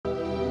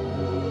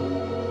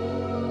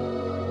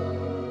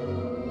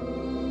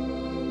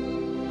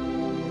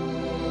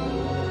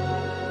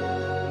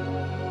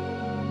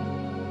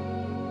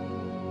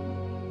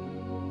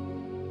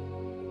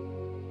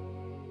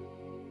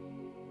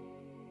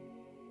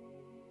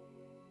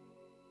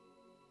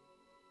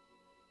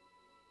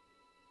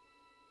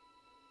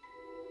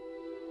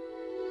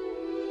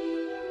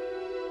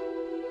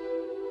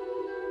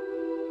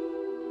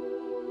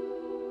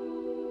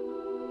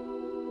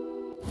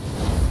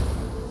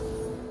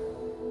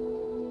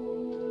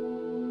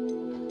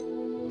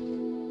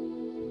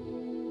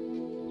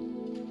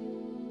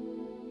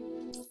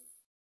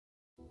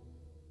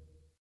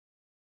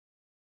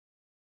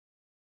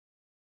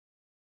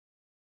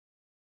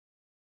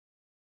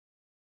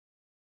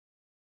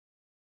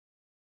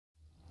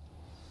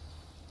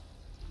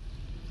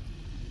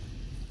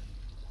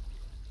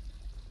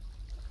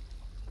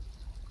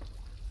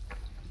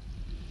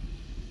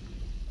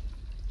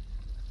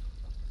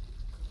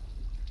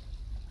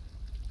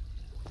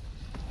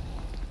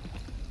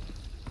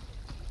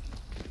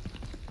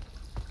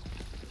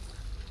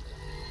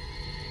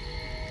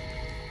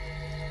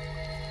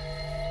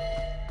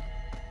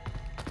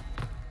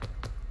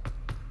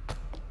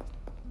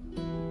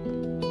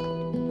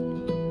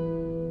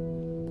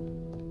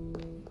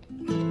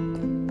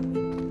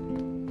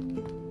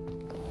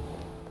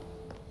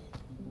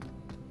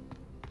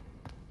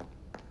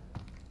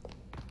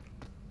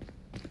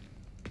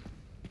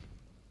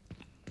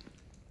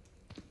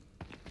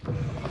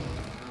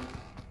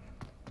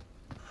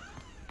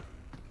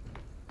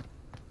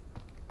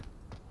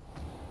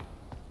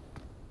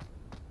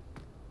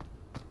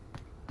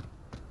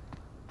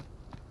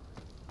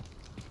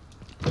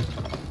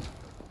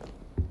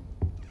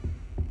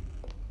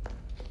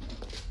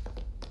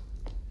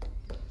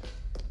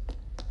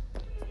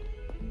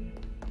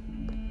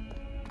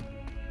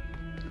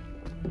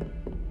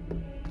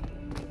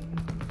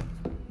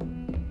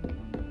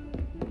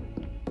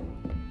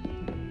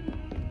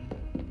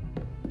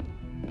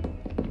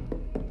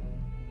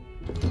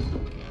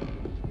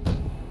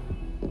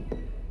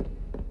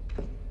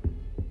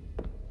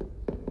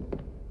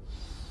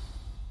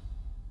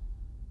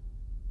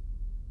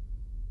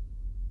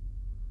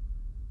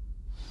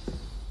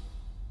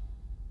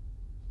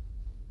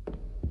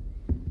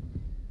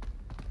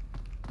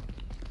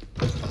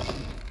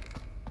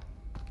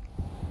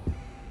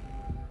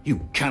You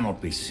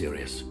cannot be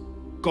serious.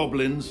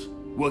 Goblins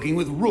working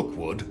with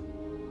Rookwood?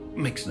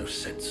 Makes no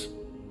sense.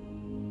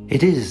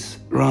 It is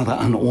rather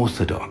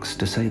unorthodox,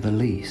 to say the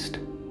least.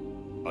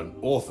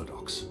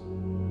 Unorthodox?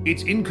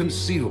 It's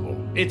inconceivable.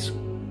 It's...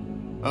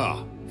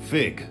 Ah,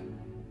 Fig.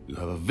 You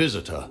have a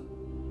visitor.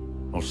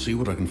 I'll see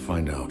what I can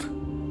find out.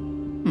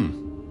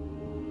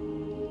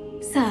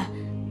 Sir,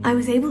 I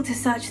was able to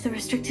search the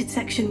restricted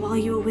section while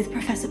you were with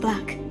Professor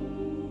Black.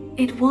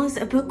 It was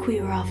a book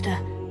we were after.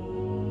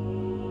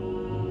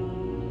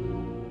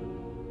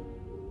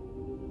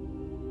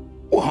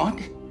 What?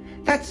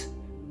 That's...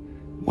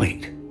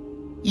 Wait.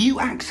 You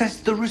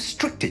accessed the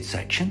restricted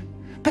section?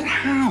 But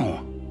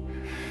how?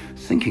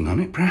 Thinking on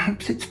it,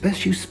 perhaps it's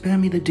best you spare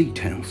me the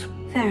details.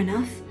 Fair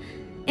enough.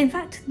 In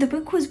fact, the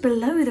book was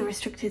below the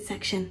restricted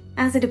section,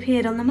 as it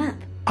appeared on the map.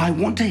 I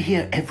want to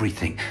hear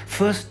everything.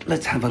 First,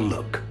 let's have a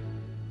look.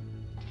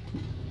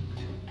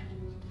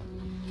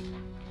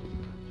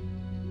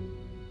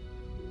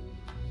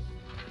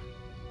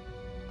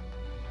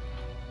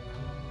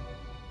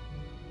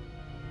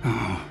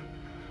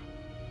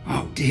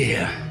 Oh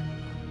dear.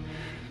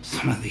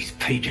 Some of these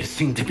pages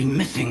seem to be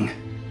missing.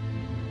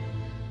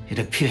 It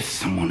appears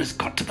someone has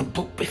got to the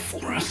book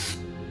before us.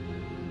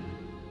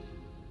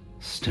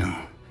 Still,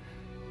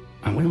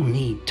 I will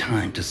need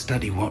time to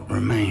study what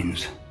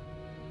remains.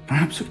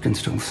 Perhaps we can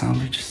still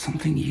salvage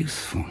something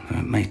useful, though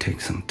it may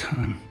take some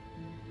time.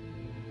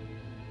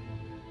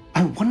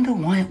 I wonder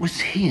why it was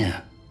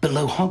here,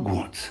 below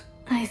Hogwarts.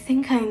 I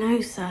think I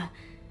know, sir.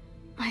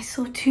 I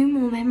saw 2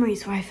 more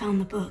memories where I found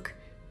the book.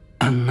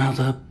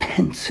 Another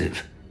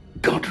pensive.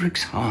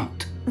 Godric's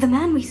heart. The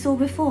man we saw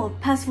before,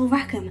 Percival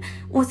Rackham,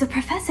 was a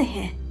professor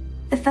here.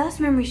 The first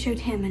memory showed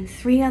him and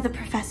 3 other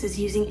professors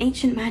using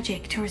ancient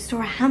magic to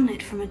restore a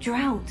hamlet from a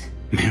drought.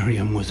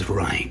 Miriam was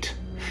right.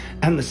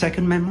 And the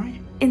second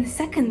memory? In the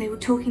second, they were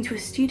talking to a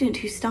student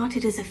who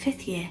started as a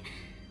 5th year,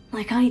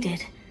 like I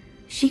did.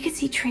 She could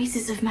see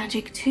traces of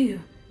magic too.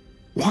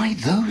 Why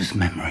those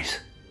memories?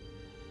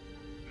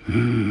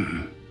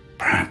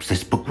 Perhaps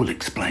this book will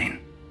explain.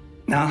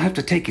 I'll have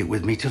to take it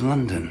with me to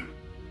London.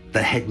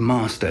 The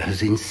headmaster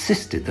has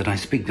insisted that I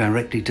speak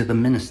directly to the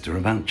minister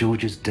about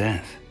George's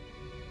death.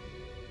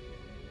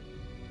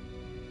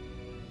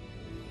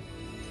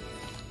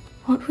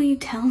 What will you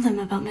tell them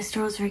about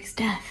Mr. Osric's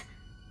death?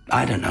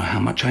 I don't know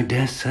how much I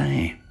dare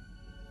say.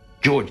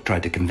 George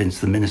tried to convince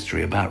the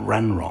ministry about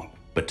Ranrock,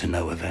 but to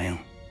no avail.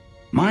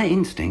 My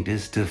instinct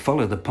is to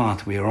follow the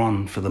path we are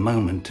on for the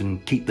moment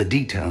and keep the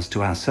details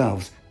to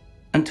ourselves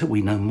until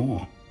we know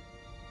more.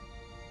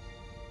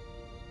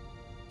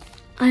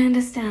 I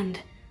understand.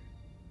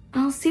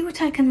 I'll see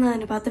what I can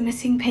learn about the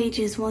missing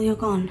pages while you're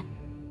gone.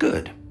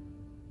 Good.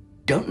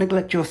 Don't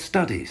neglect your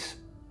studies.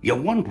 Your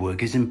wand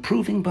work is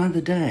improving by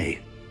the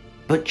day.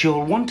 But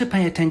you'll want to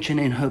pay attention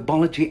in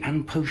herbology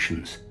and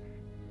potions.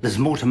 There's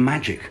more to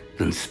magic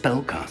than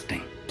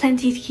spellcasting.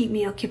 Plenty to keep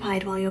me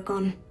occupied while you're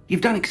gone.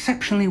 You've done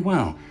exceptionally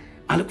well.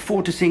 I look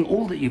forward to seeing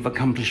all that you've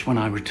accomplished when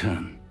I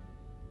return.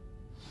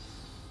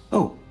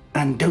 Oh,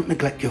 and don't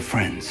neglect your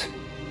friends.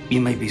 You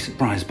may be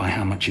surprised by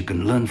how much you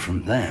can learn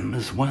from them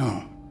as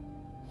well.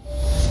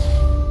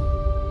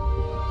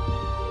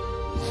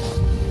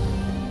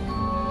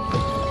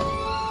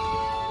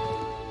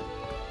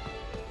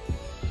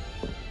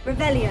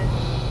 Revelio.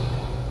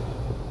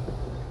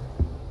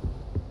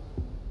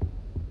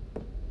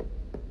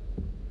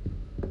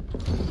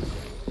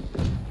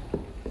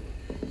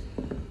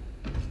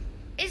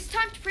 It's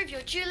time to prove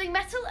your dueling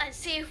mettle and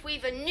see if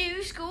we've a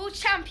new school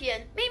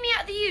champion. Meet me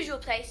at the usual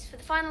place for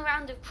the final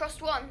round of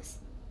crossed wands.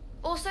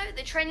 Also,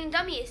 the training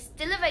dummy is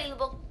still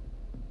available.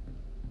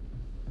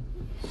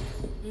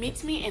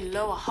 Meet me in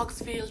Lower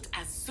Hogsfield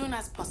as soon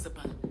as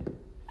possible.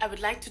 I would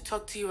like to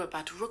talk to you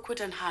about Rookwood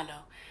and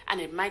Harlow,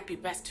 and it might be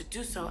best to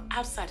do so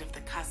outside of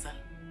the castle.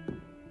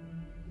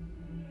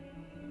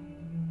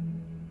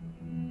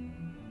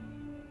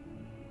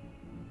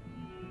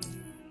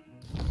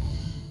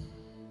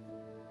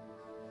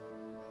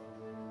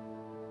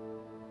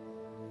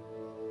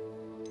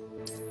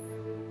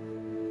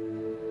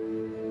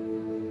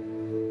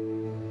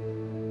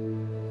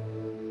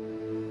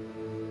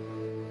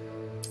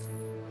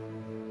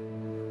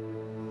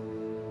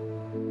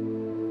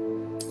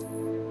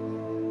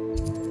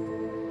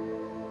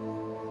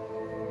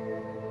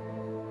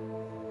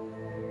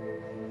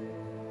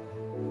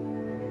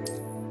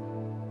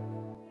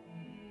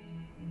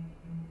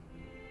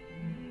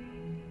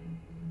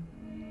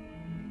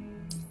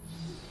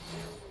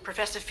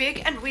 Professor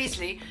Fig and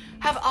Weasley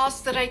have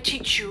asked that I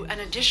teach you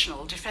an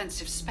additional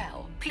defensive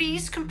spell.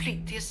 Please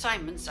complete the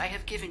assignments I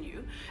have given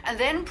you, and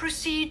then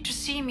proceed to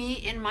see me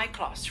in my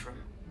classroom.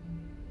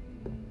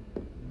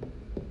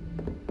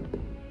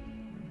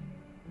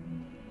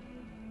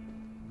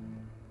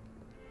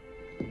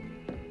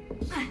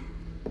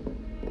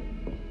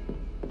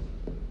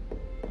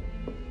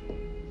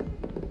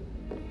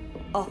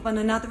 Off on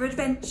another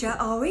adventure,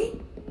 are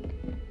we?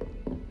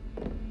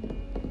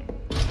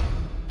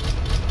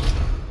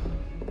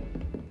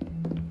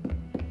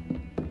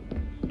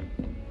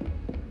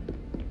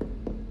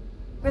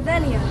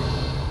 Revelio.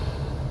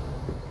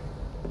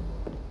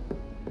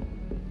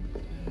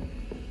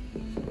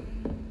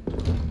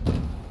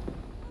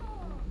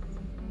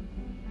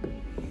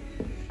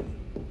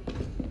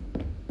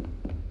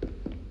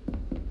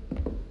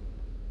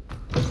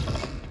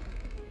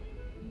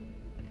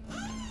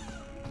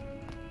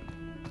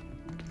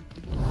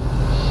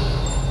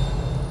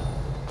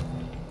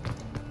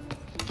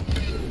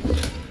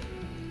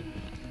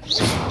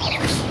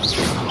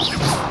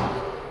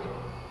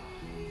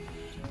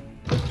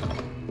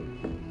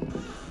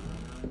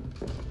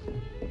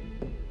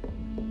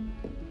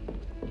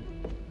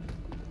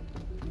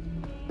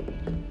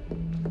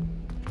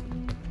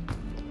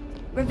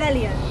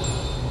 Revelio.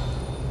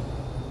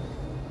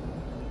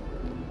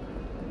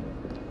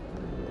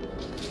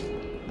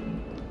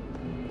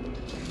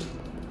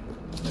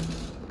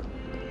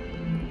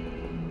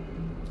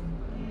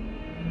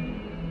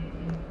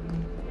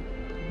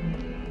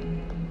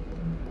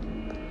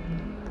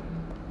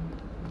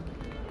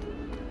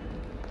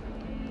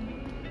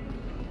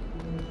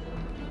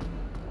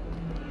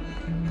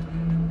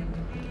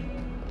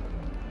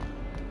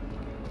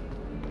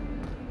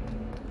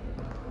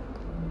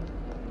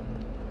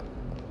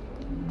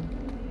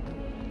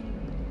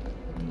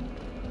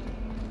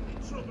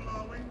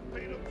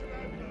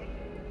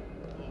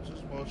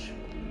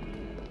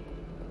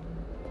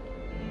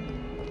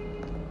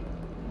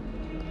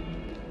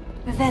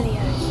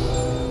 Revelio.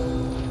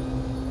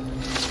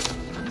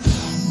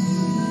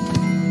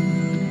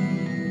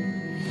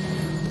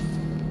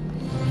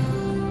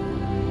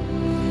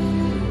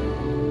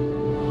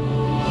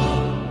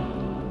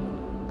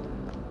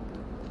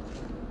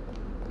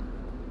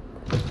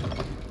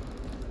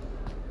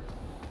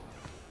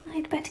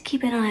 I'd better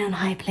keep an eye on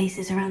high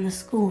places around the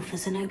school for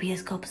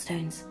Zenobia's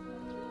gobstones.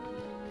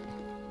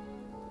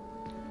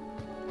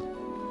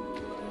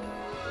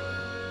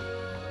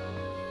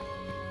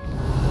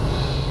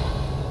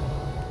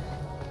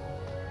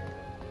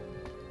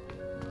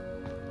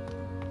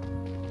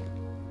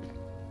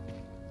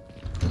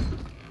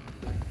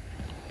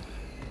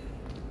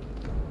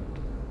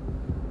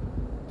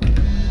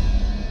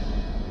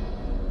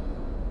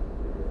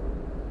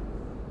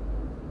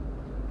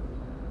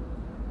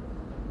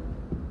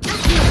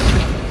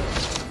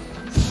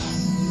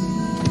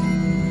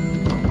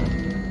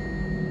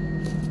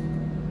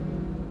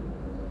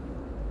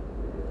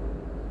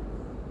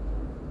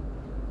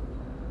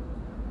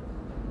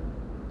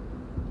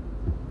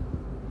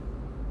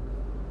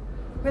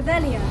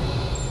 Revelio.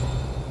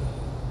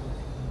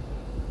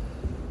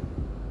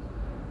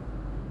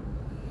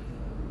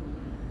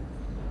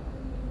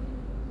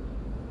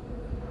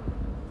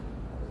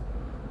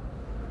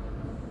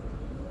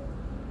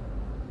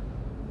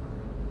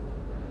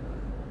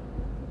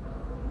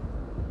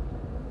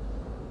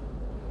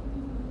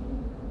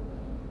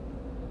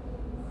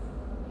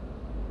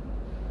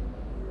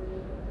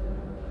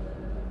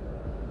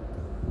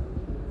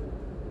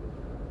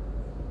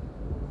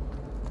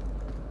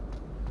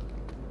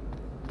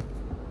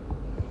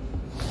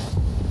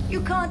 You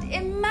can't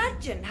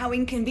imagine how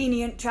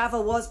inconvenient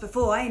travel was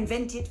before I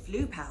invented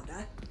flu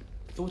powder.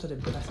 Thought I'd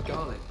impress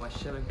Garlic by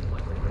showing him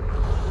my...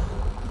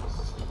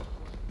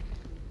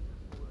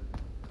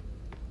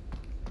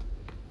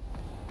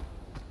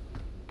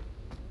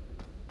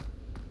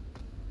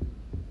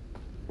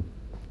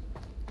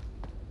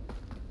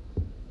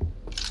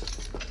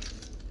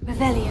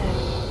 Revelio.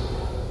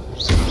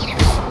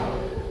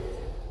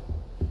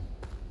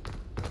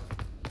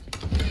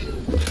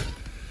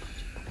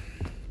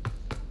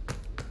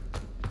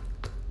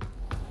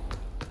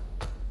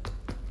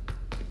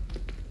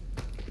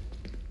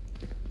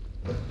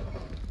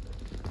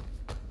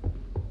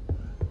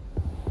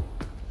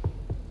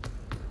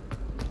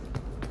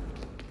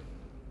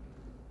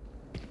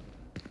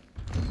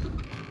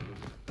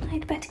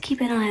 I'd better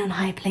keep an eye on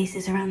high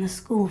places around the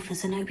school for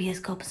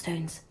Zenobia's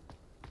gobstones.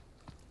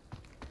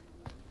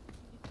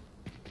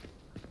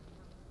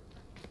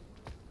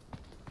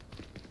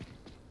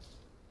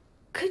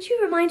 Could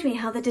you remind me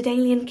how the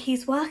Daedalian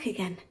keys work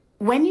again?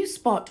 When you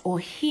spot or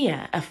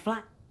hear a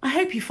flag, I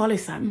hope you follow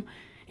some.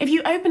 If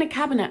you open a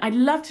cabinet, I'd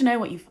love to know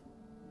what you've...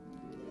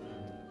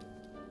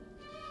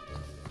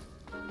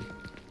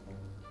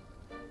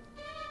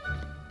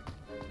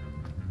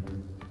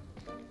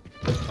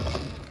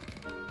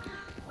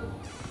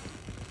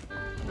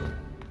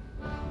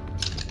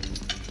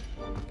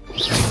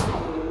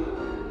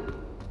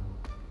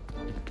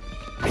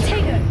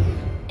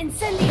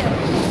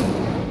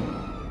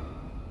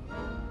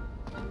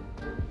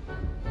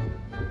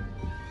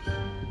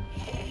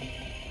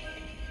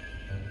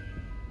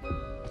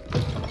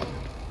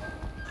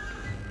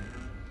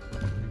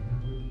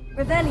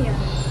 Revelio.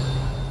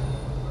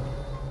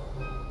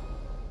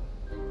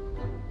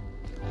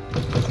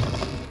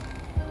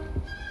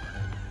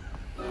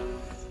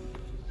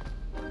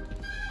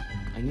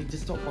 I need to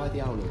stop by the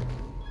Owlery.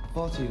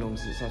 Far too long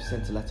since I've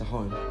sent a letter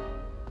home.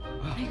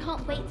 I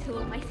can't wait till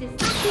all my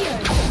sisters...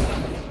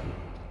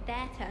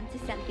 their turn to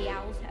send the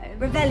owls home.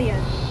 Revelio.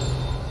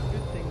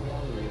 Good thing the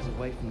Owlery is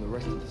away from the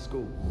rest of the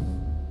school.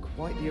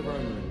 Quite the aroma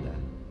in there.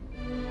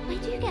 I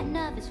do get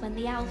nervous when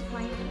the owls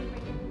fly over the ring.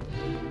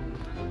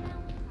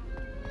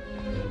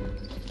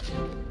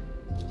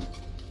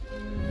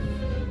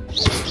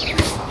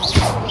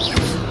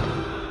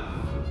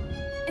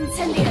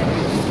 Incendio!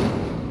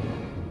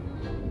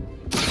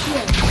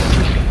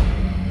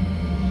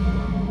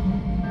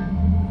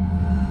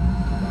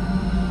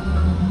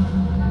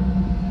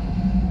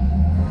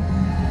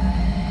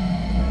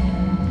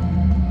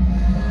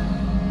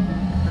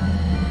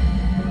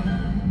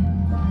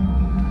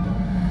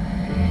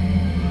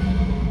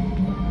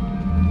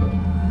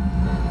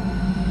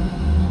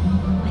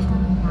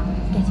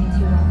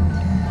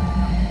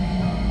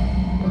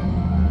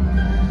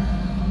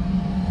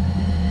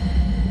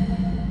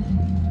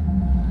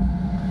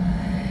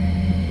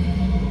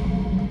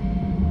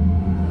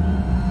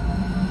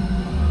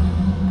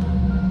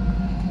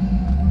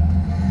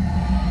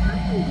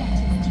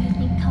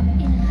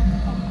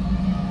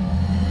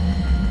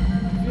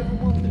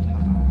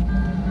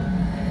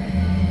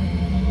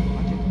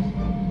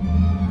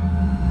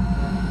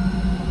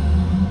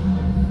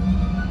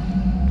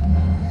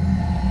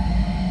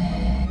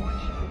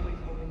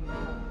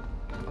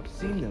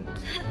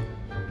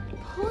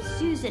 Poor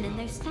Susan in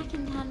those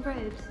second-hand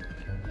robes.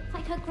 It's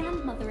like her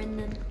grandmother in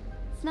them.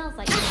 Smells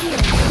like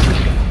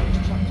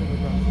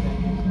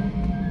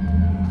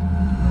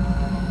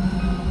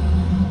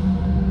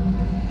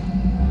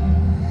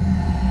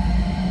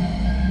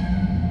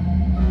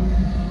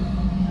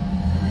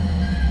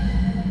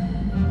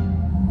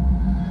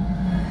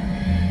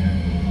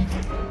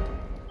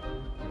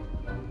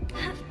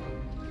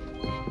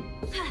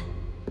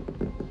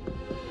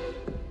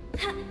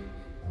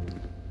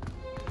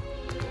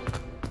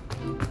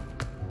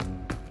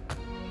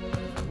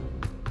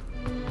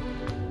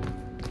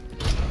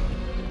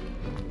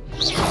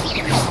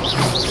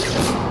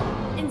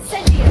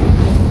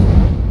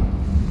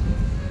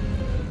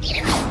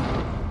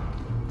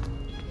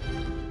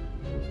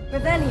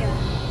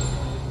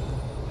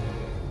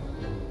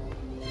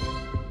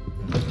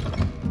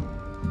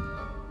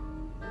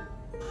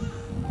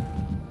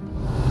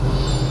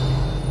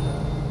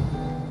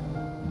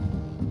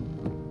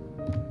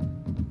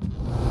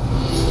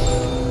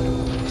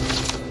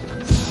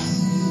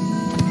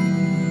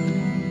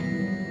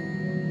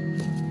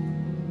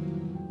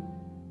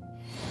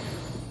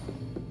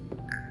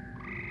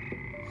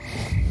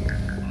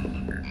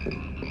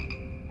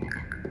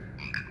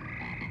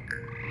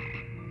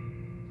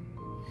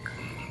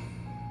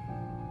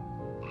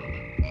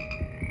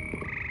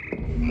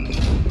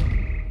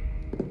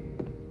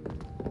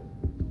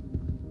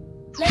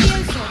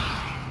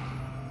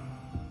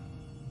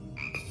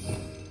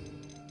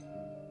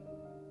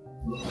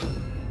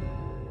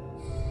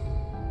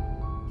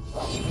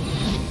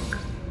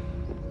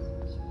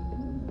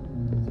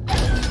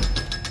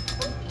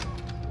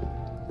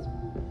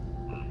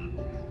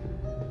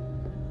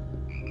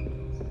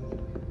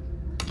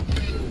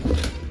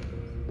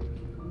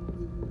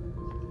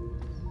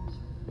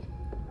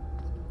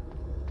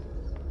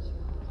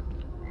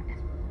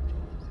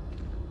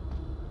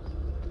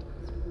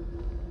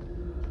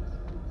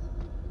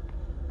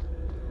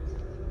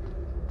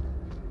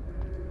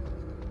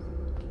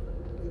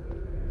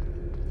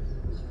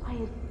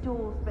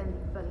adore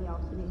spending sunny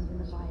afternoons in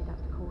the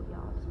viaduct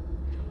courtyard.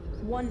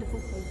 It's a wonderful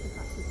place to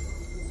practice.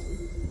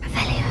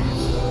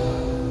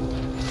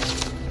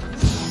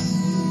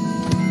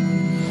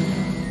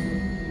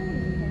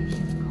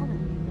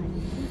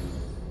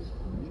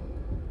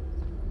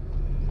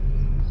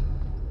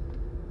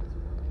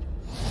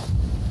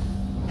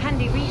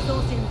 Handy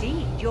resource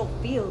indeed, your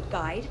field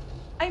guide.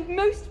 I'm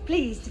most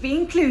pleased to be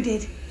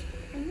included.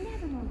 I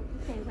never know what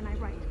to say when I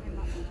write to my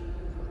mother.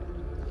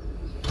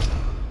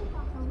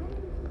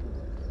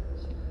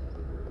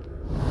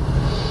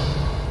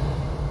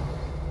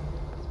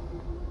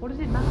 What does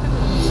it matter?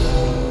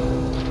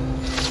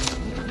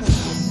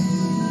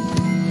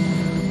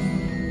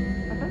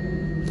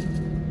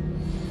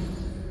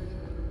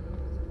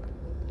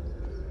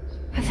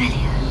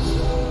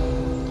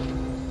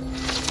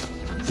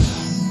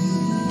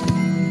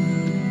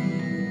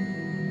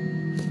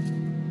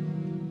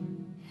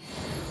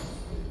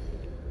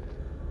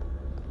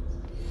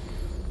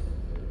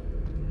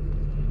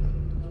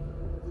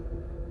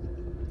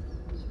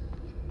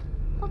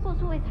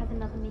 Hogwarts always has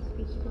another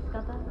mystery to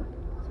discover.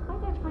 I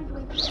don't find a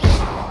way to tell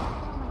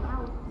my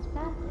owls for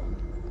certain.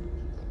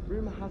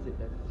 Rumour has it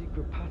there's a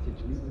secret passage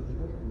leading to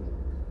Hogwarts.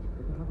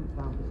 If I haven't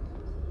found it,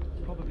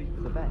 probably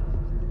for the best.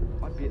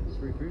 I'd be at the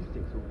Three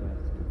Broomsticks all day.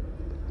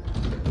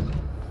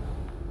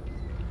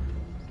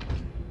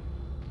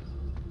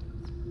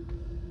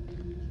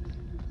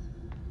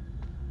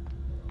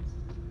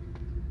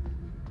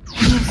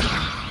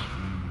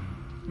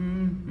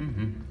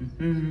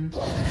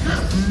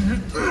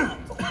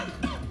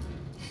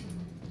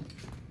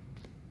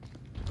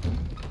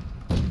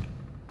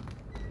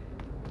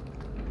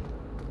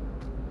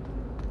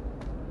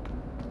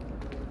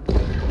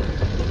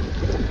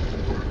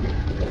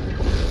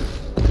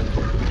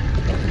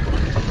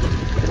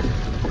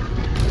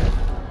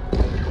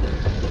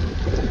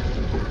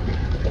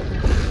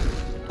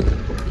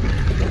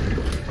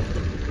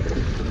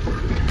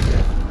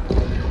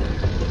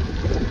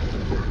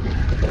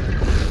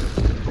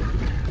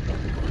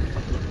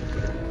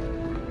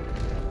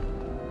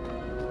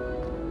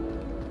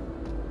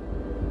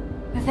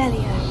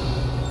 Revelio.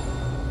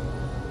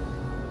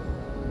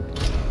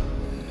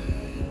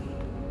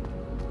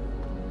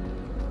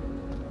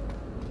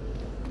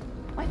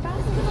 My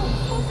fast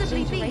cannot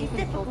possibly be as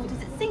difficult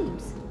as it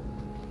seems.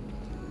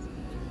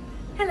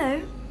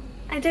 Hello.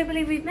 I don't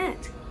believe we've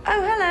met.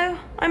 Oh, hello.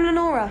 I'm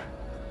Lenora.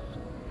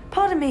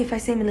 Pardon me if I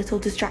seem a little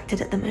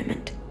distracted at the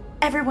moment.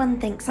 Everyone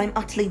thinks I'm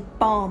utterly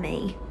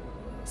balmy.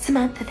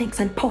 Samantha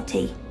thinks I'm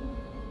potty.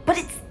 But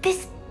it's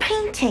this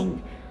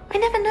painting. I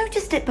never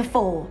noticed it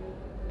before.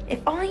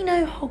 If I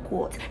know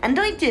Hogwarts, and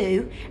I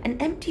do, an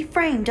empty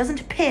frame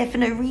doesn't appear for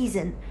no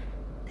reason.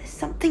 There's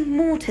something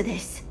more to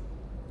this.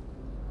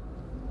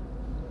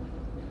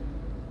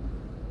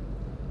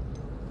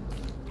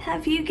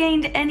 Have you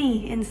gained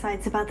any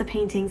insights about the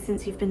painting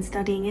since you've been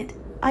studying it?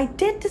 I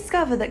did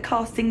discover that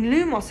casting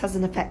Lumos has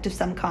an effect of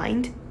some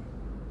kind,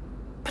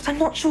 but I'm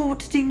not sure what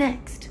to do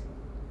next.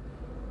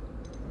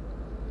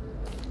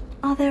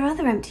 Are there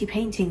other empty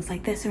paintings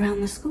like this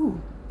around the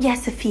school?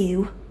 Yes, a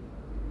few.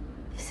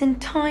 This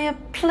entire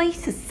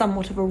place is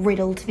somewhat of a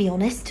riddle, to be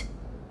honest.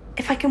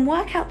 If I can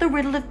work out the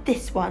riddle of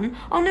this one,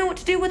 I'll know what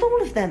to do with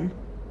all of them.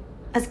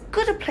 As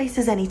good a place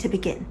as any to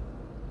begin.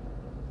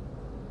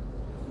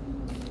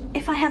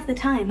 If I have the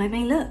time, I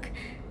may look.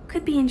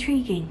 Could be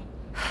intriguing.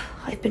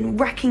 I've been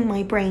racking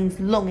my brains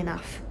long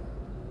enough.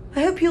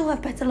 I hope you'll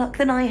have better luck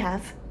than I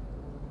have.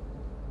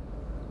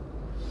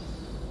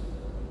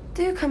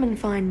 Do come and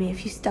find me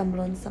if you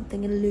stumble on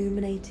something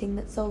illuminating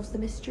that solves the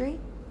mystery.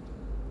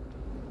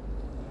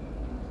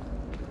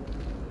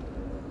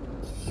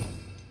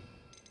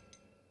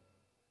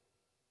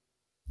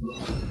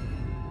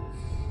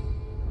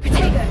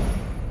 Protego!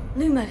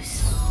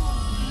 Lumos.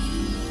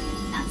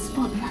 That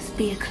spot must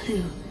be a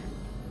clue.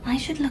 I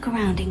should look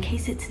around in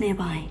case it's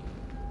nearby.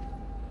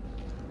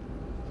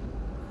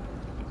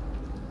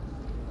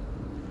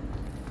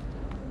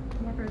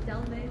 Never a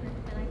dull moment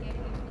when I get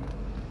here.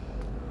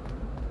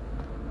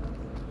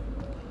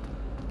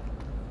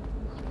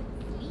 I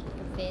couldn't sleep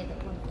for fear that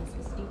one of us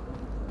was stupid.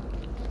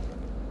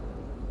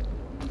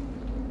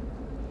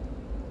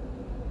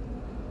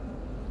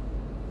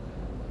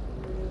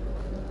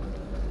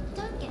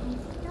 Don't get me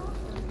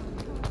started.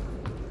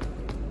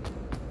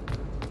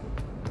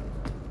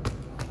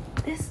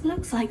 This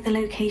looks like the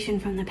location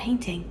from the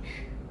painting.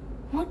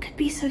 What could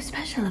be so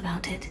special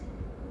about it?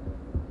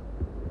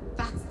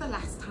 That's the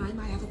last time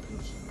I ever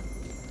pushed.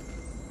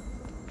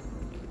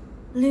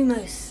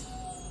 Lumos.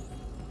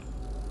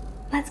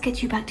 Let's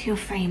get you back to your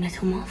frame,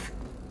 little moth.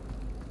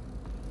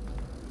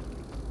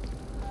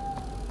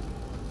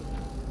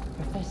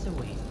 Professor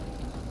Weasley.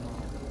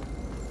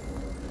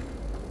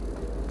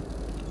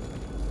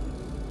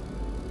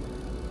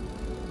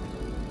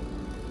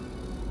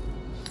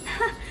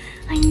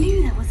 I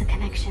knew there was a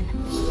connection.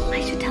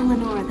 I should tell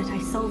Lenora that I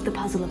solved the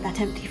puzzle of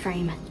that empty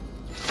frame.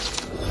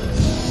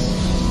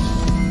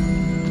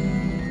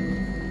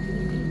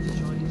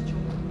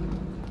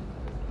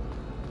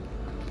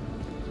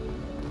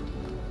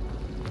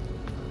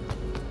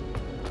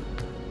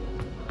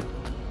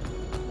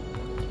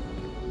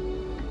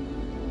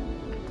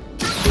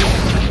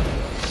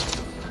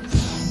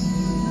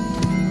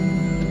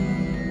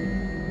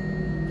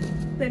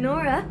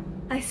 Lenora,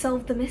 I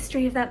solved the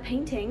mystery of that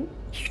painting.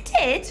 You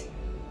did?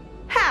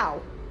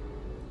 How?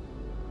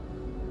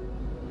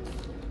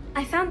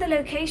 I found the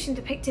location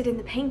depicted in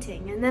the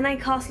painting, and then I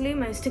cast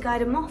Lumos to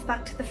guide a moth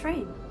back to the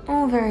frame.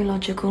 All very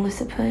logical, I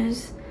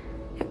suppose.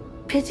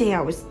 Pity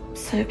I was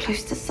so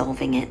close to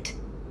solving it.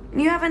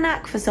 You have a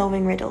knack for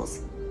solving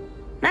riddles.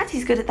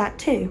 Natty's good at that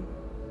too.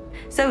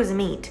 So is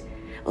Amit,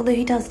 although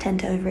he does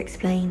tend to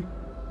over-explain.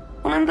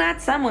 Well, I'm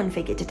glad someone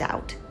figured it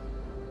out.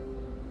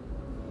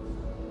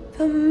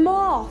 The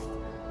moth!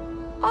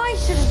 I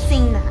should have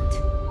seen that.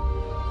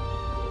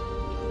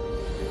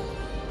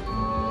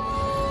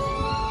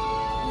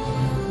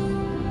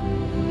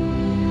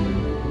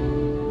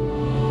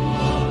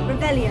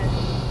 Revelio.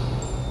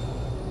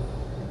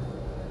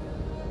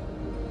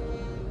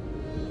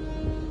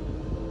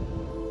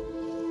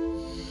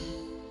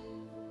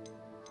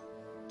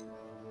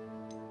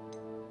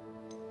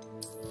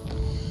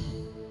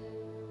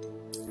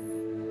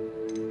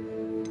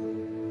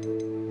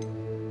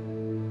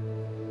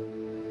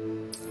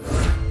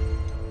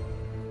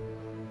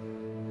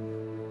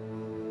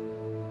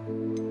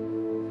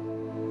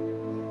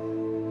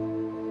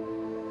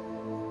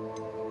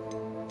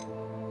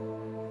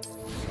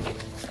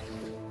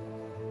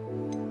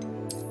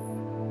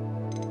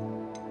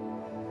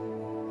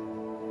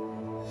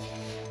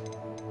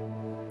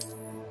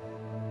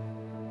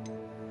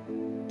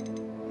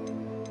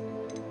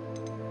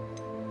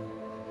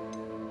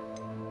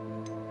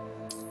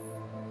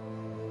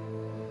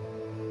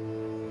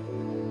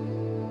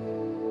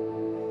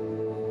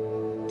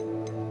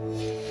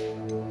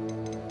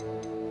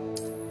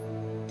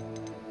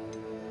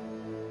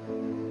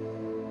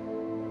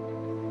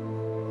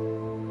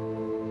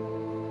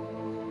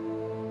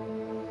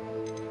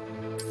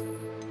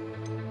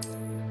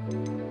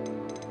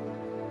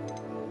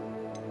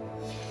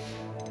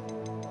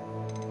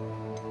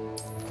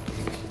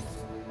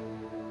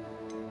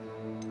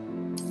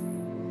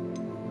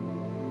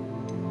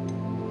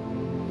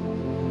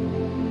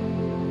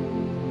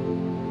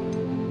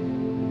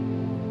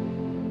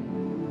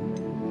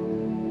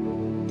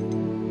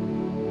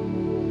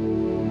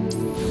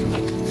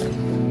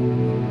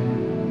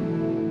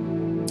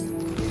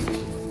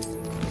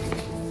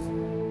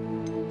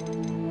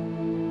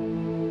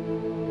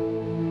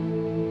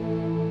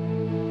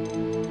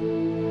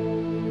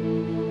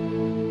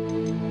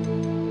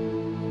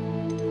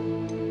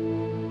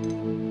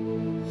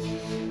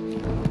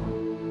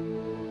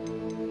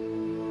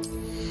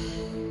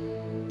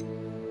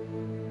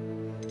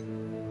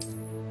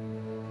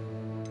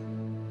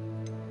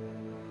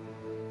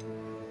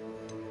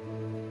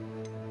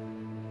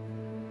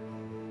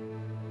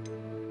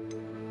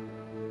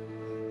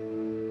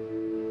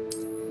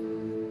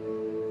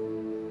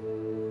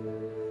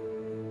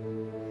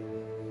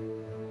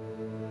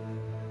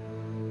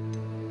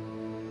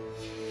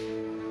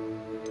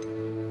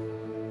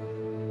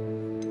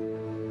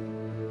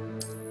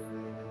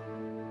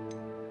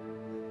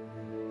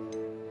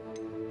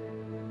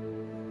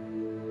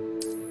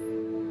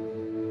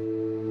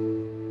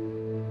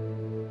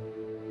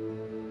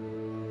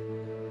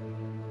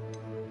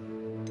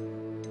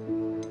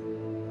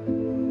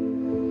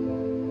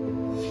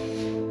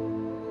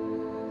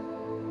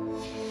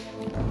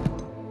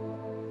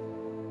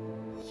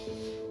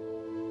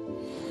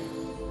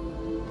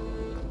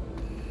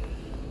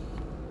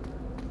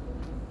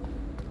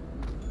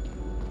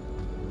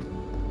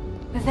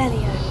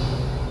 Revelio.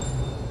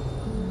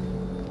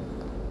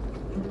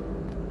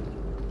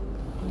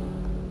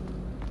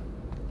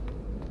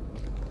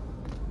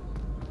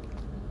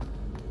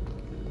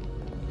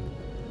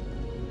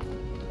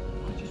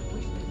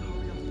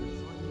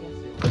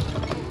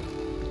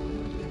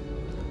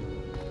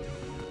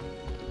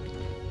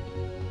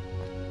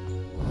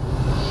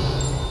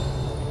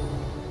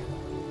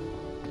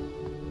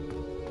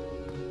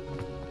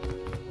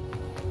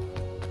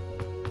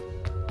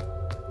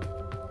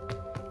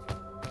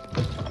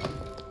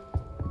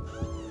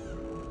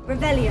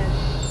 Revelio.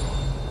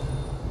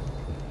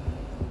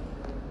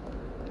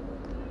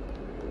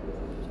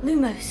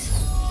 Lumos.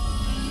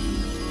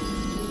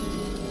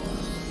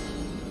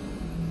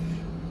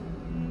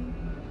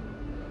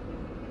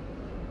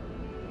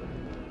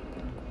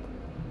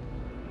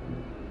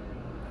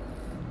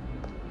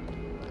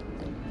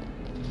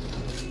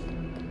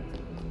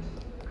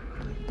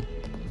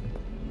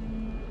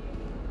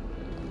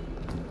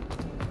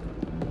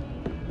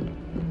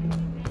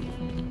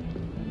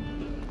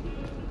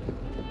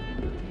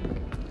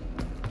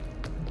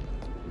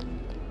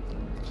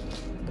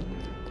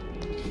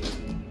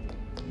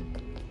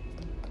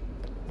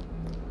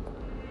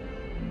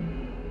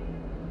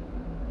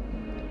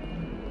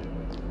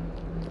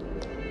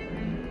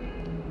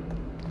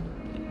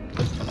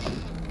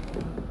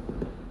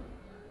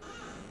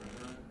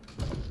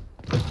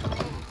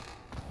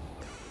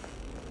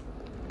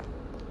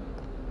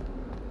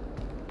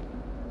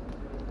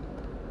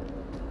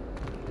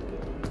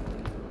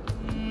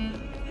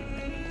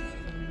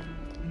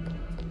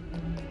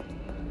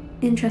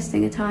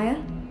 Interesting attire.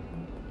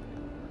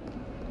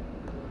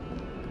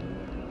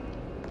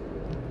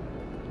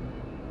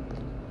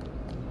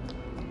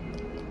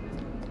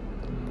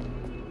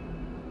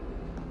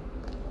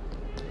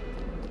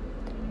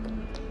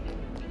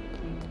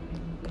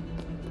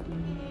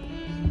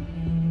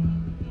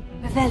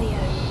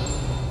 Revelio.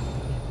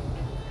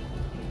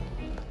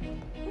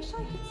 Wish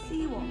I could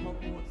see what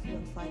Hogwarts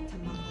looks like to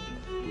Muggles.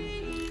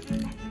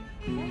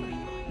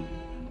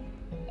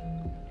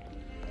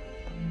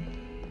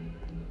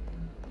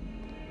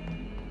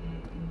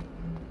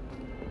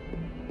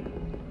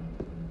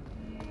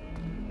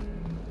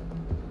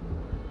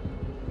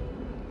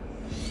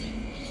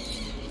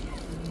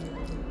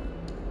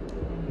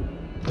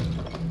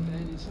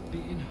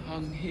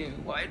 Here,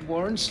 why it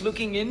warrants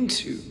looking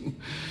into.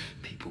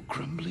 People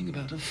grumbling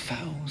about a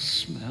foul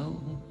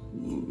smell.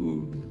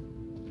 Ooh.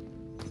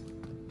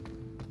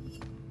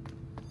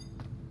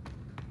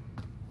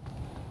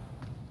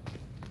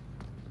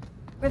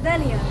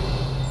 Revelio.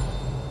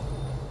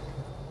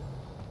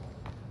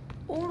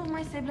 All of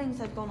my siblings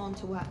have gone on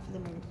to work for the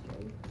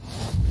ministry.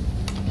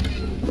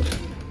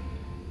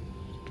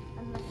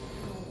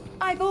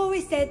 I've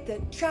always said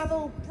that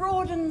travel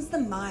broadens the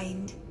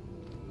mind.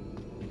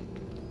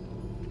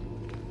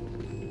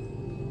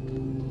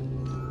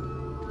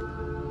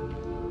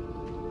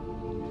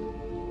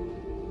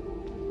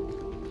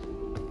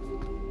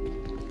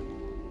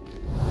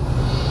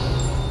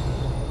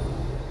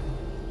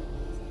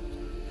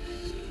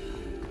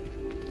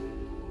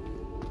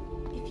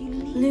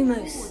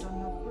 Lumos. On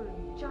your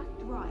broom just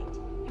right,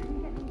 you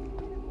can get me.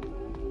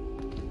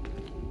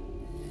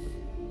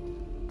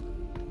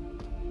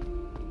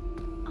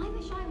 I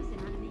wish I was an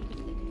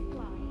animagus that could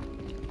fly.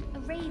 A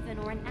raven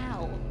or an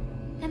owl.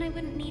 Then I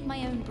wouldn't need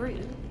my own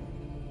broom.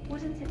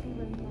 Wouldn't it be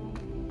lovely?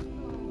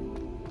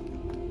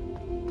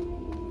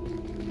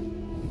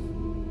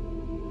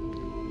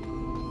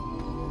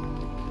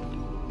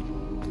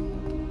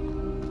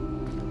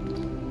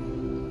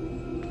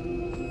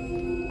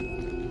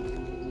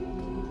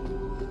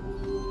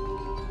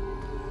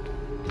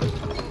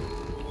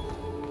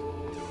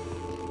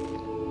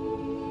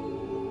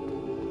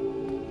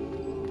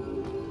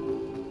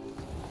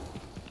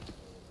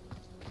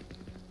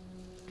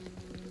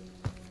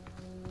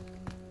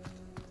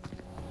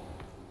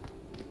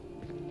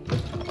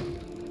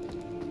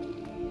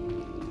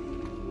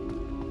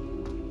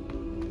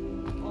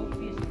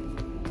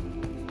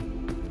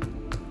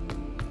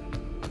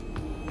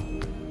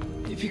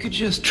 If you could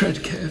just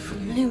tread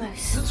carefully.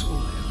 Lumos. That's all I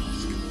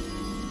ask.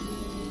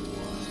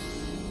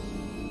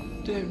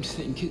 Don't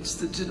think it's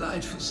the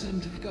delightful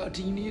scent of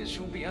gardenias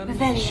you'll be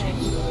unleashing.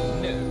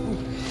 No,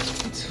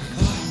 it's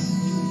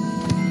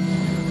fine.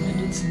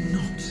 And it's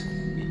not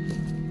me.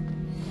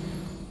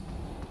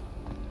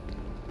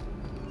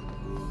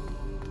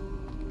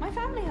 My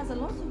family has a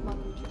lot of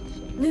Muggle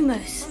traditions.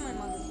 Lumos. On my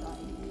mother's side.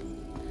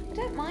 I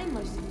don't mind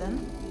most of them.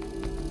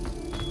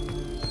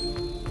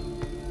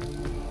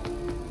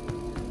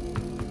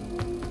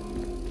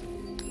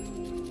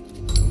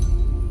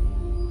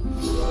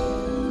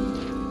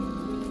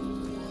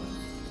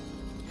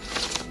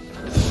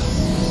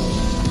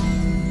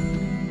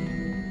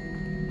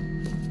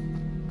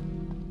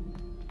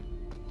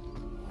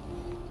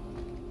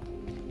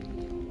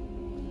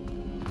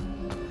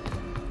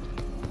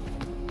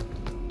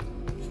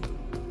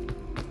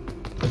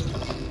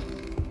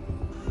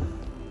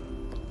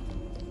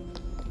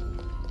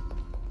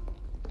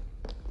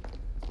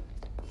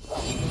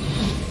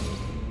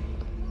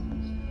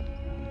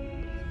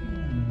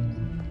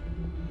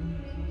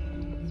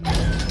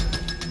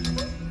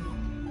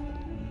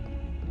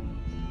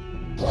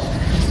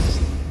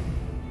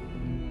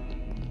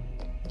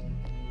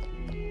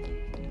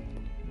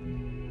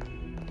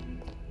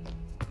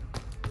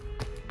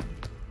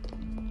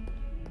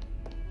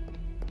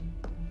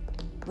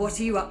 What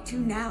are you up to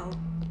now?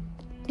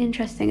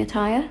 Interesting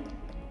attire.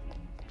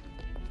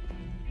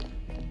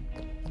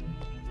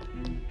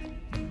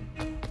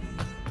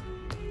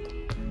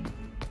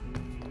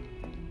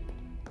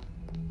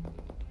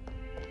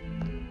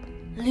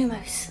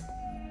 Lumos.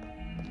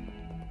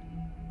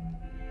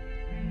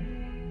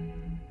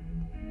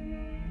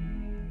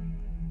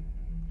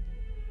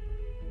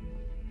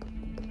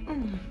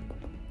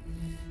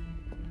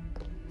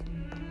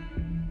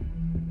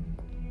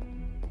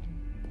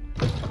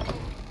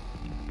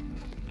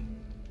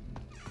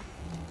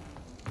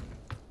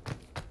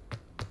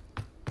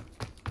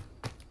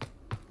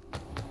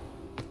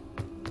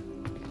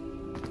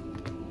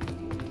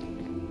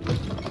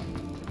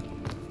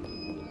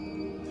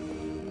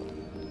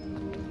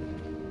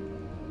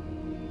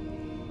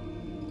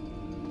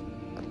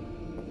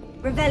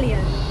 Revelio.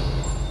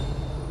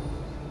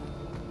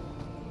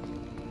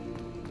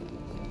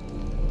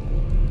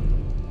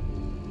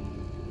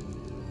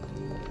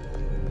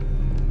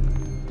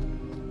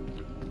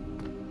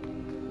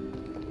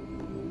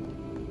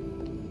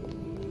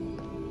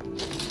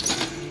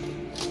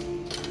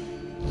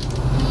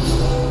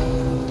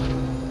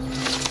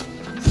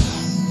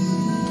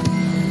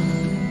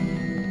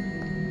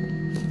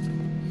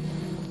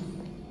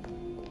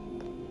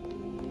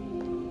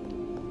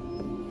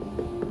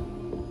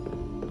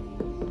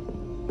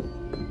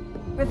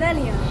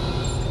 Revelio.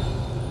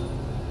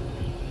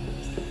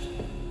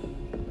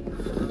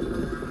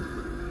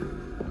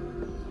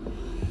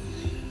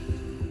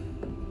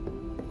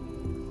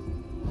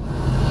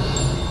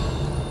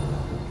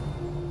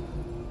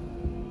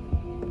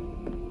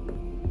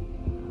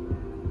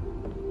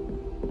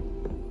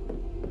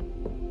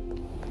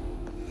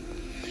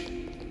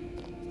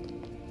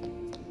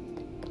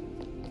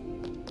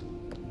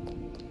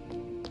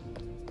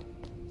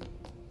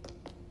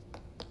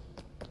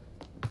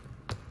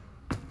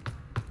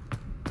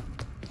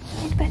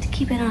 Better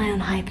keep an eye on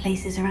high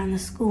places around the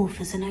school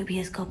for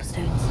Zenobia's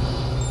cobstones.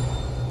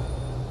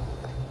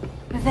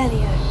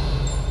 Revelio.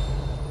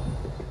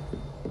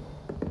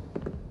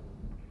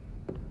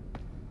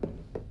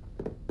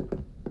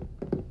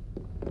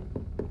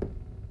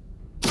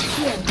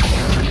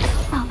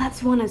 Well,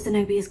 that's one of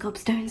Zenobia's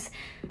cobstones.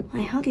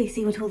 I hardly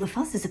see what all the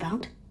fuss is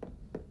about.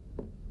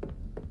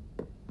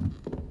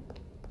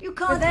 You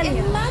can't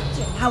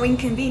imagine how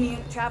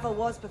inconvenient travel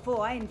was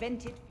before I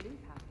invented blue powder.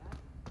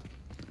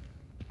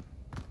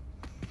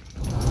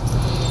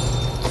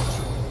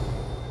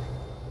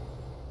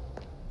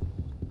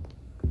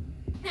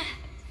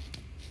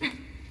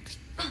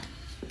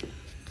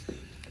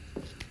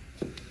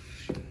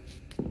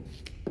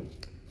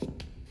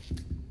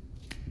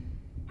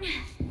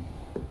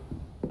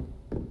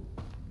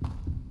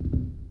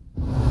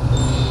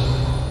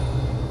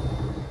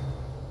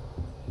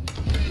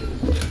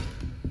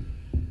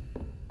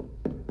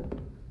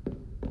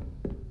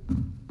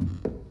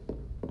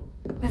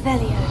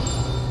 Revelio.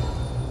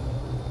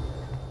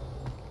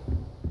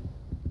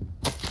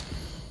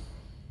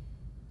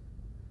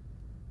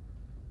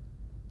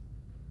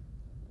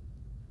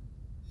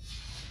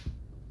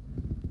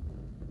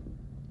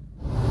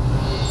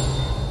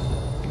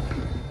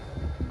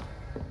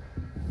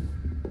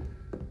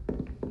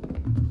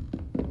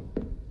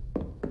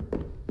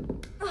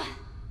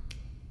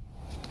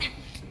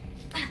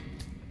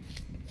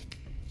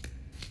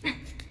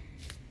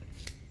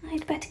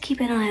 I'd better keep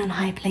an eye on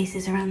high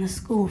places around the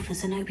school for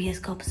Zenobia's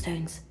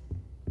cobstones.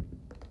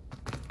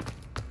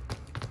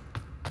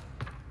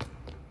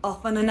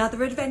 Off on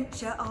another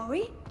adventure, are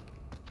we?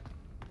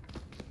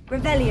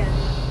 Revelio.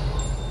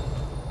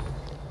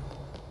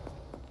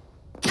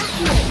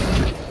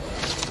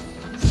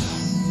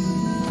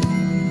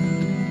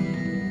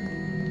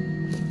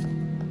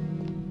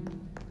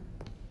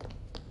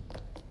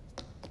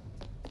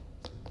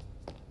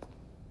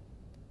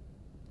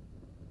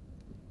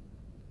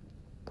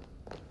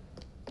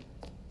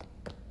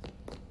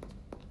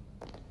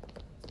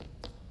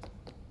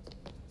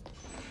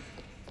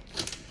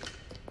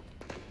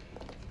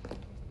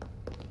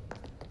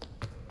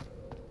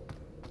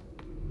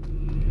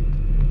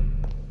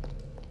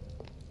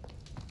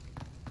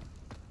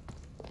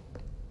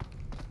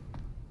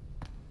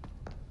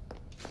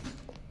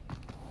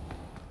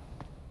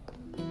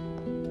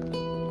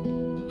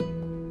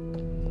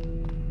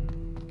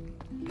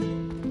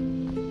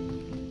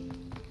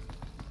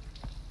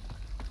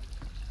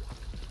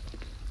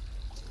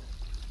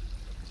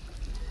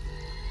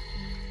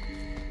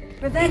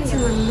 It's a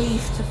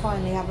relief to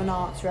finally have an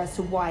answer as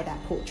to why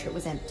that portrait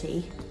was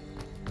empty.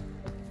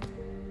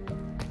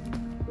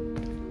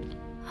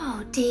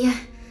 Oh dear.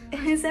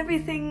 Is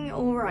everything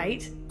all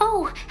right?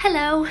 Oh,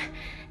 hello.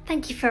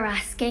 Thank you for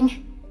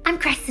asking. I'm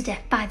Cressida,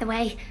 by the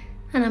way,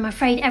 and I'm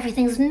afraid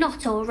everything's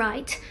not all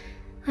right.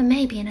 I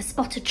may be in a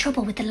spot of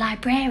trouble with the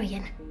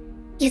librarian.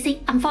 You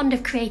see, I'm fond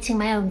of creating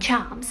my own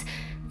charms.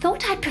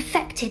 Thought I'd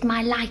perfected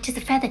my light as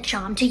a feather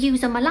charm to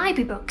use on my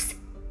library books.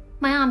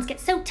 My arms get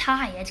so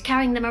tired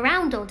carrying them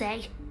around all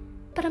day.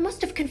 But I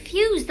must have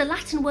confused the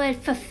Latin word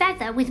for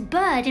feather with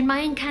bird in my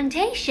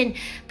incantation,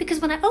 because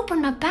when I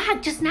opened my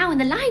bag just now in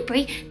the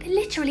library, they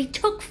literally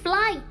took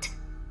flight.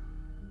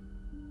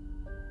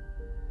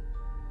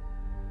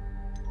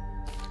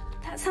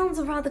 That sounds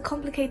a rather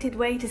complicated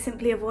way to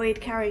simply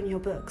avoid carrying your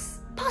books.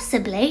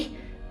 Possibly.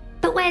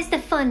 But where's the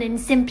fun in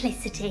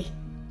simplicity?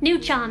 New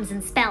charms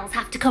and spells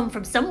have to come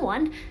from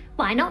someone.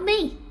 Why not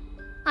me?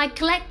 I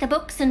collect the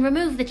books and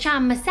remove the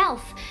charm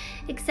myself,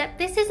 except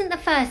this isn't the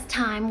first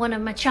time one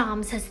of my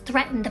charms has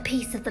threatened the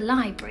peace of the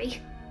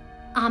library.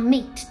 Our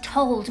meet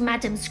told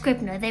Madame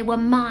Scribner they were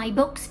my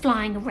books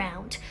flying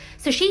around,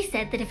 so she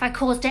said that if I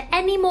caused her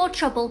any more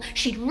trouble,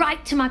 she'd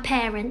write to my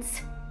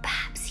parents.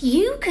 Perhaps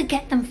you could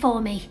get them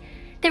for me.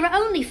 There are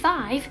only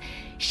 5.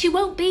 She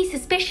won't be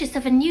suspicious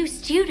of a new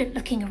student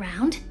looking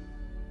around.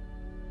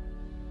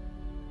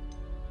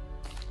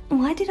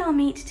 Why did our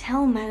meet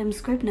tell Madame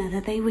Scribner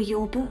that they were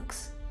your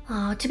books?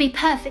 Oh, to be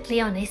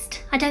perfectly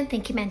honest, I don't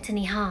think he meant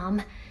any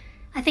harm.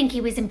 I think he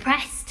was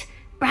impressed,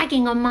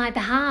 bragging on my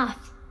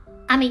behalf.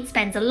 Amit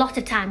spends a lot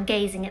of time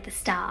gazing at the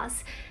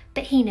stars,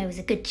 but he knows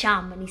a good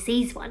charm when he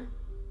sees one.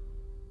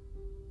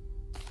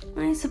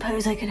 I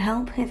suppose I could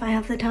help if I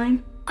have the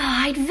time.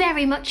 Oh, I'd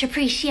very much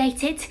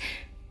appreciate it.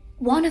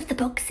 One of the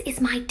books is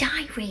my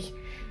diary.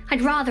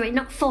 I'd rather it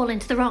not fall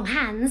into the wrong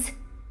hands.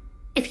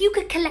 If you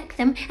could collect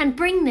them and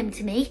bring them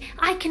to me,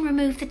 I can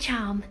remove the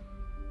charm.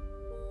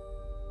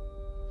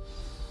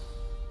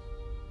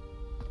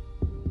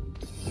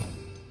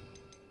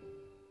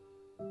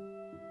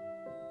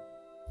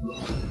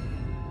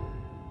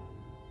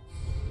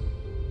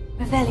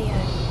 Revelio.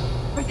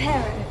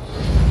 Reparo.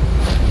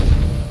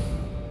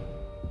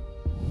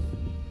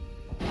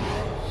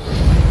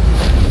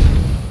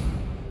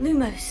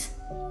 Lumos.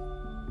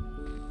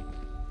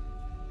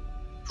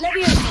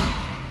 Leviosa.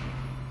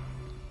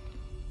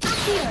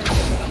 Accio.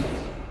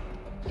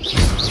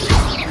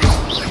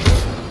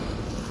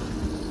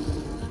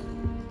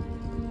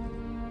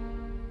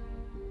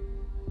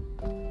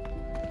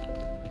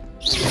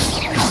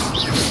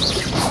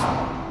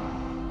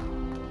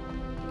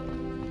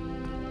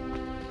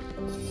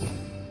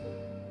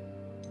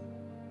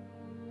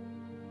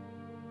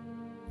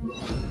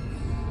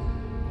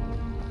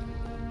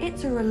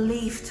 It's a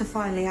relief to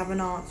finally have an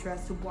answer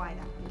as to why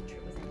that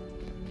portrait was empty.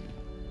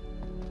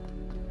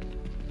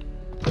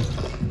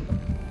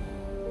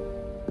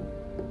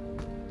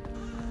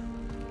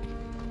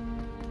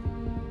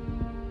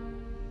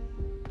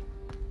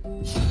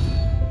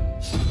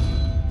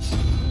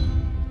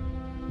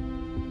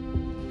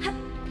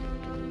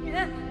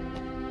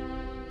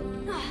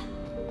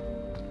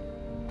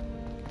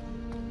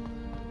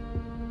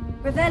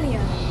 Revelio.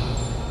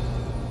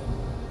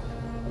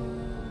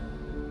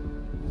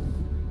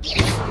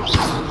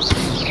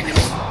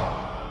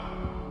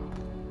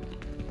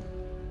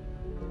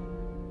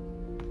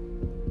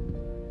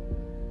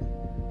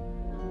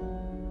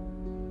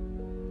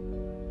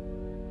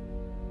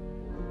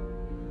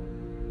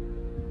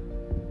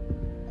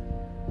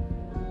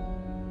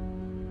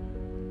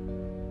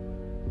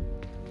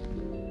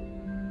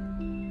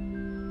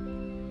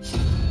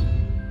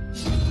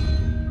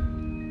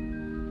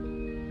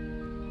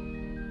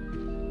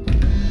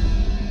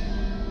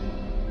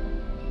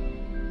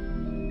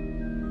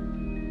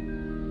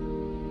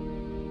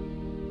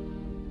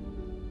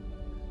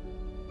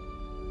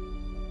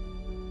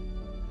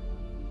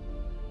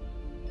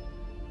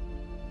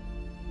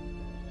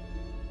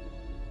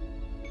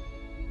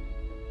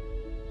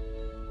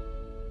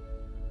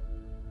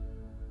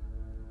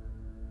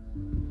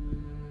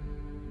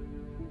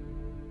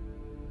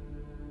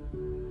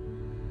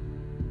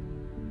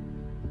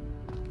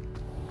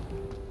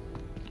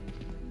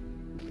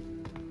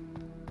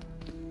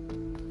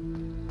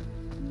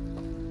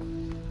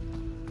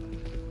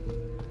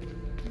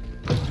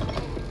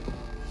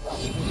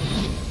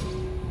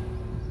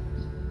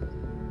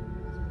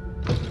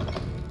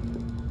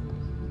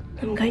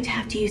 I'm going to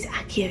have to use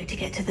Accio to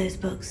get to those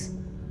books.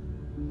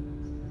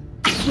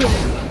 Accio!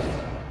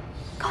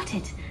 Got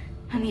it.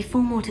 Only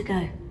 4 more to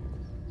go.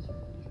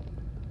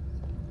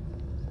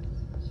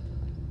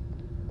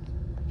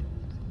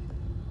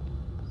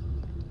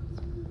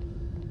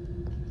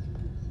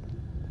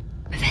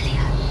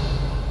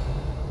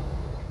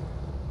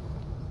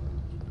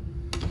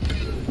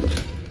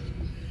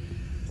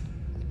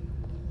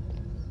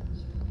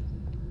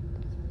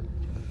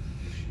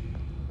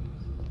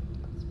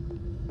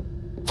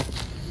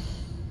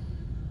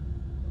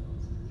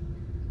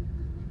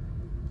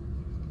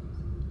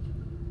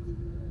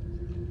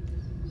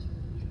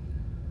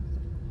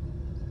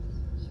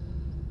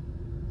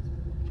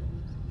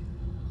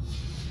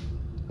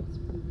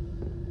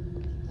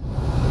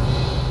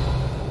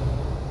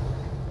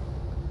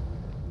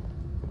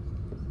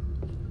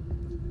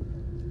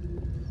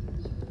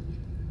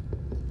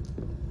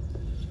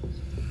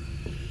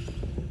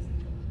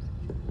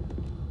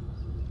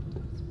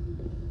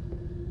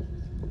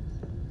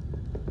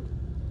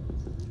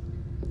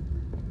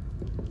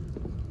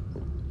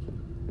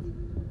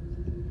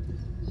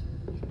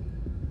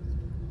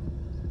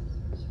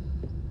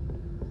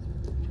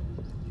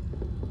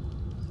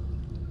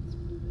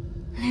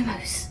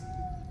 Lumos.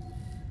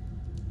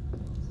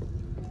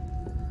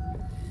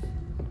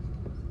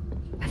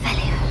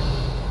 Revelio.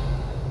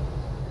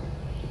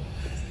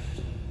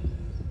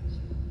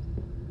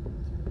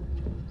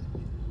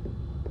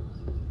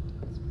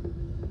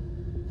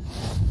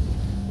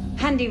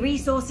 Handy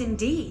resource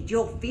indeed,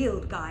 your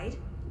field guide.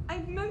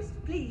 I'm most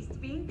pleased to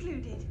be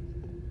included.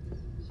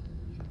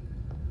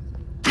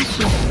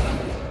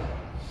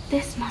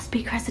 This must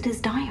be Cressida's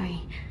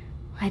diary.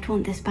 I'd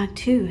want this back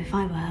too if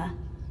I were her.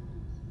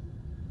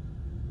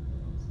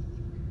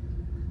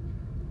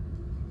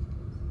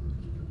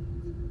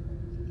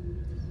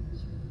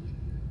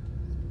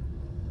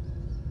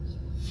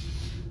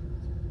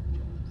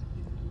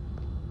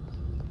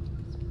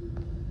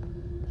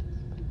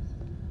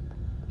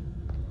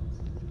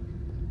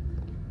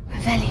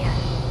 Revelio.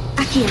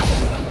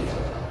 Accio.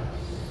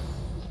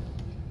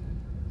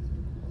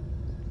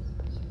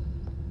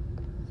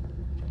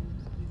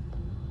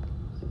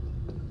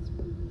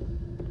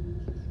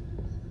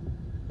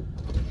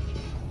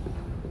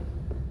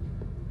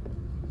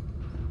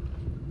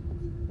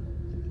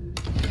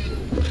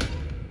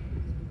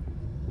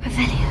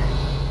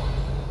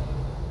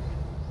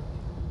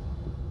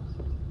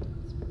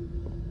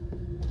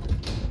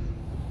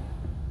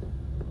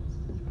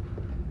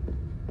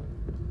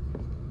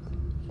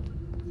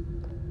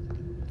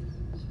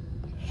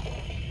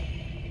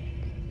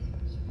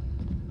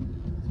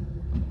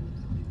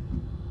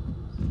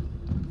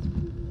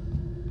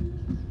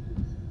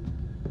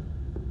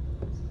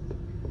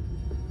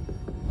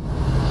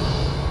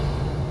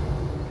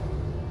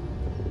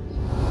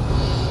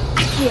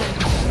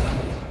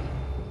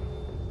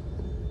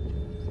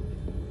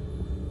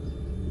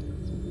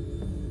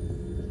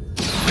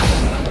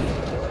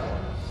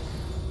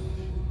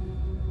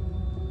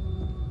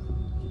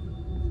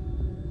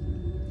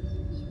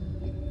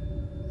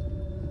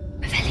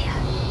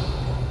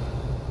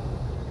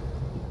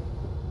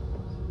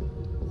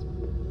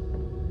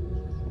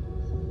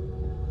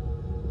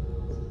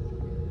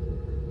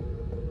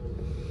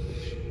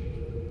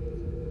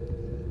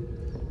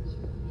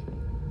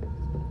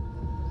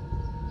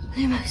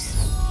 Lumos.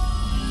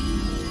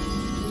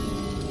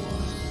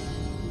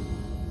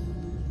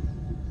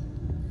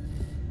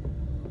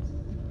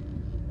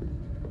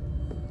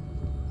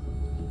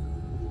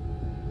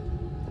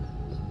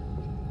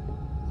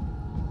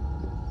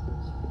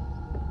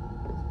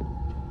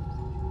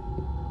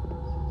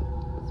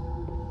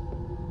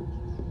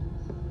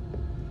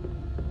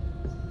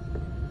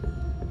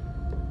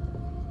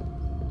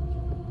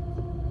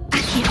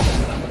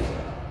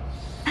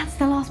 That's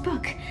the last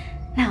book.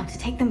 Now to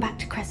take them back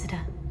to Cressida.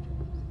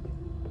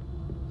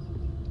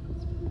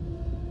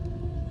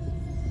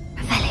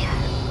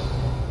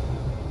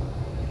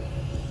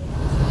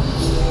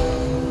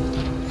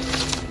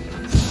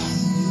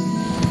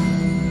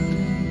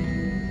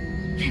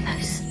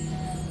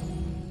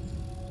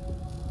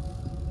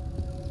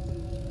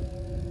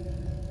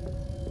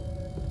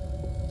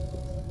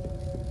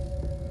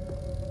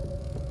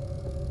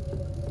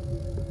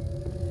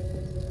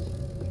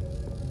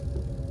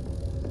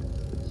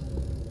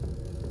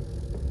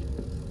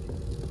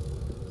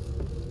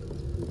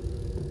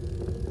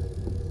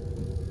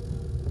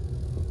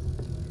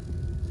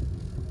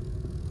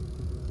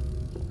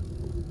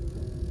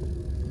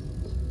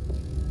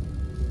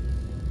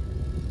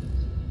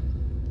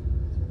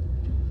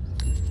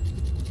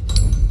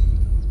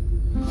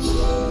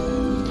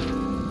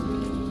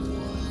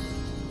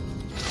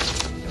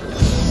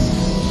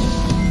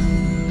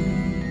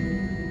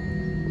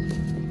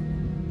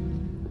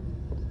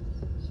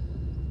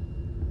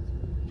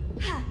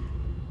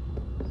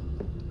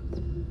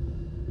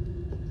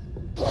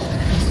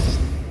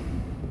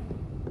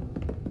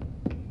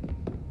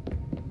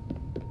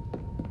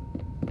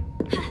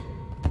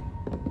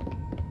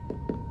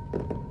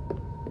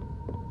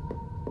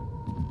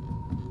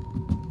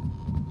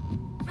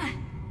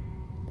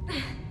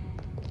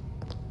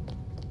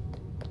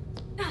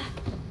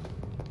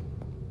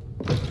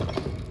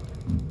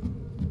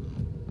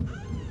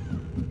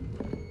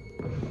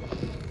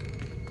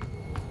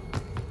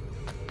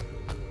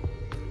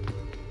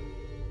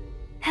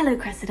 Hello,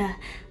 Cressida.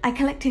 I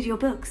collected your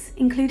books,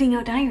 including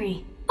your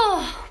diary.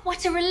 Oh,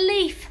 what a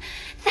relief!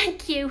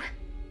 Thank you.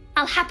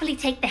 I'll happily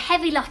take the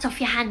heavy lot off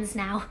your hands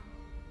now.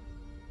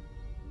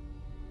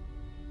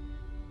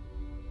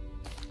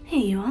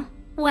 Here you are.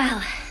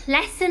 Well,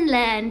 lesson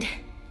learned.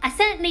 I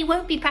certainly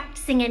won't be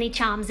practicing any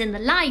charms in the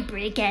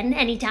library again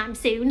anytime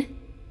soon.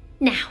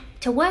 Now,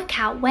 to work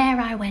out where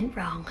I went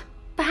wrong.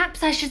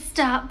 Perhaps I should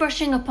start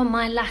brushing up on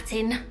my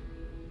Latin.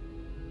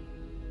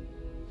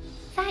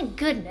 Thank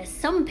goodness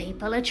some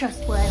people are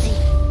trustworthy.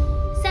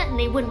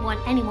 Certainly wouldn't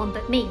want anyone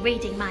but me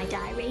reading my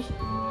diary.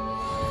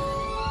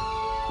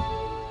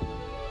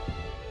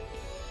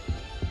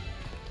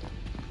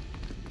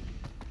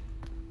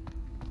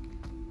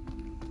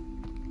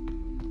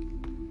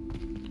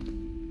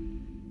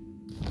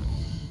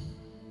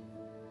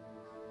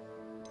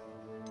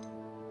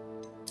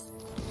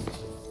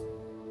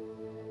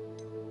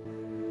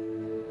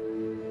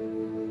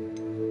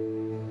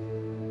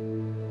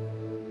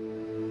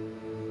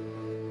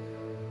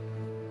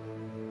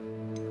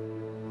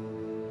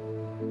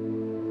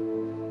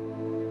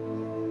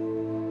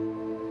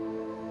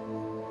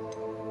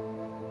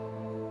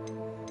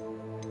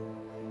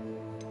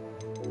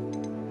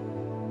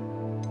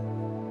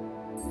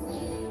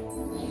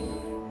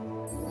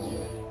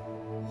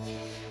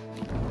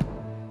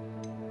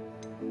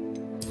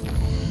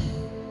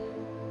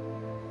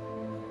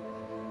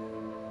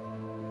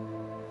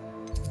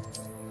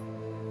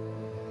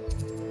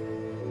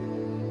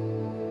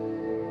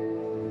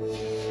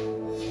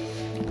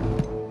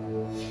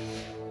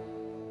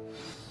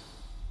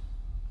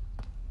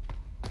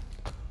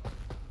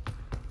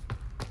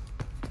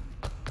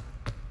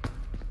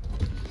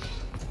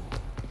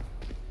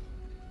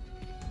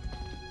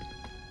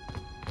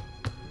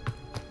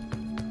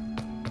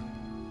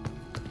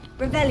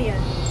 Revelio.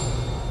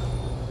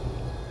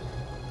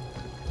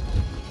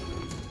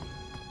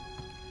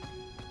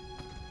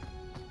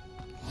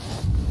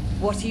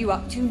 What are you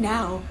up to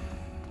now?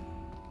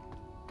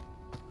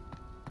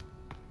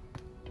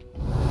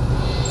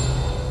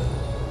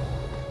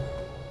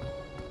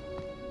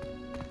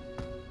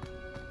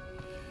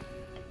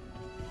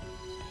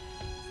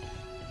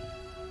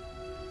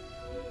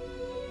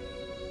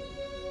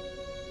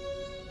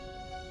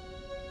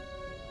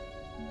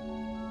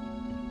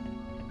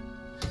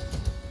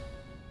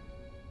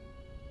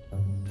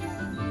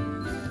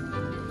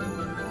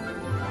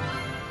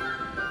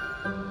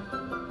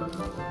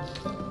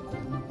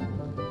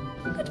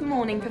 Good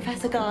morning,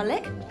 Professor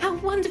Garlick. How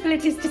wonderful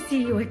it is to see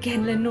you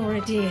again,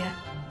 Lenora dear.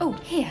 Oh,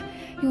 here,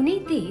 you'll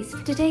need these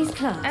for today's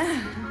class.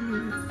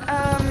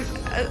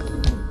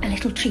 A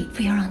little treat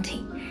for your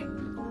auntie.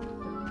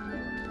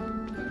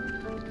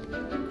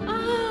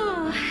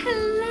 Ah,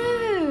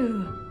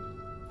 hello.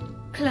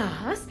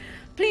 Class,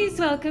 please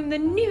welcome the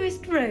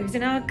newest rose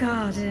in our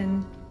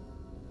garden.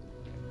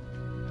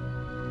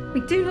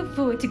 We do look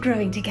forward to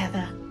growing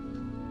together.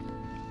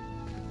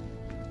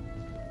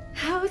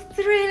 How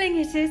thrilling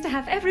it is to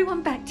have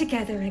everyone back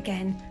together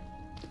again.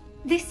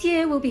 This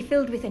year will be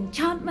filled with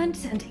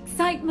enchantment and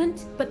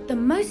excitement, but the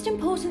most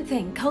important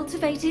thing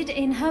cultivated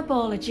in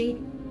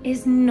herbology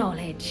is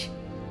knowledge.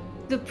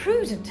 The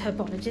prudent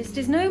herbologist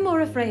is no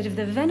more afraid of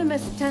the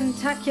venomous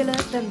tentacula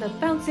than the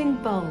bouncing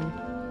bowl.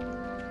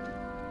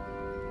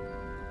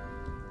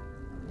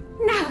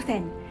 Now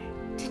then,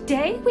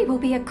 today we will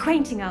be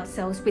acquainting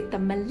ourselves with the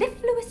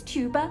mellifluous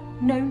tuber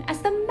known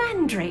as the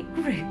mandrake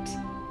root.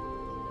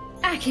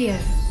 Accio.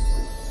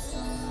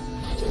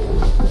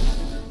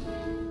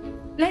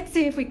 Let's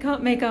see if we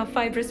can't make our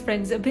fibrous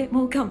friends a bit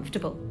more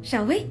comfortable,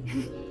 shall we?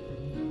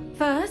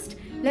 First,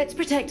 let's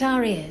protect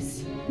our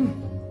ears.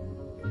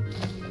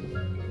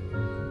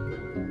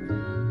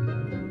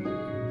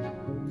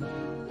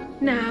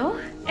 Now,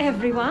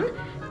 everyone,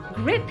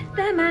 grip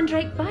their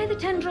mandrake by the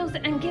tendrils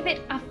and give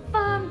it a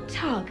firm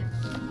tug.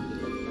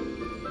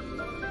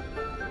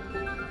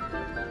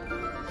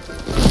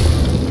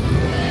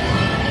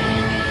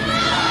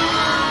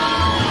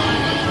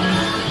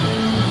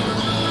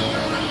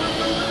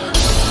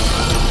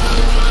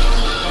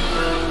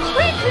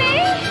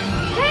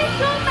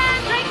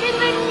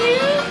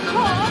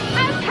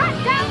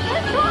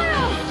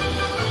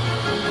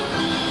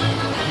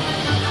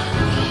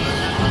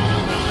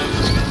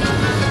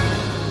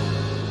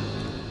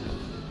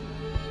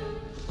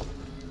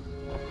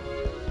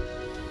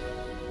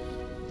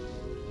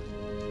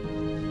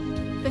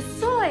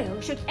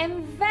 Should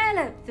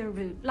envelop the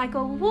root like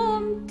a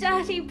warm,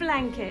 dirty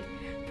blanket,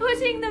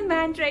 putting the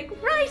mandrake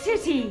right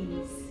at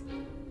ease.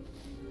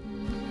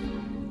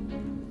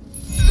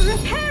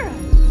 Reparo!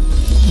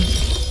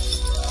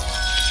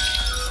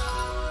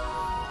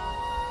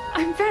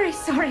 I'm very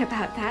sorry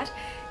about that.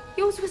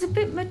 Yours was a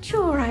bit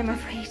mature, I'm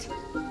afraid.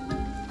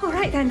 All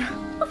right then,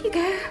 off you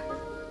go.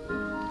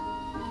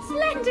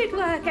 Splendid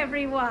work,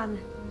 everyone.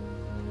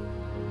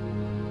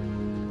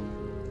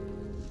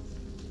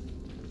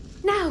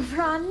 Now,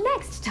 for our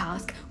next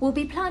task, we'll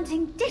be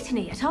planting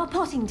dittany at our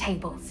potting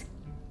tables.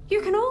 You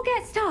can all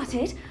get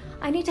started.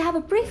 I need to have a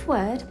brief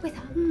word with...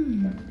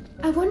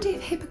 I wonder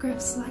if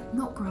hippogriffs like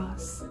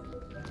knotgrass.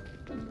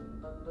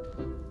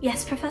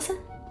 Yes, Professor?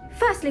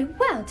 Firstly,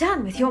 well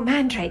done with your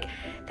mandrake.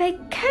 They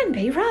can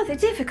be rather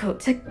difficult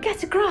to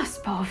get a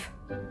grasp of.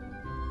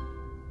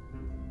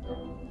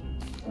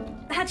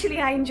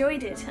 Actually, I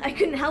enjoyed it. I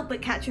couldn't help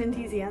but catch your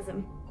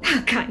enthusiasm.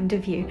 How kind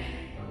of you.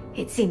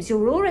 It seems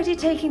you're already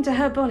taking to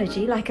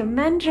herbology like a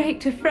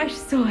mandrake to fresh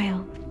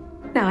soil.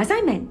 Now, as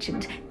I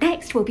mentioned,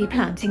 next we'll be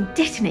planting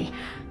dittany.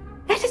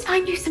 Let us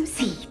find you some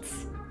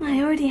seeds. I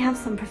already have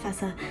some,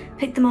 Professor.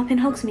 Picked them up in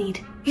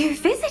Hogsmeade. You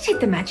visited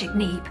the Magic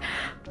Neep.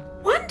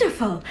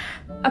 Wonderful!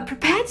 A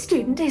prepared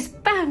student is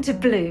bound to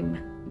bloom.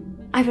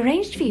 I've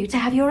arranged for you to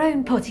have your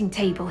own potting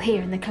table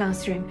here in the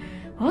classroom.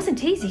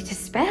 Wasn't easy to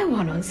spare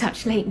one on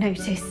such late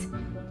notice.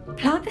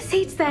 Plant the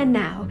seeds there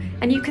now,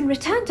 and you can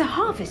return to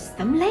harvest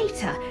them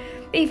later.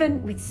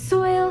 Even with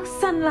soil,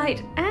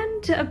 sunlight,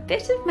 and a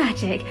bit of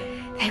magic,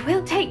 they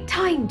will take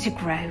time to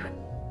grow.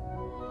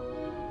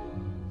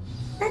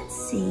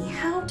 Let's see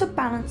how to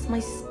balance my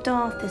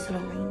star thistle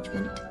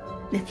arrangement.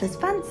 Niffler's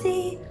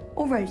fancy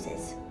or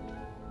roses?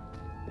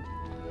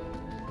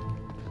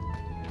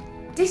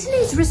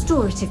 Dittany's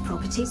restorative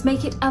properties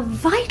make it a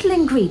vital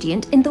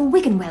ingredient in the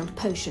Wiggenweld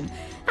potion,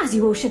 as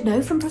you all should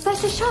know from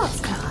Professor Sharp's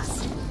class.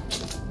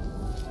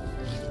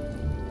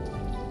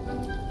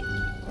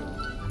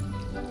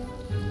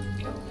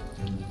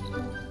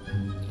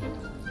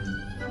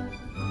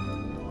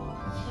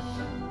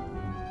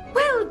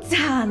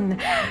 Done!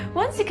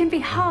 Once it can be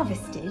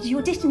harvested,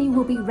 your dittany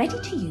will be ready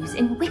to use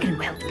in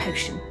Wiggenweld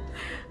potion.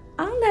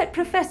 I'll let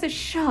Professor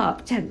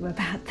Sharp tell you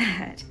about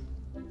that.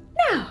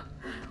 Now,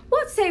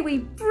 what say we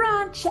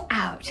branch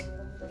out?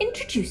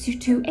 Introduce you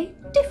to a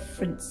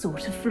different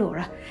sort of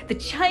flora, the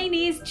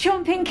Chinese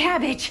chomping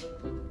cabbage.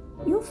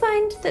 You'll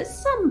find that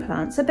some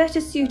plants are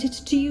better suited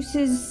to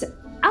uses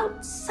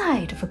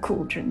outside of a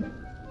cauldron.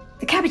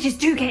 The cabbages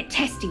do get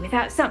testy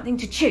without something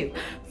to chew.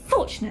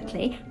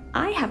 Fortunately,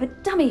 I have a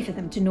dummy for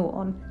them to gnaw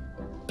on.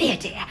 Be a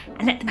dear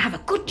and let them have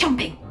a good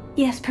chomping.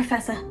 Yes,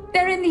 Professor.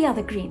 They're in the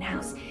other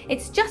greenhouse.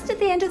 It's just at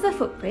the end of the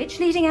footbridge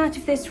leading out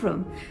of this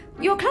room.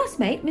 Your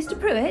classmate, Mr.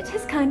 Pruitt,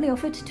 has kindly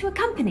offered to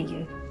accompany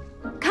you.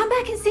 Come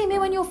back and see me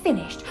when you're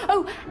finished.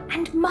 Oh,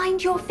 and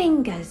mind your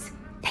fingers.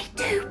 They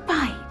do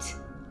bite.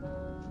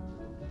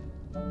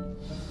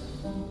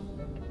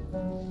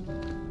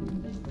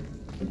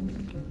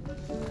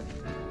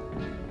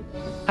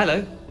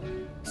 Hello.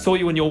 Saw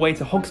you on your way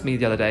to Hogsmeade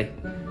the other day.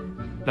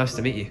 Nice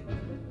to meet you.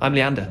 I'm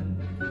Leander.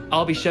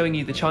 I'll be showing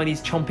you the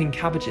Chinese chomping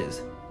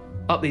cabbages.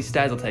 Up these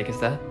stairs will take us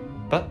there,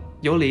 but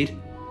your lead.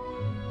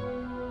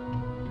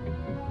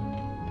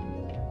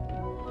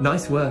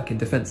 Nice work in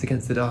Defense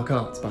Against the Dark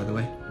Arts, by the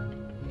way.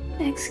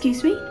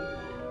 Excuse me?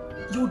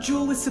 Your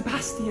duel with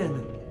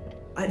Sebastian!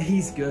 And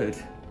he's good.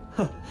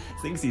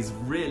 Thinks he's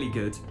really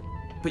good.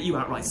 But you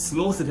outright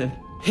slaughtered him.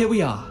 Here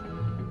we are.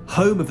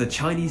 Home of the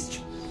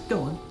Chinese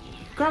Go on.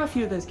 Grab a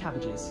few of those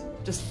cabbages.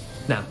 Just...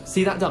 Now,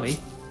 see that dummy?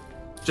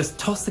 Just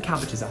toss the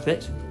cabbages at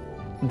it,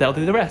 and they'll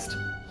do the rest.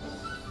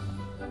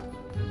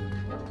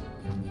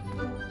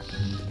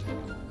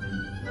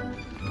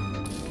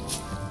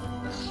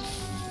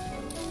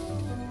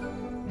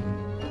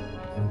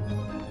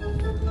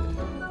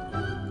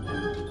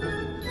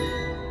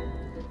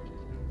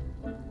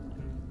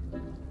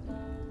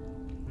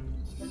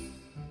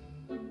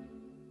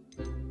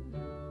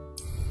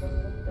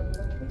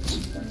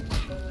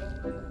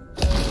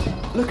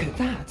 Look at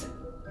that!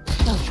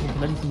 They'll chomp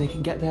on anything they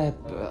can get their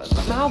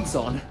mouths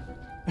on.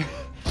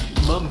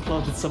 Mum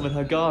planted some in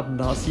her garden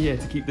last year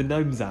to keep the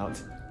gnomes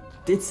out.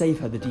 Did save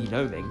her the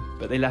de-gnoming,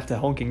 but they left her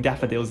honking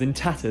daffodils in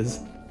tatters.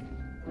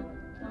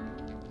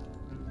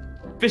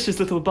 Vicious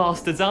little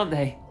bastards, aren't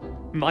they?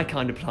 My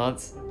kind of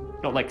plants.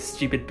 Not like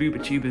stupid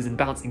booba tubers and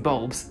bouncing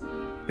bulbs.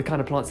 The kind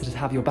of plants that'd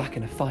have your back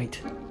in a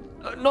fight.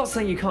 Not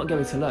saying you can't go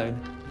it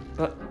alone,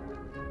 but...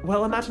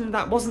 Well, imagine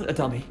that wasn't a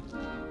dummy.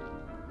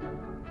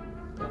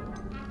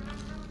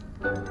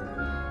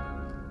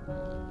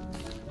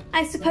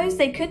 I suppose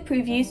they could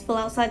prove useful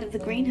outside of the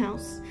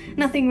greenhouse.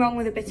 Nothing wrong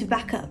with a bit of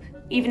backup,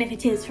 even if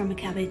it is from a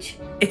cabbage.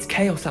 It's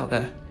chaos out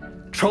there.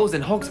 Trolls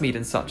in Hogsmeade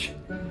and such.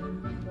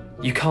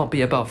 You can't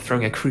be above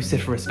throwing a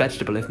cruciferous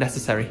vegetable if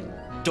necessary.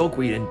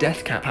 Dogweed and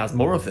deathcap has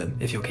more of them,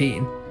 if you're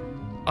keen.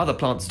 Other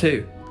plants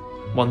too.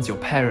 Ones your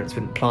parents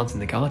wouldn't plant in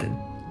the garden.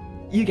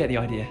 You get the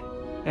idea.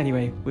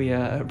 Anyway, we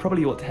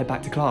probably ought to head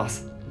back to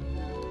class.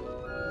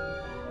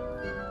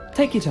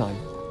 Take your time.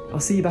 I'll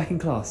see you back in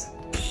class.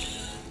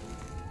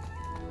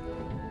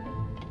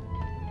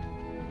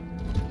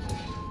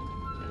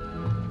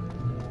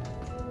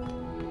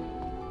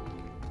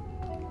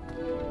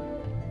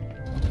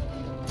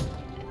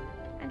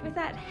 And with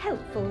that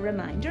helpful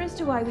reminder as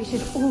to why we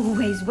should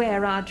always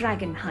wear our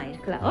dragon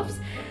hide gloves,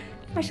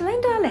 I shall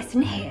end our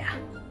lesson here.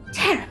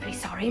 Terribly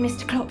sorry,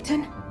 Mr.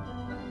 Clopton.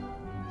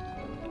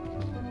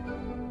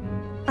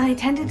 I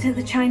tended to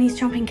the Chinese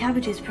chomping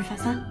cabbages,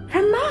 Professor.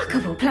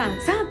 Remarkable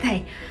plants, aren't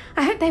they?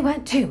 I hope they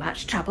weren't too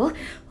much trouble.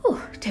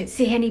 Oh, don't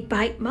see any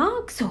bite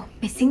marks or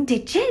missing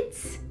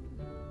digits.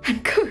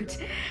 And good,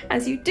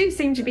 as you do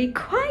seem to be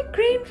quite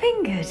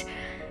green-fingered.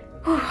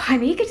 Oh,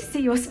 I'm eager to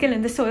see your skill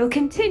in the soil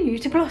continue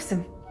to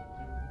blossom.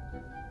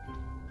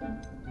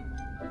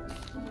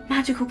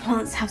 Magical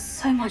plants have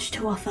so much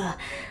to offer.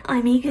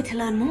 I'm eager to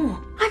learn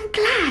more. I'm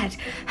glad.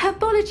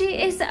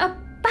 Herbology is a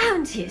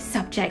bounteous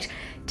subject.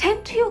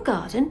 Tend to your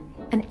garden,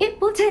 and it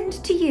will tend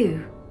to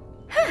you.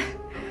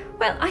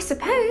 Well, I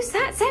suppose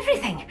that's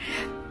everything.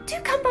 Do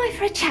come by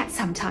for a chat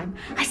sometime.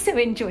 I so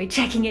enjoy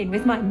checking in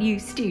with my new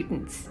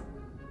students.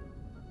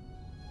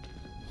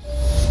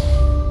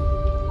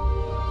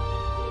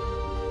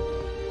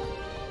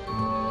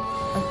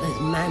 Hope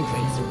those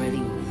mandrakes are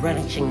really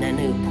relishing their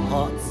new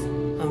pots.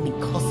 Only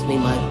cost me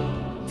my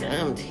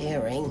damned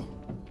hearing.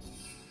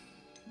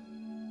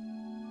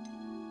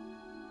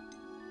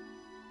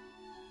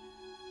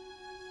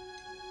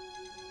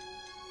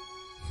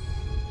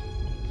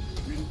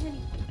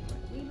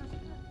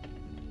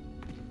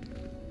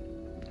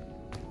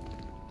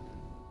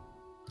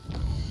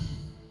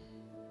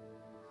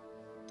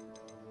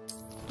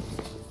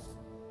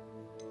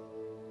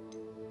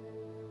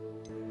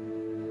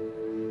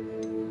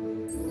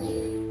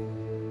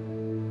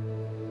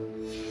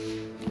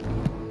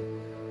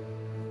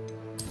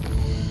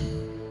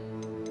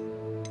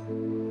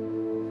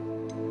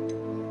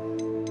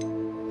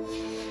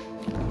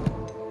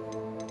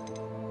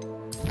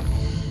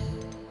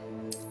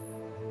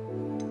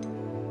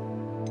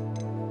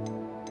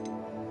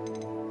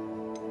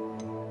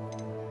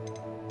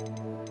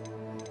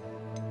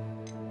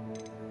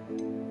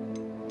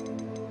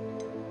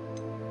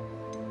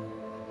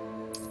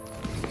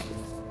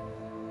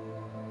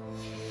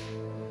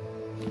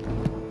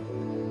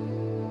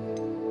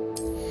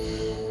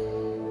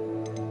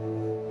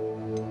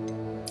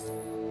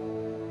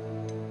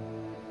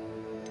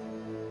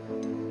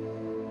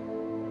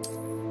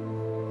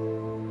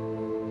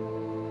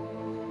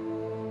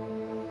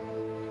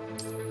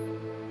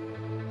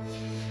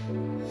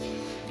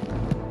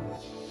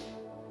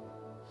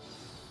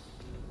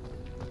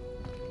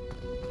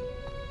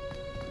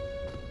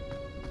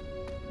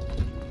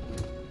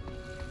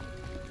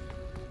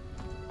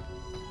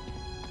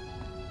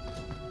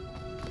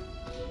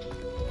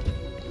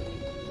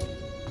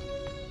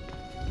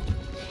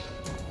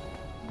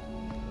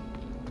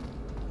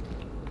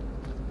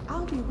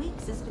 I'll be weak,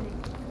 Sister Nick.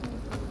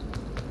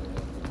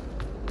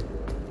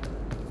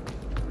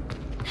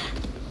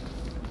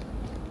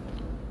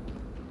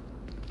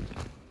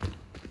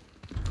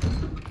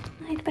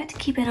 I'd better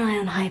keep an eye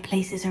on high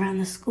places around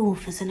the school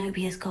for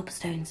Zenobia's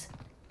gobstones.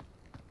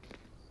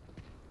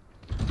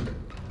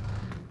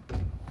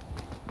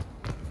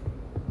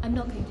 I'm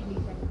not going to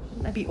leave them.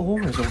 Shouldn't there be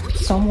auras or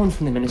someone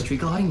from the ministry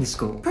guarding the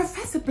school?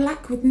 Professor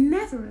Black would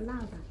never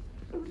allow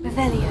that.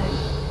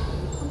 Revelio.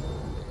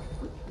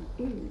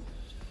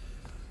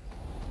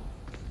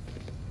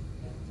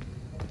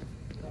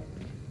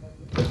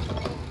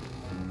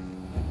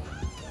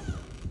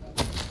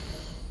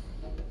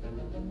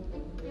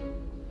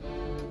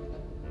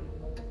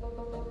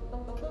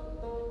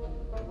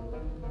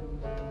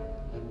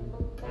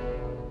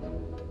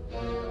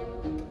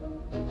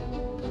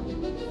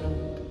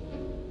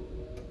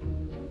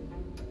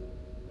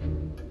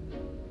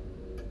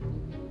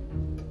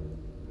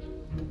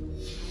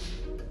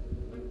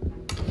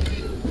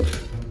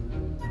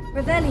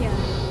 Revelio.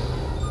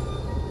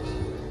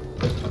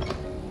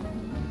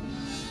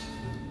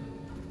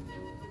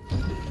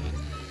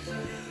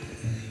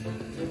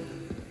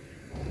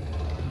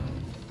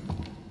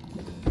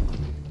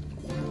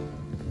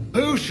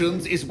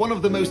 Potions is one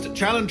of the most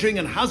challenging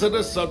and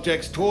hazardous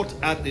subjects taught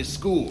at this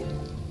school.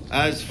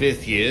 As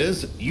fifth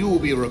years, you will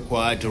be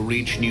required to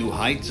reach new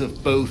heights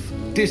of both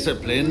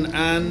discipline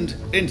and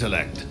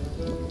intellect.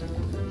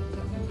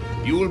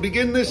 You will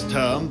begin this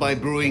term by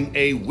brewing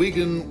a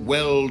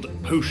Wigan-Weld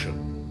potion.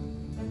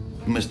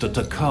 Mr.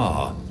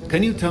 Takar,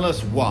 can you tell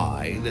us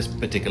why this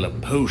particular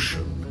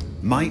potion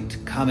might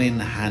come in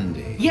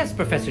handy? Yes,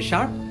 Professor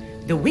Sharp.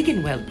 The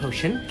Wigan-Weld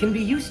potion can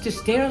be used to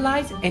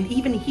sterilize and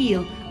even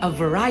heal a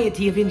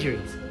variety of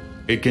injuries.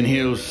 It can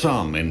heal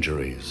some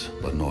injuries,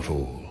 but not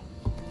all.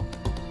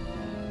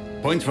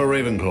 Points for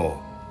Ravenclaw.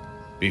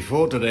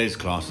 Before today's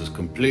class is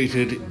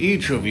completed,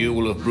 each of you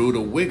will have brewed a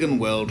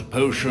Wigan-Weld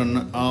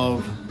potion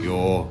of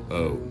your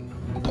own.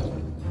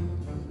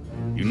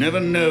 You never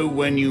know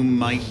when you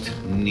might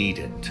need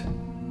it.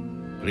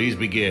 Please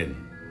begin.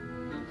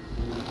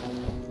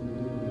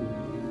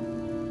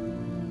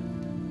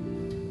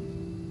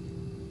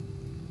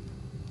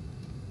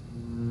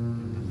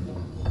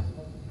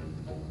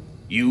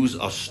 Use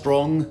a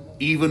strong,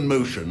 even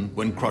motion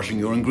when crushing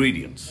your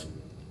ingredients.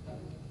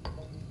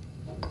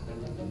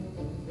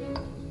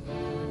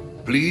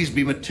 Please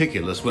be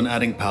meticulous when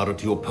adding powder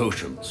to your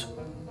potions.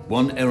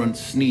 One errant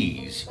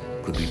sneeze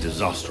could be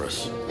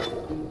disastrous.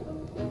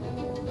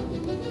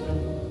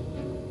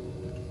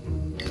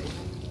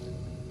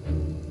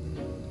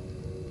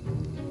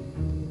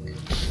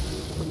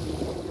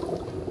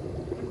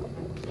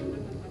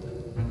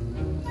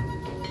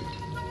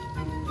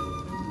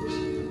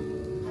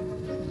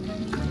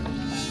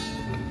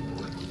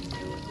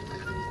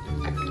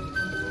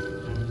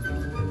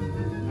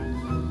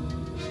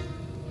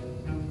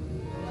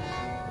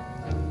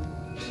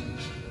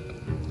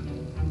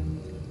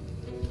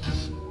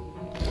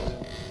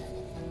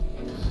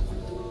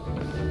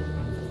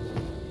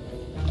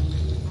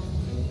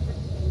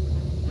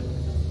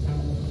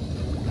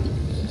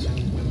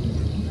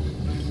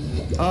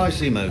 I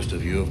see most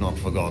of you have not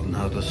forgotten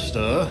how to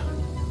stir.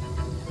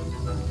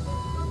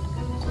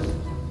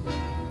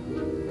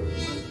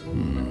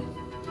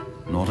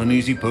 Not an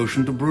easy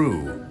potion to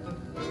brew.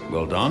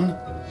 Well done.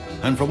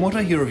 And from what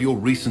I hear of your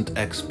recent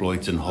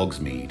exploits in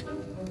Hogsmeade,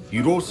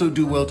 you'd also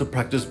do well to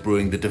practice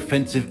brewing the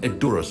defensive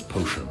Edurus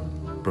potion.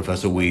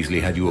 Professor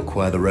Weasley had you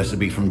acquire the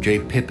recipe from J.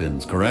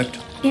 Pippin's, correct?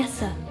 Yes,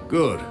 sir.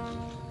 Good.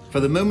 For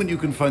the moment, you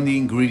can find the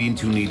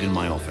ingredients you need in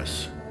my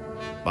office.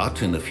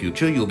 But in the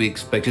future, you'll be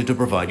expected to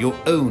provide your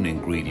own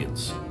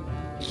ingredients.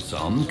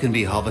 Some can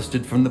be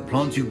harvested from the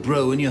plants you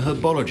grow in your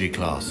herbology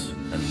class,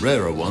 and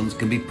rarer ones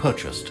can be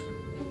purchased.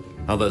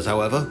 Others,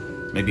 however,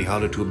 may be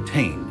harder to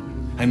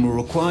obtain, and will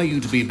require you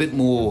to be a bit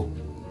more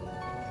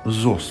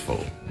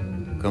resourceful.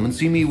 Come and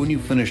see me when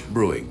you've finished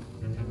brewing,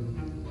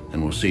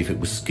 and we'll see if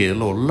it was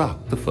skill or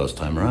luck the first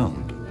time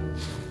around.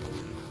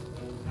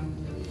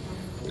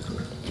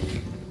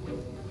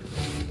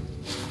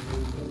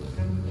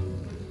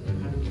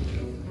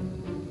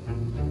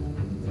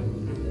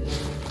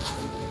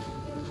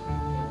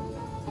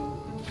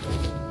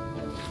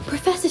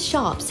 Professor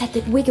Sharp said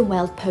that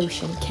Wigan-Weld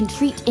potion can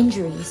treat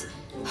injuries.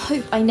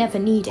 Hope I never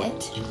need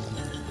it.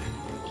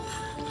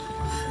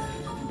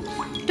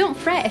 Don't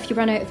fret if you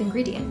run out of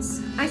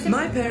ingredients.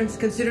 My parents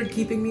considered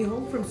keeping me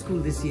home from school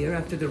this year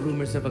after the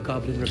rumors of a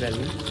goblin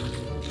rebellion.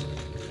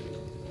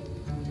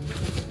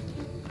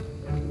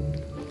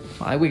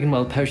 My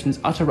Wigan-Weld potion's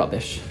utter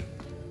rubbish.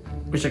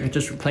 Wish I could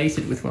just replace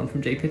it with one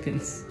from J.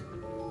 Pippin's.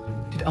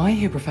 Did I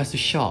hear Professor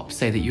Sharp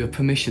say that you have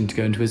permission to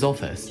go into his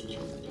office?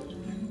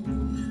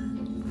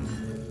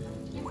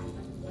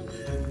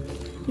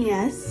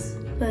 Yes,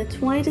 but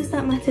why does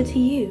that matter to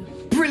you?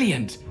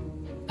 Brilliant!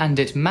 And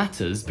it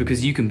matters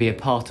because you can be a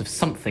part of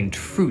something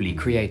truly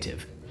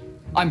creative.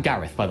 I'm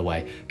Gareth, by the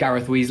way.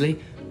 Gareth Weasley.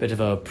 Bit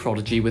of a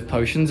prodigy with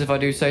potions, if I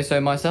do say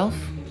so myself.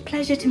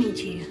 Pleasure to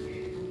meet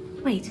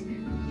you. Wait,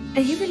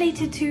 are you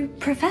related to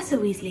Professor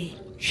Weasley?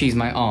 She's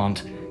my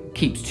aunt,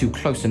 keeps too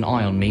close an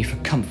eye on me for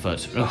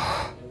comfort.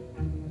 Ugh.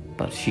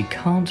 But she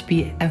can't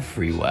be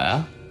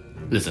everywhere.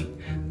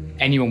 Listen,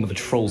 anyone with a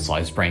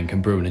troll-sized brain can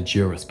brew an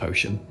Endurus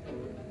potion.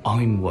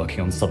 I'm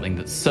working on something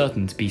that's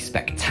certain to be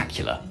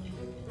spectacular.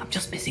 I'm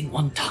just missing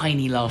one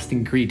tiny last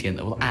ingredient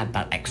that will add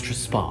that extra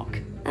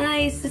spark.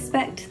 I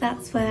suspect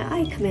that's where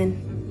I come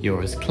in.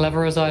 You're as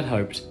clever as I'd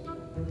hoped.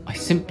 I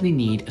simply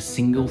need a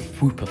single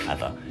Fwooper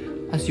feather.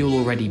 As you'll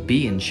already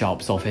be in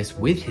Sharp's office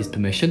with his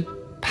permission,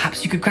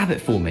 perhaps you could grab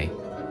it for me.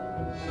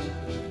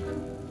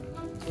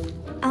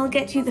 I'll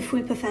get you the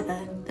Fwooper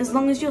feather, as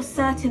long as you're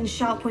certain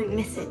Sharp won't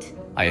miss it.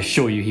 I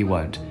assure you he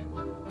won't.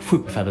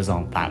 Fwooper feathers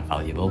aren't that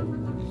valuable.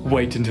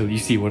 Wait until you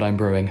see what I'm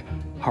brewing.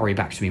 Hurry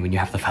back to me when you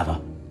have the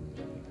feather.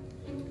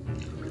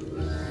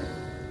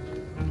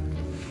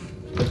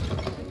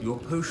 Your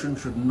potion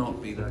should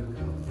not be that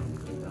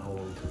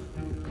old.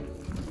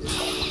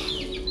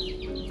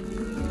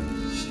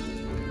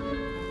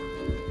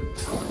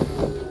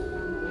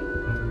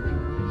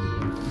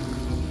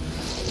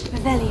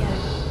 Revelio.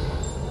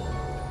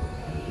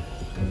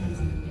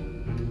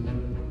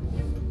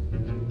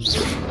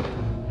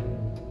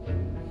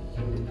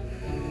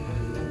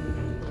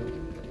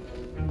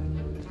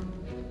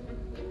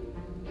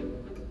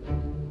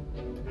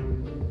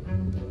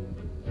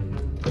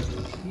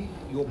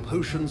 Your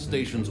potion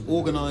station's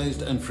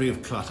organized and free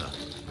of clutter.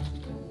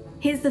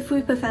 Here's the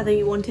Fwooper feather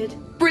you wanted.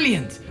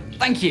 Brilliant!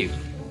 Thank you!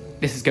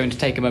 This is going to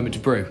take a moment to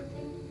brew.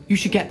 You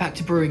should get back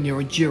to brewing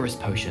your Endurus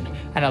potion,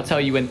 and I'll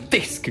tell you when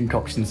this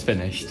concoction's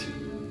finished.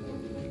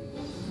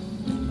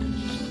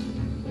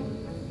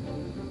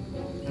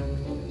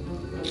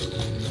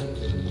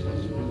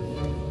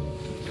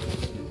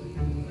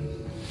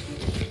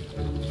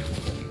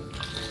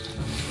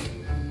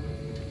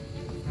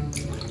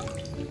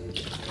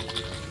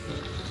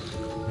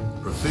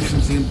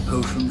 Proficiency and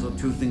potions are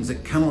two things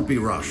that cannot be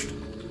rushed.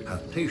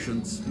 Have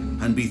patience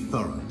and be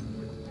thorough.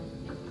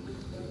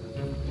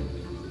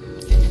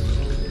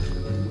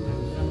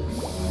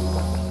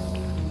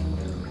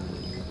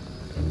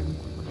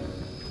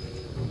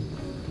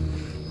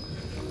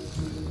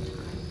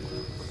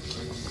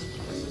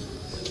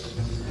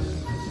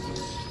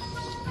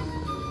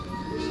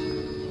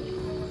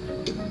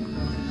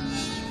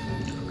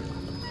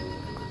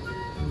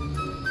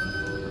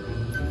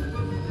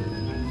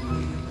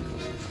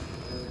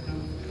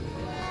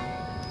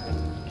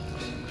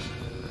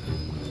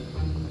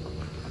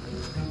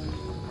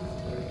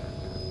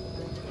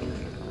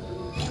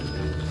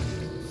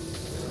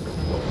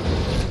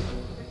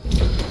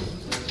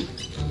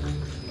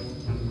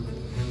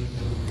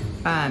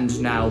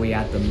 And now we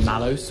add the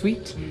mallow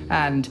sweet,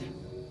 and...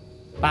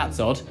 That's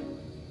odd.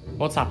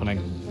 What's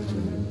happening?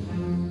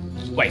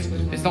 Wait,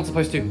 it's not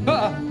supposed to...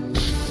 Ah!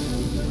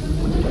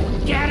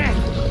 Get it!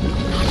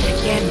 Not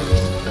again!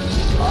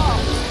 Oh!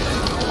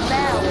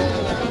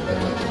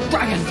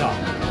 Dragon Dog!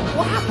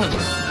 What happened?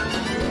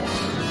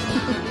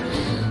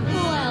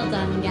 Well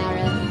done,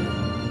 Gareth.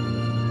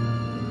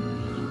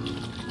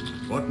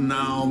 What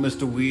now,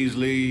 Mr.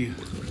 Weasley?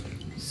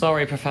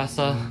 Sorry,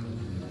 Professor.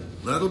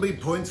 That'll be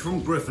points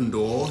from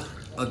Gryffindor.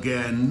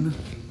 Again.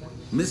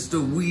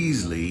 Mr.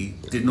 Weasley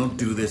did not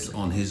do this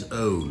on his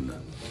own.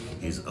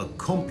 His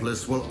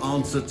accomplice will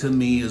answer to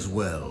me as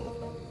well.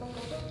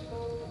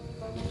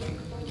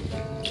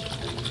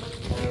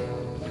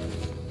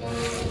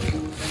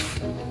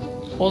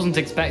 Wasn't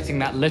expecting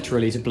that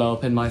literally to blow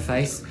up in my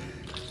face.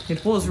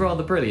 It was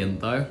rather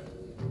brilliant, though.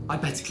 I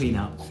better clean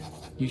up.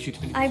 You should...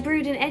 I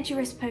brewed an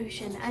Edurus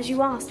potion, as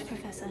you asked,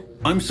 Professor.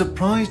 I'm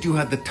surprised you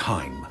had the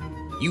time.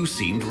 You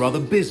seemed rather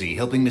busy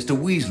helping Mr.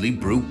 Weasley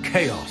brew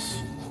chaos.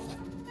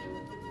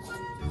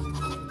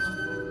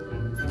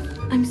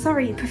 I'm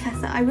sorry,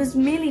 Professor. I was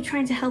merely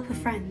trying to help a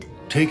friend.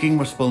 Taking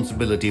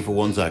responsibility for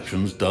one's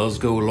actions does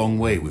go a long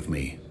way with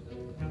me.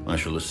 I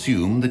shall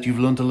assume that you've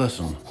learnt a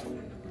lesson.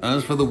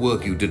 As for the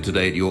work you did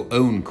today at your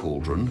own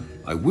cauldron,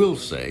 I will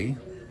say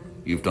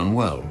you've done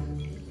well.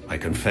 I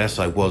confess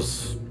I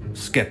was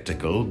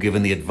skeptical,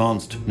 given the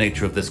advanced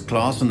nature of this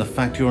class and the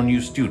fact you're a new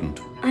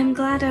student. I'm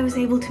glad I was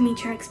able to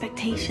meet your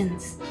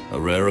expectations. A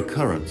rare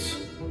occurrence.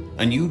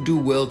 And you do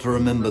well to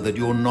remember that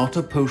you're not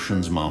a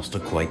potions master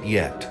quite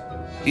yet.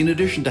 In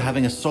addition to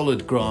having a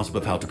solid grasp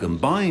of how to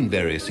combine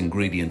various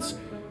ingredients,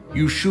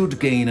 you should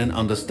gain an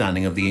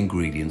understanding of the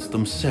ingredients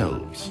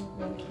themselves.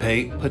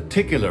 Pay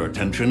particular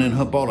attention in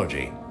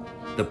herbology.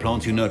 The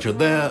plants you nurture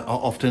there are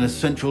often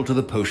essential to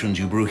the potions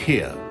you brew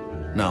here.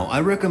 Now,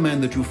 I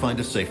recommend that you find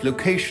a safe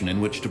location in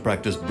which to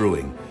practice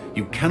brewing.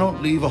 You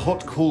cannot leave a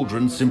hot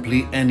cauldron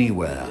simply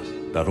anywhere.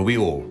 That'll be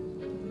all.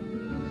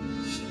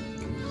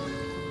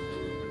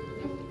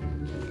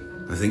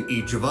 I think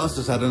each of us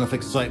has had enough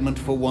excitement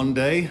for one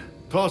day.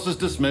 Class is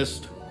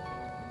dismissed.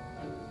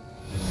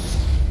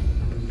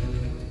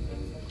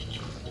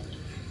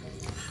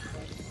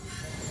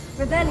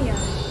 Revelio.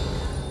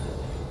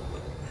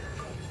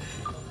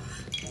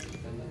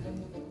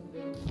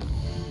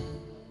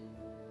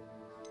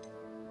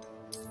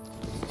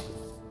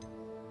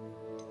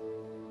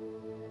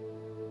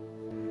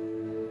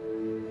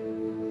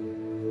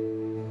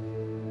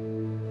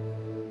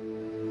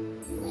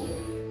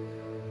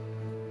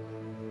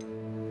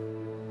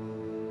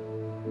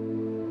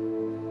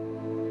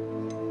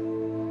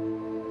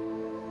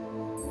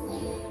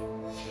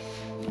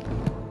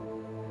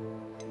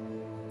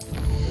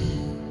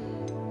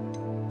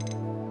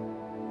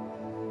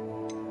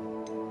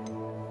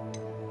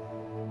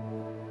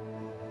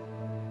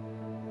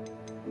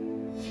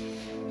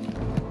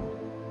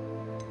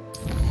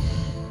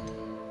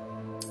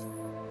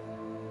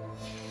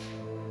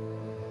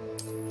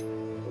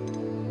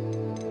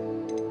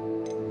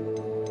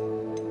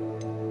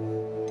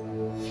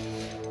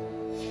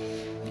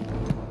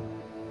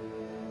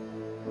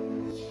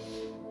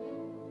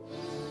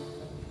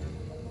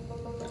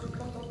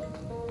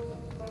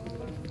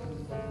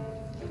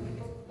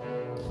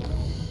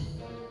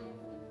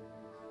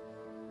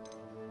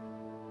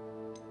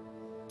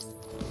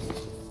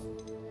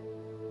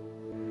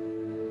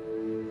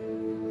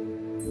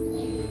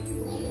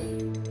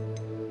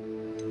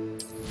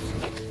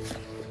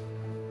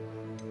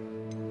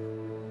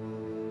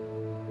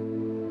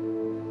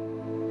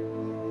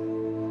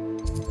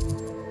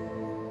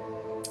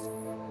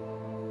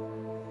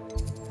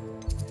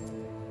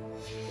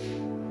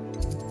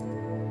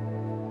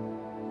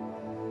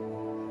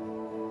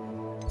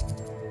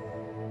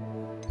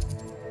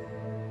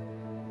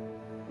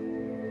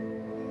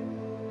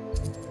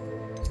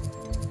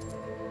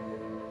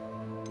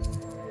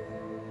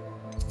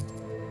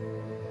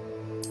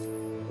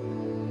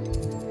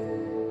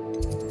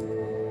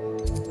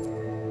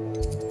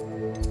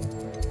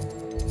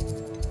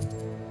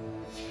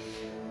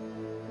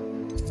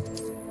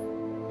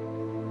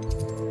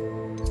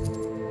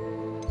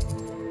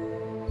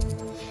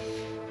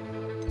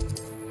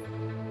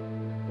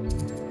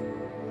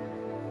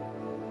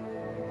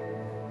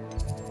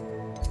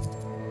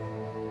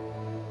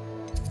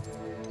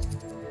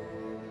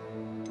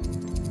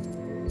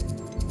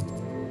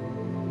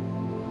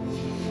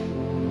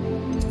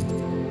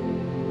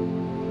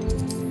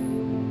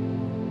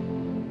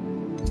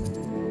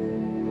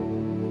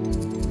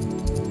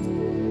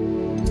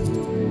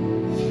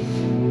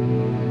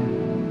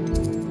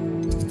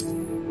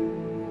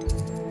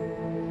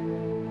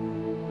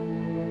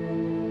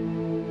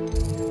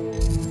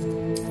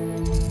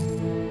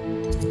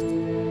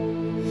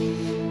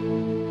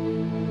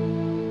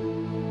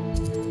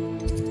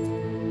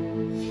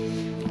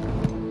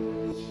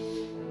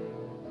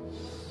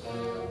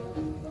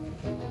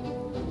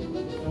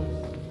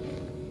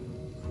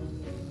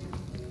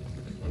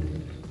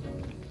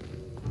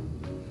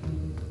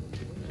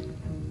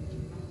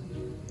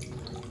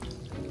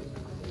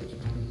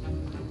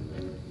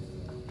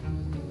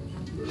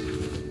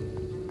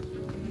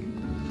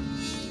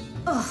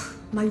 Ugh,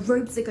 my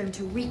robes are going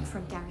to reek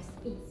from Gareth's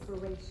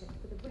inspiration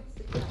for the rest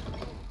of the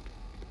night.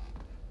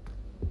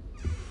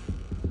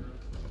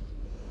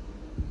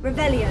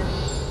 Revelio.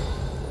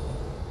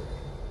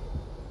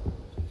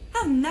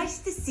 How nice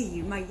to see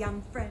you, my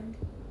young friend.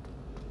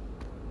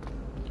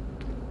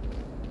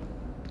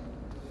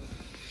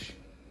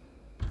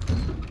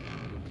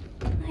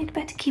 I'd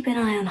better keep an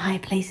eye on high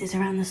places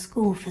around the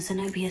school for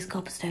Zenobia's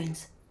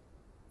cobblstones.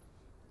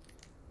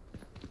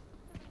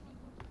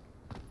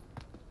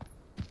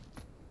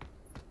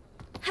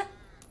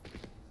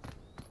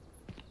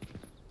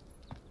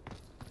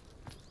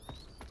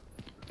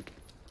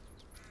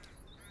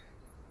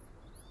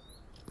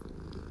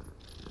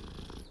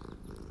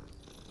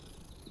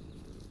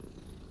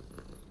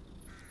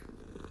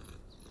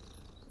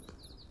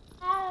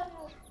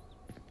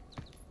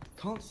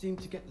 Can't seem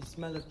to get the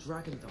smell of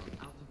dragon dung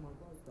out of my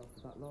robes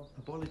after that last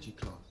herbology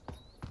class.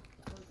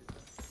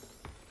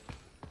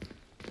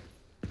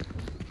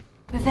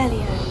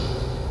 Revelio.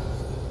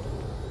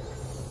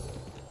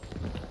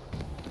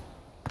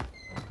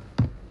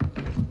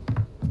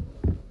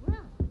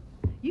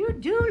 You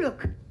do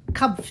look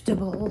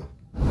comfortable.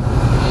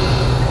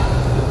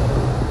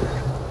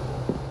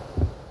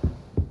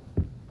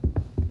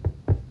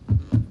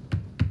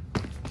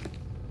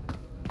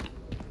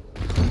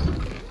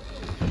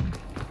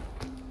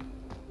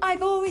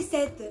 I've always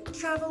said that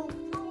travel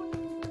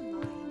broadens the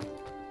mind.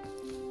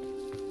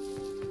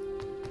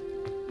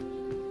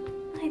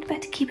 I'd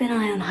better keep an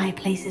eye on high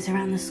places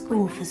around the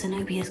school for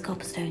Zenobia's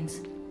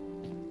cobblstones.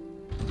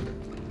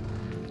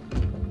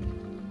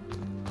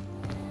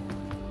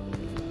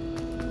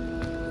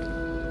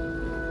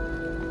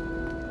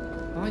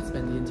 I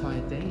spend the entire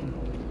day in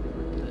Hogwarts.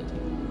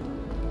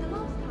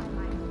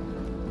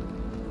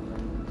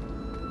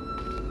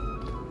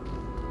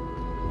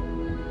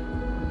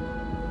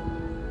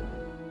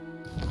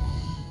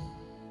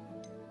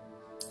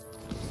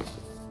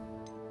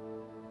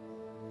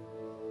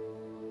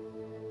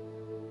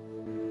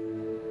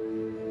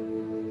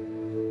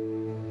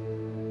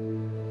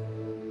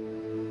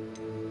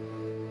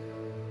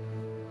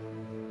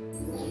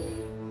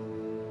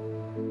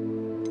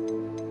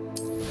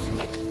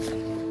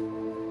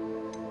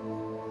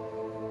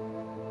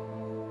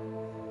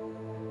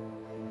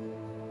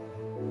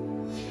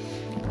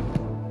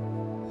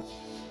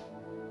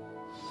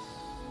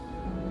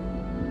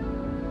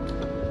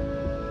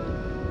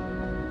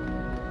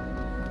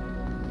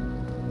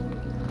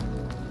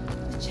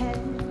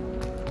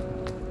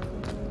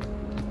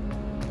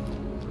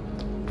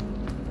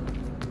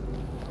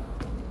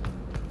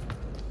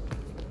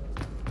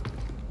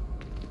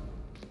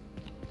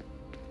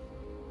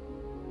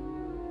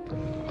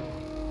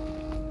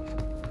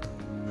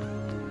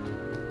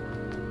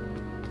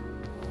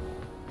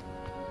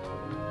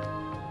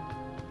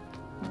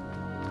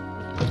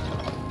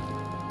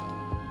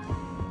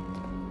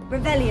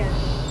 Revelio.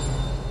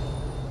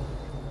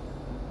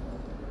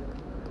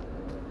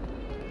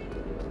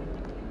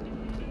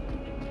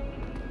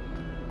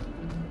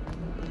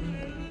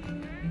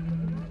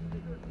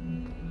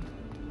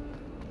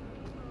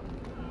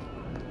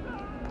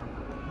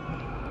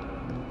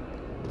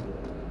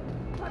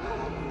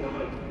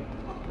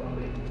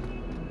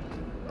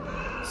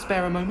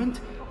 Spare a moment?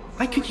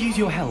 I could use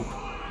your help.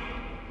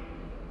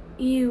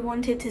 You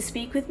wanted to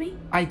speak with me?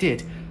 I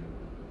did.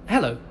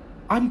 Hello,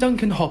 I'm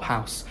Duncan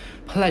Hobhouse.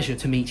 Pleasure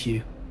to meet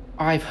you.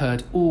 I've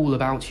heard all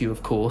about you,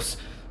 of course,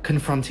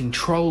 confronting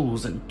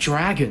trolls and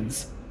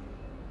dragons.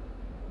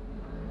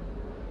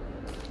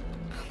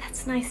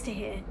 That's nice to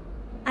hear.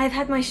 I've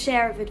had my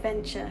share of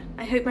adventure.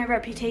 I hope my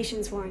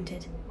reputation's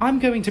warranted. I'm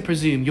going to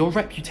presume your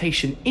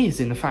reputation is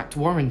in fact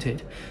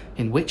warranted,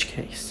 in which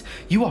case,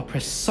 you are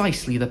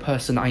precisely the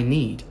person I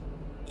need.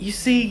 You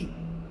see,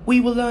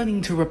 we were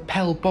learning to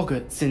repel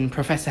boggarts in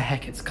Professor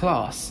Hecat's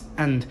class,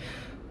 and,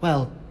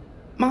 well,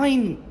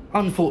 mine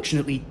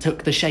unfortunately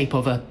took the shape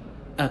of a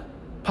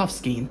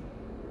puffskein.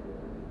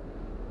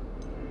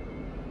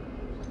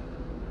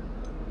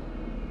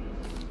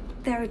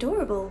 They're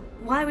adorable.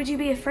 Why would you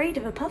be afraid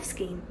of a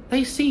puffskein?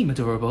 They seem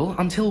adorable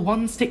until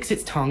one sticks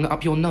its tongue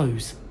up your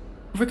nose.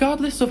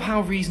 Regardless of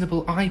how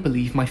reasonable I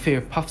believe my fear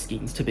of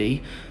Puffskeins to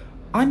be,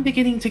 I'm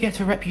beginning to get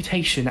a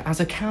reputation as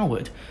a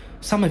coward.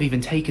 Some have even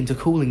taken to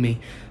calling me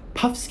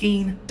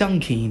Puffskeen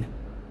Dunkeen.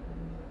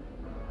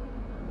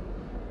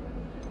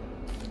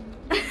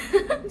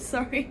 I'm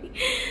sorry,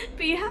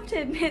 but you have to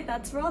admit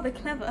that's rather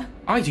clever.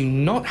 I do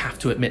not have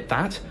to admit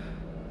that.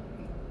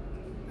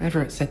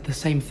 Everett said the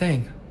same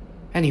thing.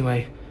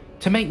 Anyway,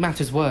 to make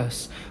matters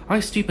worse,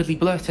 I stupidly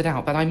blurted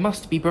out that I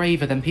must be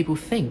braver than people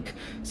think,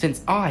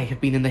 since I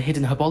have been in the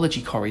hidden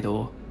herbology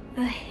corridor.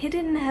 The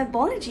hidden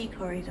herbology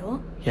corridor?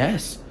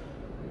 Yes.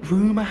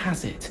 Rumour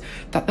has it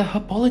that the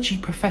herbology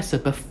professor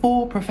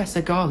before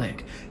Professor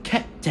Garlic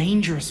kept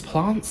dangerous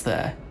plants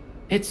there.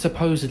 It's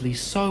supposedly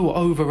so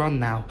overrun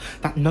now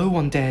that no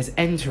one dares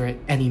enter it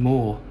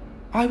anymore.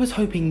 I was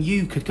hoping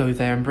you could go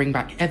there and bring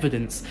back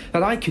evidence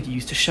that I could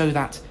use to show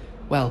that,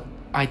 well,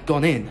 I'd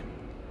gone in.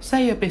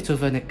 Say a bit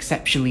of an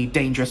exceptionally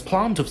dangerous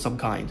plant of some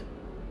kind.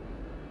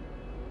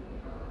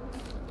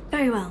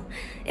 Very well.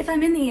 If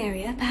I'm in the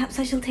area, perhaps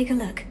I shall take a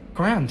look.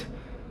 Grand.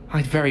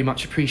 I'd very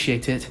much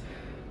appreciate it.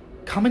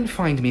 Come and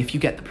find me if you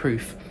get the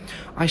proof.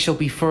 I shall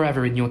be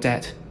forever in your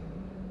debt.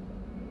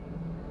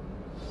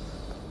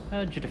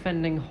 Heard you're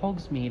defending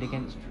Hogsmeade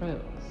against trolls.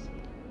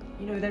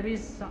 You know, there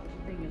is such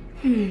a thing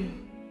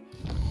as...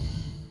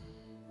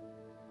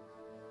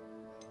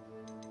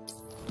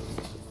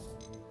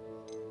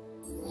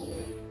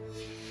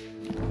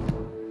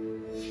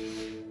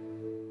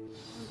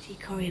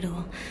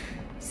 Corridor.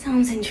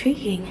 Sounds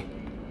intriguing.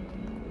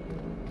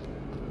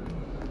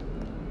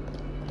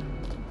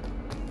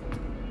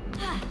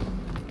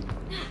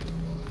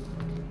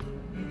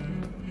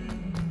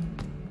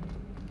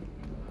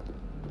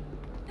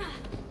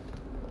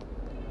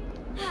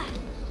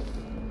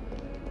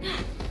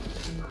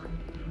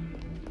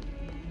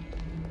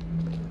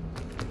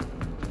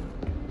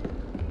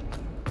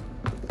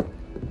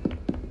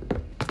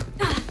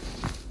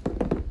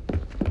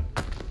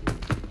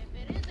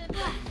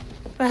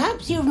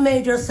 Perhaps you've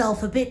made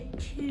yourself a bit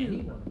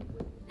too...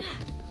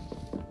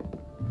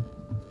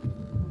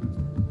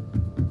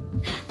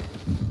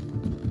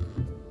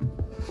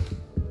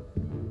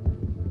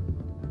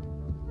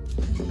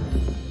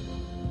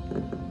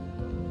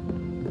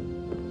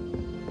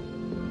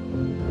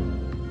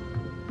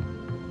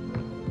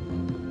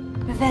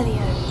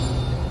 Revelio.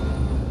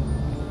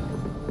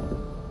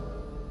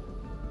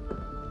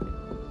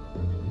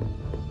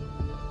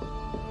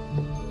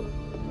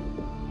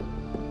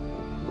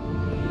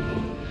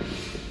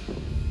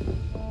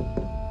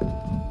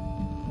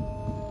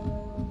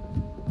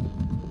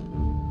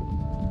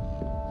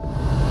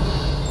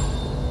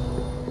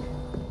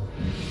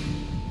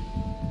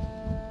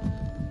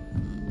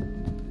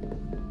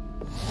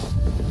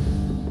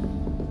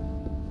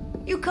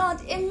 You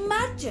can't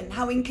imagine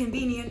how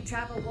inconvenient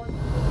travel was.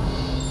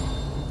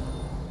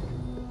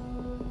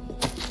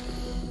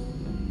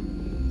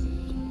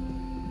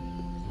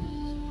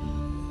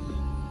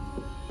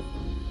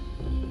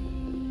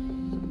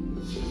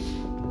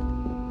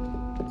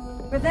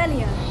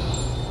 Revelio.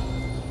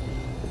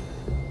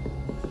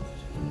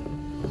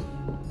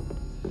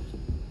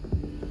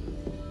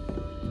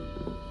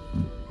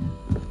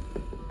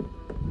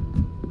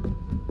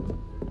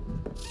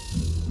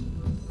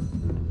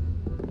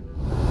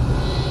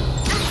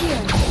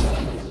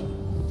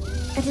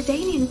 A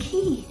Dedanian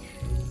key.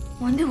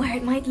 Wonder where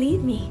it might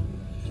lead me.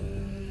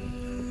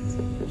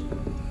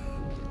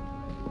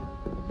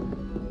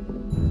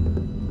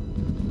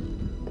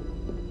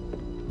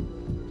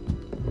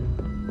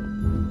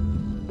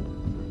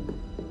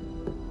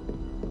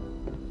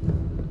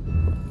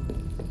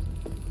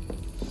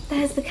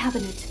 There's the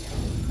cabinet.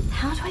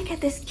 How do I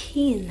get this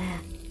key in there?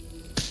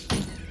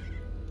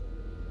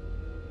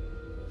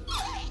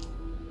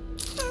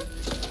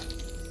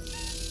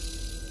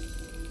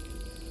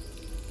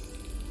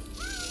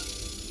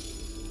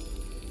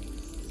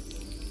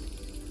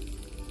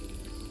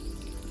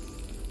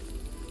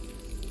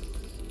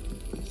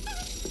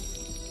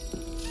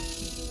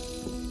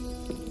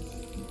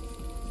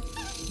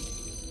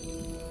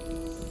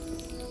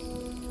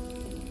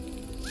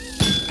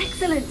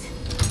 Excellent!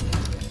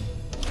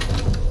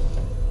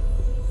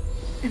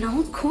 An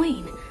old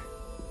coin.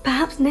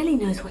 Perhaps Nellie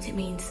knows what it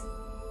means.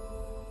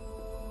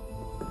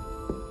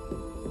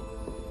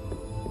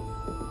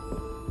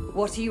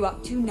 What are you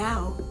up to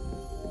now?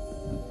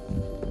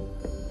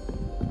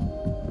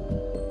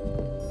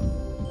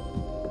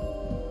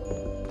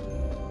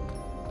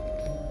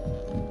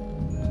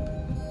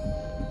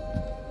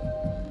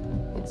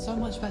 It's so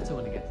much better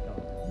when it gets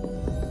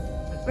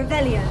dark.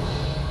 Revelio.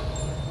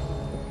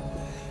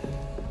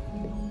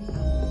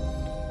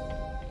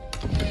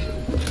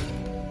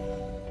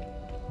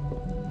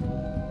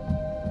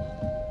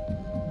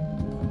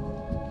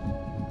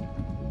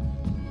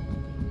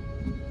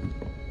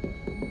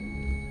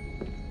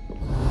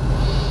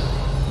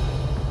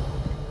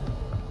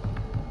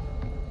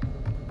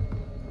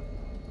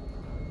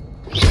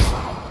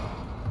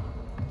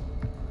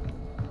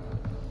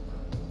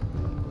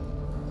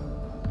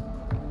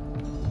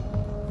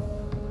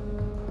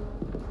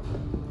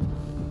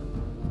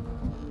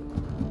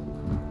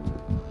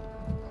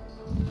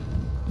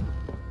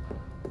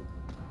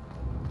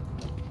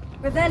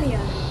 Revelio.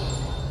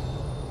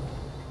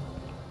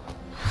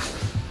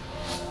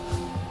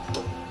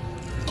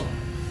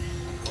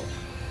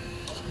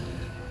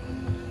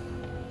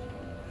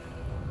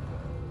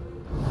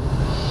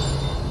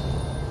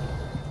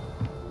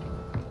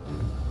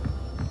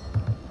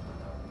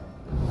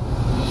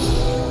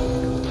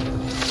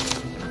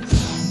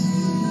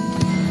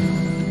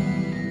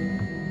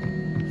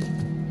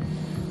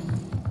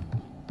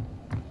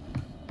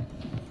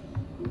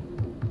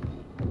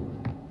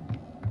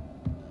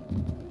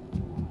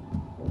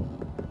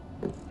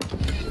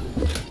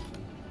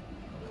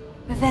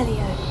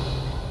 Revelio.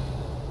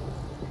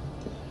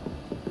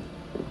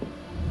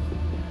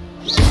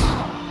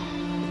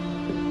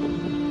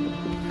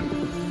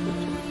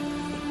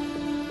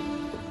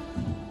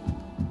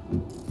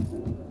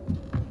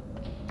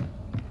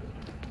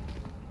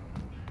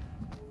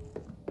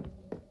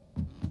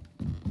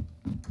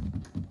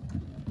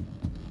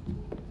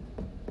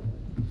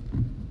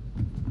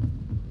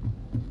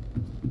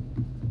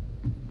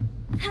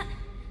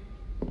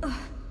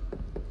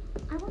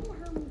 I wonder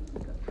how many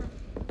secret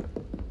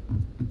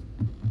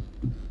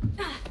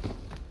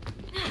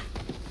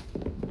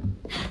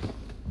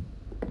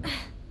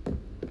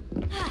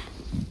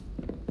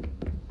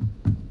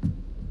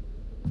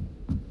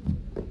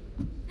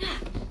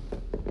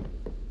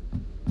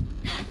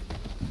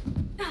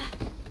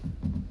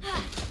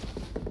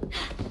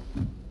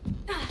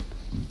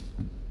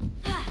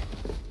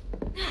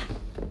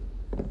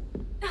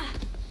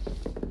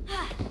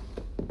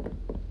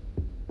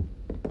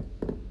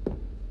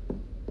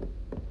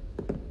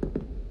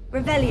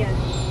Revelio.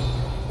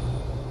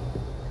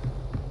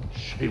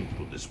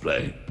 Shameful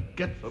display.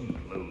 Get some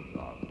clothes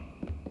on.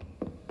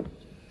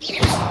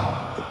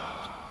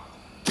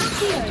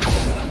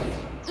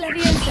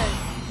 Levioso.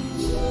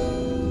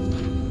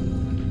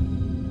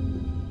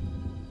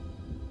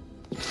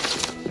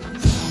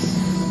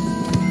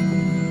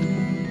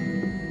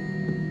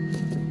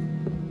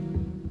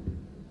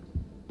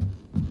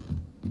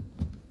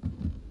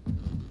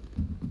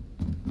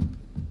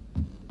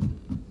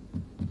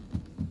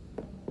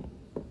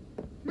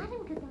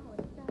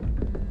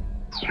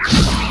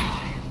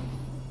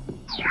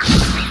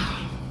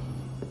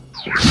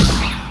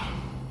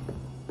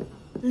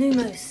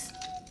 Lumos.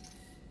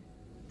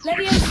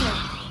 Levioso.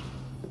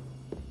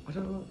 I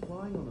don't like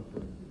flying on a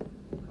broom.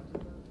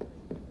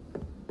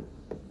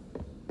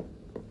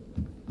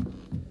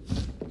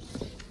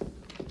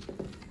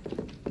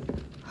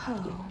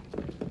 Oh.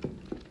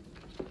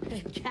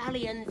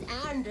 Italians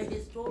and a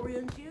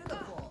historian's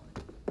uniform.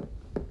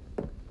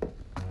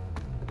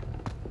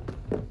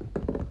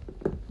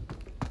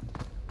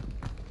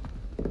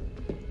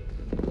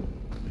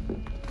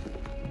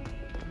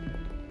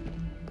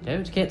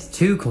 Don't get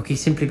too cocky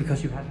simply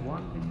because you had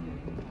one.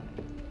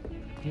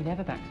 He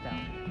never backs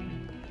down.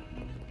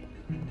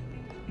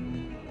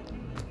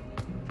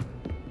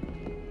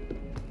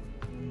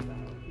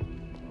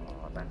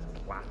 Oh, that's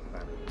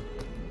wathever.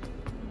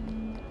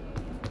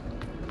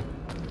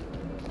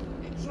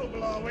 In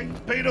trouble, are we?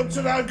 Been up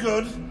to no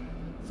good?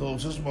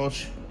 Thought as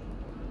much.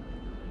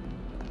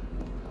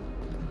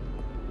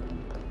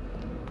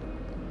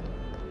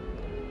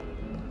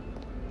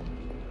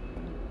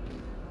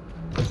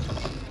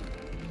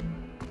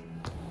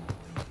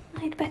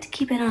 I'd better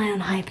keep an eye on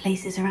high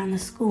places around the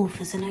school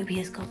for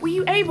Zenobia's goblin. Were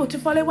you able to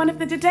follow one of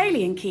the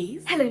Daedalian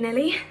keys? Hello,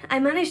 Nellie. I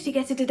managed to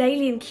get a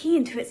Daedalian key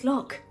into its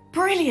lock.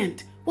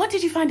 Brilliant! What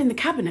did you find in the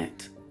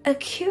cabinet? A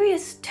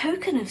curious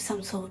token of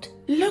some sort.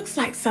 Looks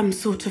like some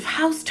sort of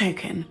house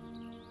token.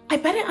 I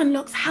bet it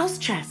unlocks house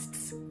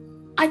chests.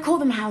 I call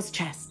them house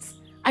chests.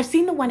 I've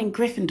seen the one in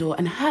Gryffindor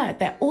and heard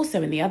they're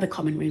also in the other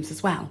common rooms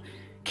as well.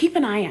 Keep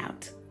an eye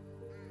out.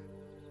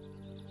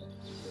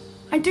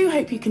 I do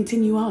hope you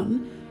continue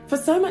on. For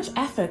so much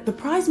effort, the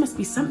prize must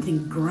be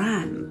something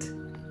grand.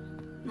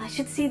 I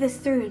should see this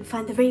through and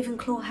find the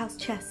Ravenclaw house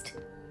chest.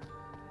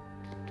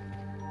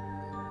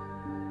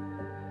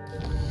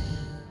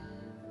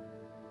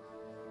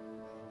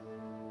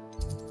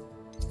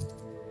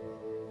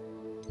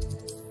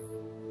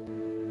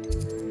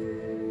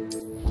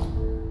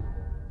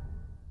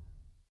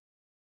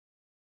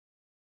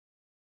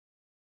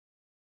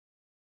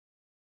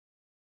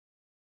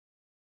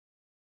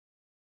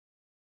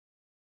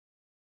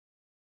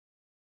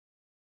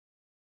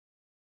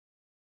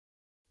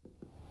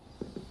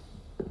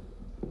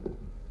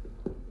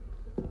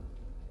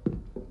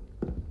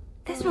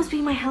 This must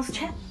be my house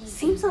chest.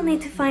 Seems I'll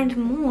need to find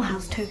more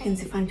house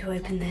tokens if I'm to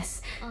open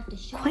this.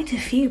 Quite a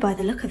few by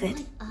the look of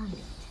it.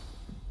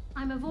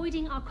 I'm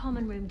avoiding our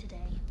common room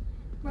today.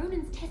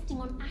 Ronan's testing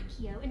on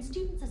Accio and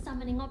students are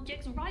summoning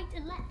objects right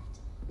and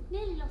left.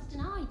 Nearly lost an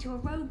eye to a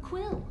rogue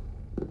quill.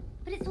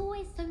 But it's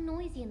always so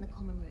noisy in the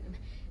common room,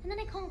 and then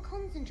I can't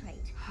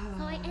concentrate.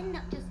 So I end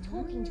up just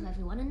talking to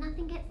everyone and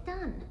nothing gets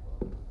done.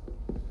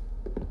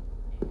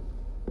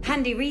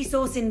 Handy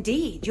resource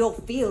indeed, your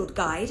field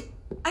guide.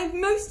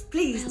 I'm most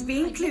pleased to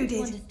be included. I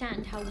don't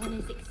understand how one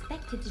is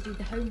expected to do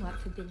the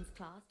homework for Bin's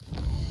class.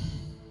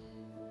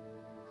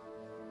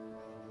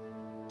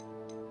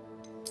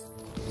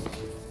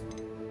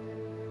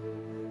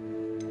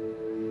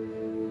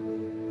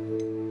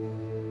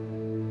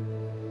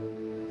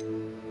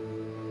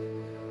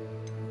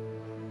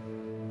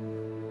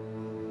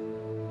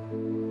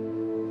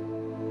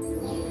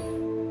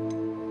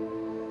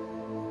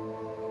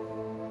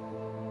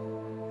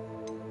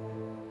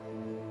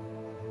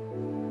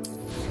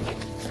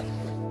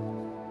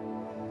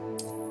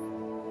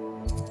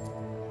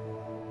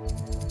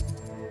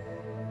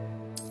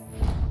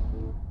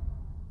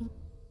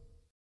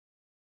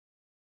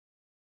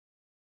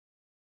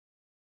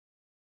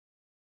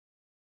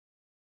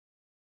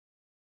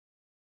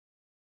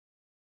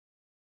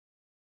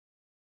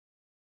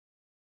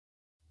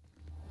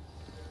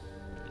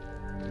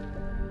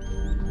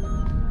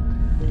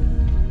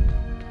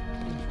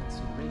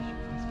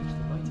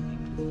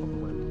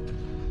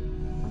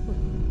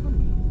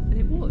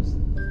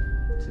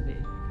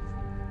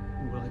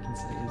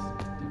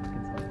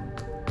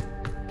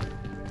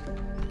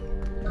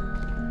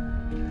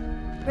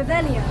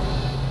 Revelio.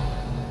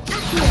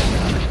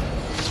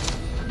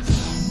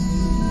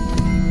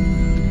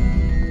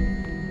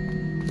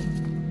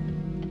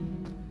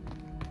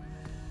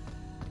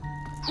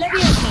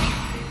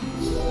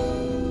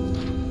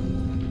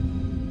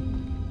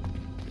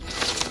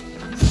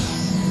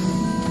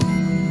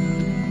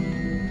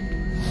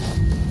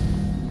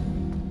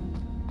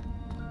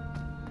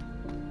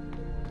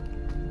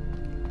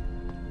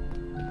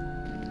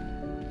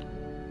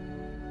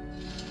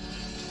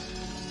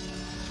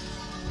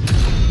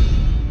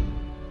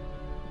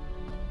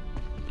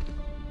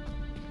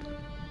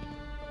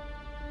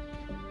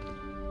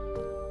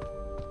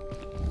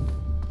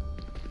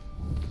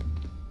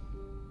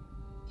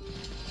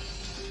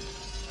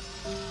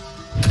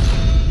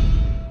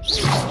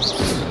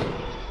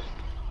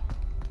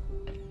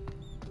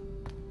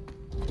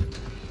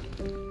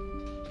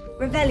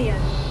 Revelio.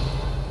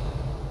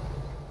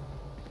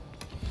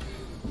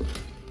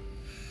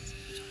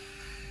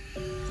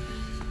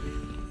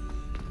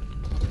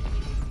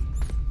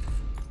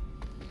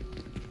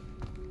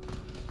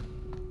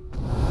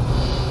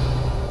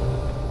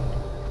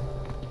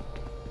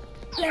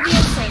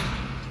 Levioso.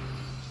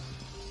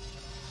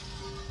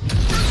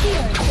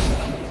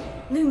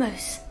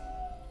 Lumos.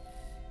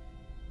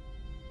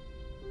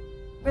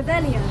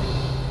 Revelio.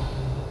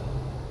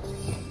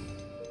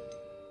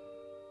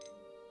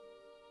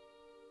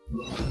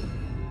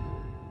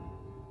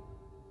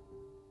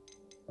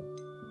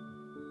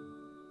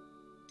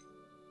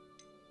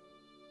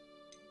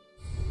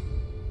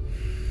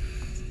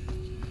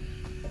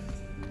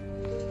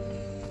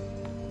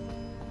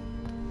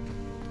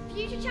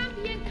 Future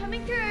champion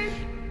coming through.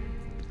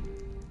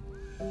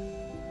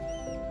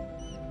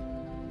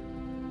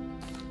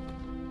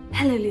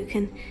 Hello,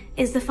 Lucan.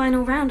 Is the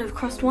final round of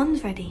Crossed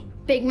Wands ready?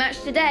 Big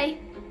match today.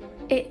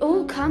 It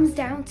all comes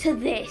down to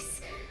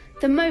this.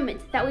 The moment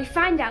that we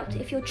find out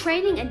if your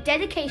training and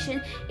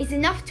dedication is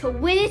enough to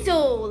win it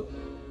all.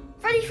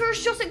 Ready for a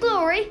shot at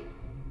glory?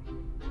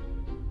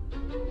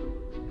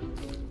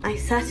 I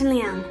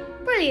certainly am.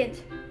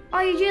 Brilliant.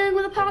 Are you dealing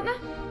with a partner?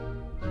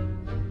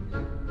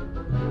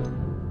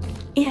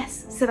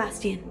 Yes,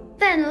 Sebastian.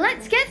 Then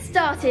let's get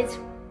started.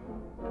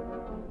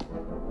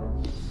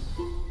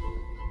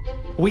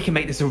 We can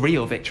make this a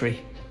real victory.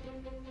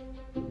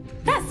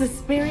 That's the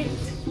spirit.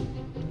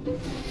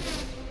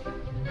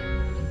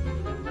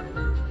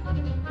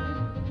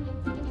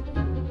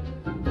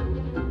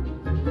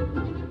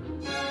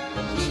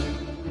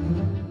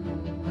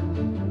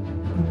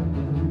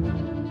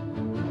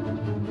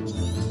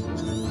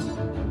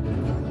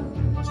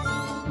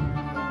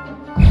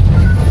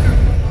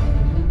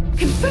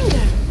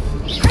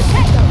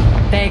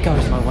 There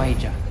goes my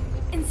wager.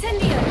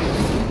 Incendio.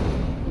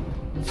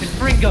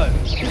 Confringo!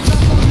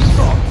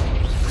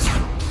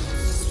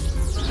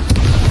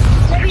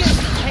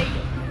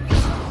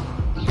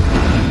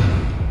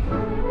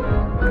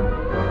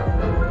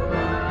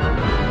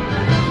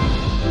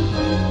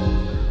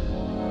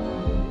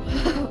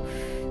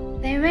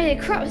 They made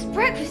a crap's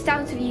breakfast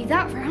out of you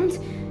that round.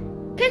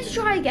 Care to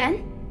try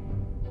again?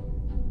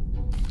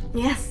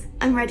 Yes,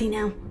 I'm ready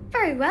now.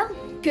 Very well.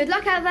 Good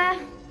luck out there.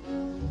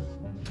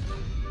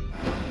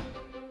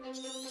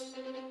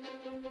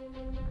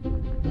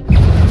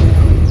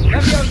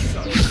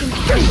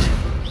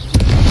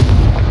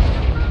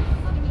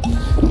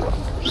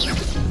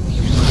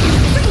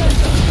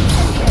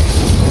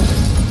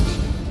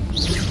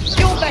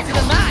 You're better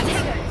than that!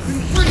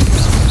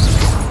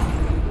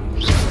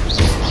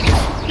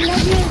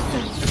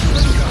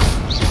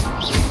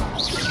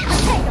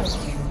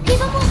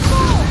 Give up on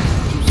four.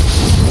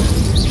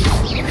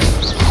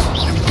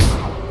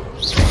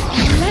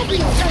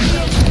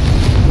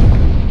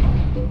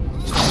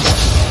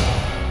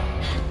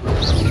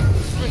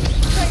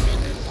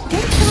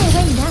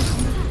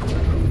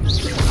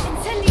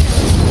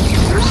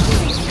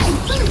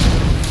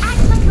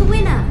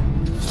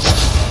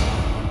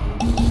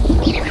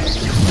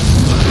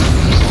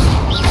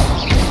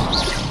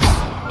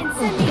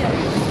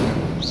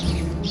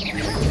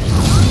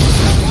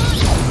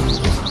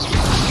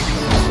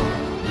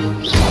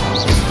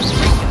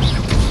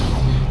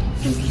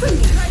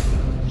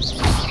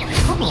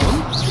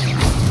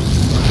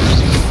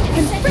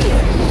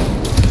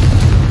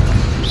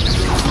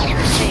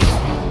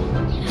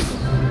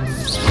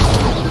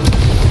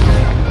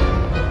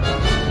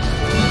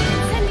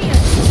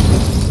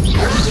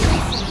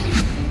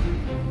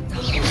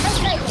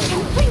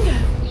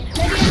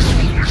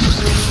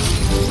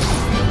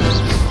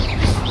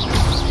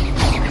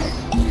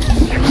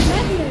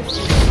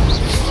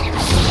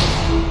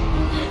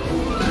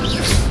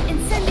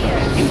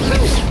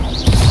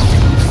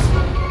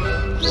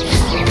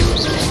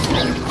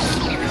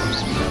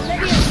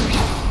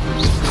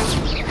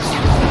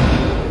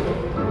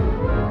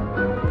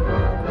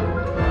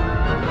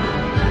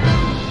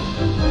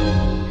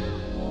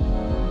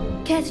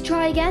 Care to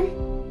try again?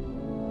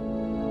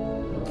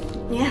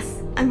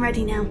 Yes, I'm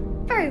ready now.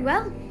 Very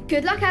well.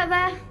 Good luck out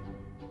there.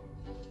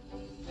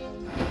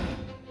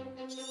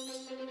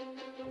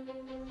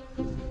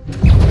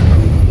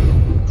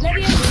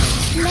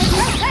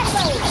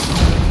 Levioso.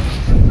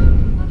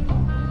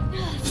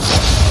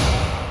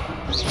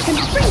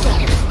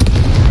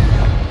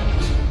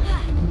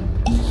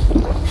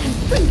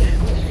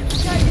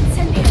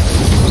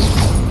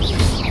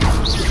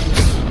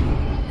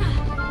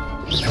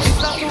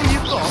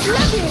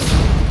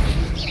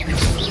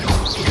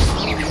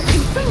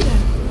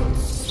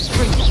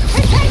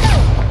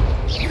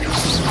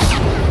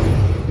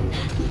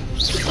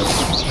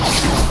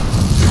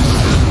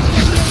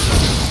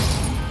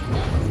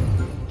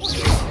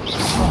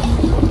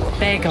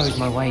 There goes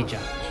my wager.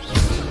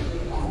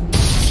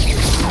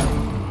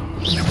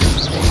 You're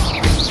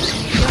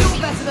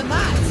better than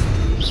that!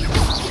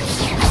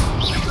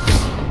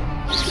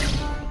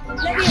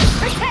 Levius,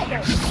 potato!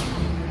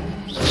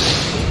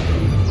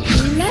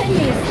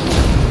 Levius!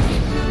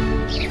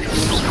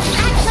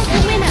 Act like a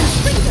winner!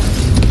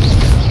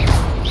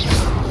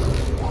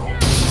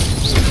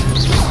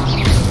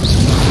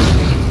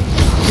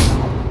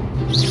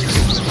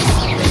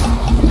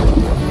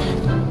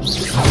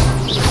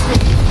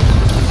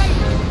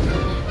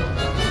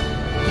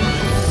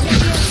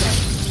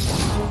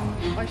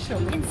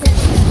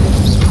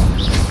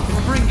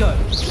 Ringo!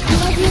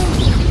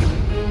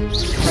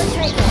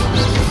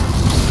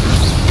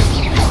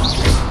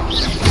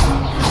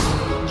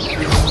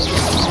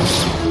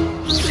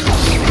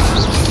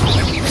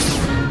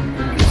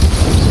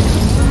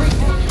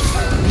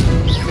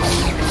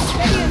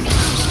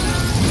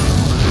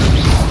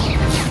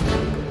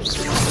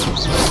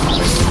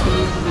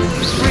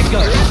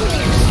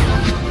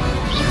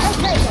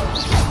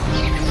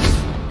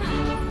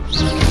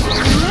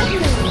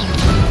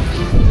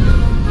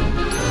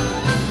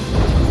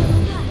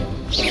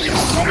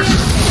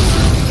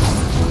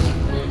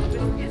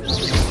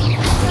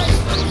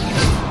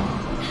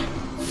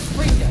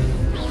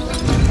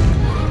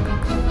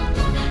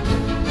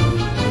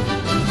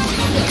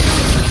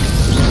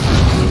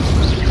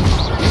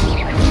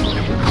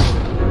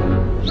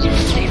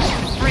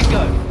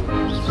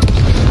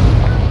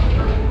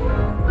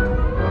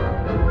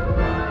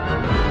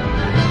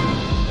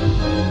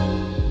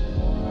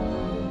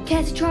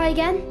 Care to try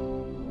again?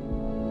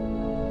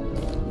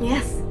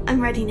 Yes,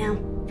 I'm ready now.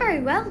 Very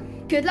well.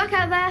 Good luck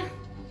out there.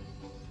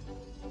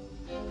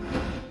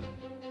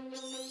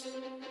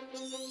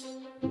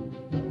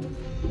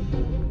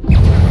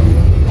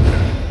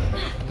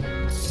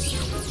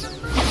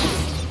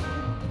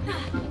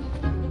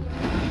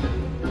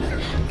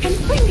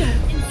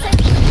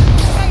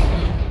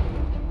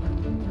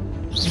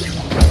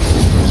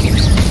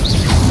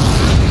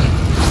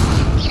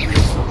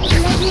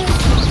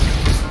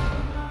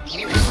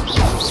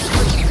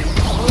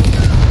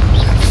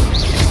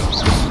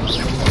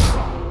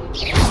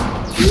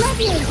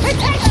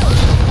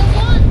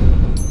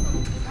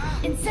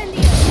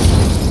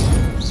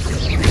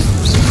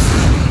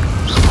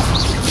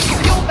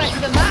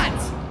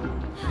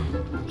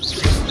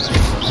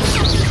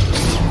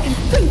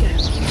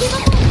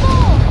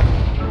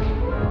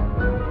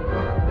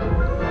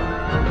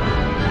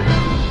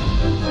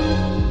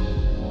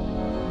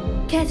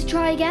 Care to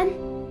try again?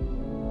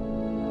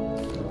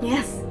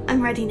 Yes, I'm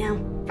ready now.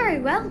 Very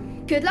well.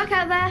 Good luck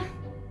out there.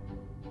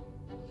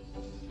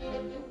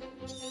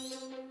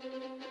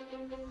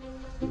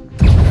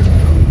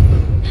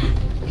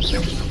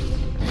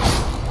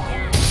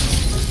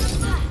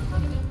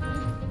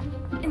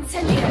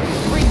 Incendio!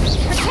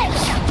 Protect!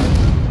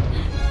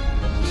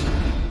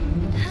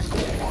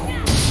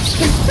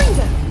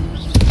 Confringo!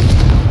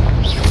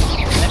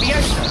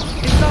 Leviosa,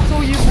 is that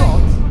all you've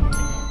got?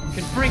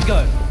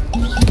 Confringo!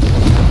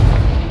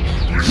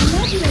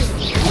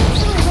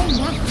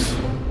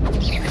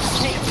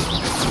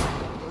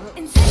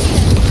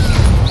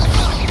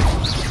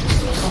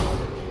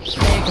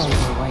 There goes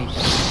my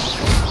wager.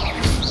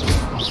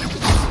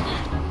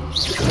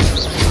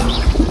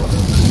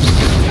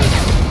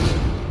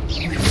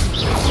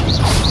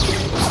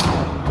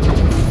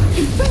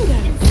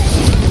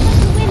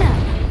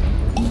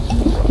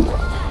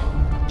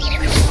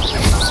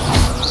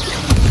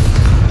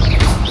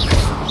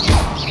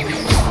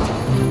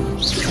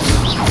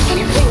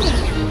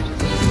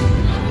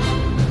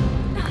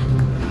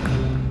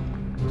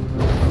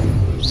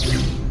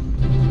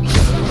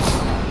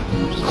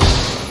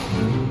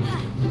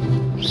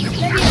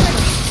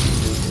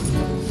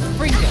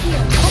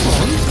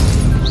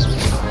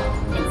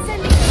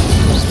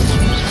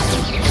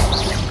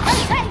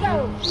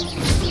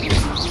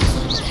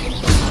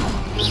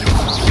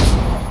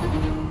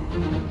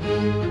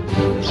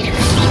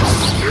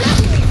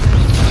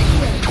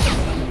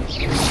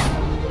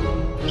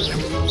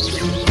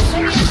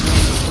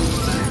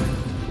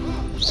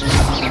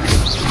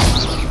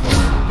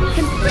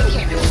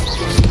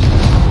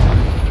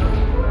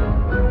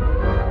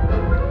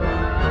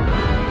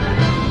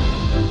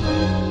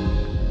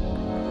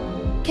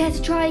 Care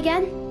to try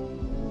again?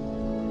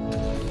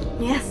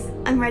 Yes,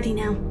 I'm ready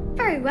now.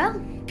 Very well.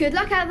 Good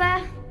luck out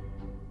there.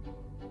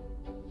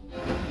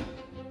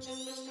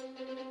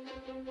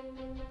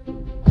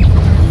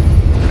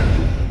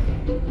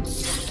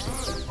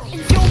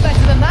 You're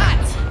better than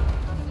that!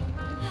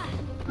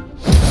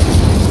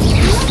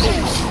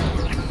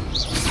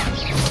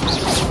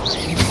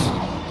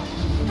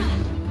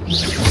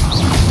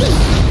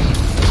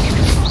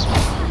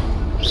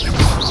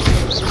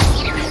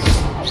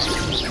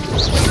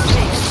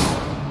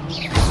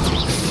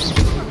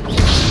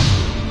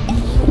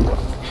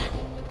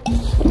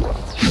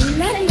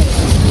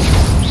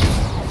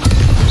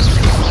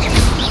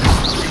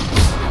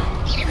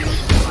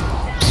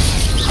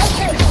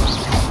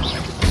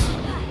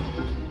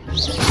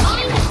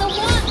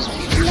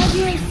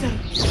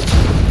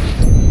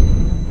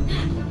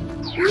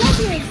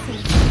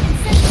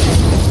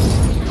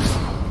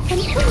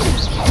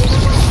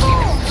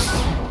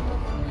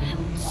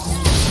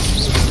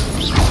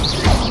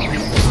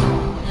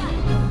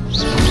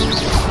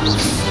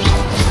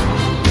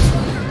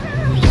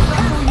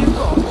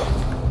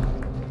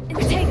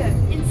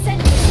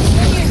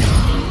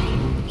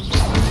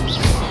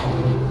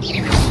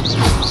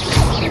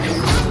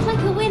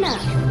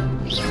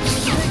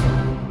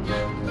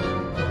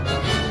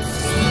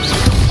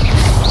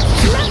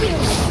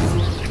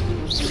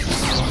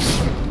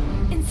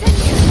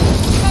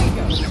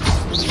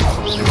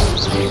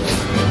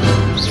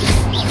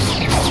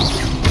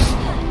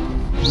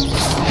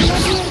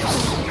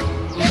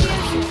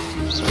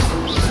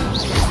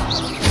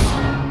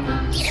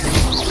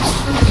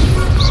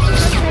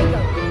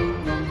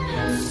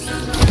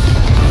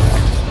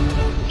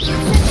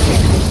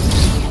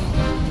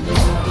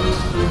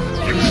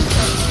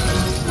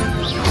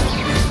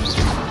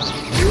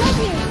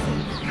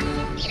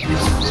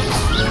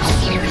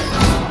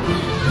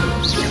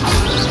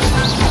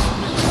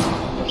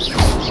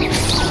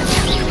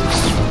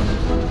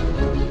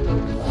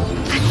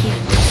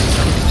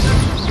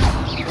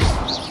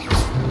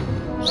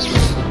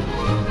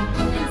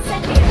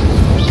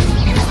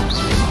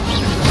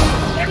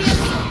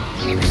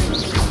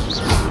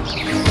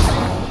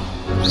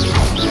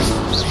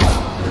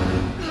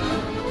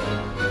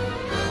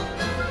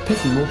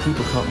 Pity more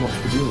people can't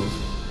watch the duels.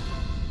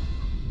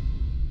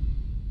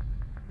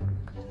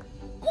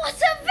 What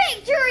a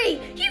victory!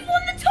 You've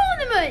won the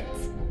tournament!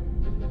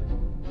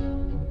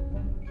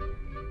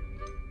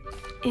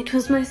 It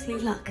was mostly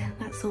luck,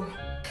 that's all.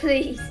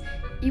 Please,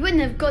 you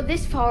wouldn't have got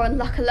this far on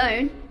luck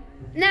alone.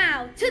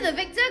 Now, to the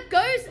victor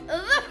goes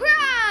the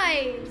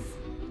prize!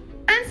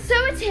 And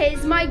so it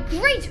is my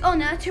great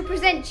honour to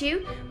present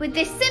you with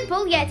this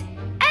simple yet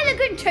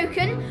elegant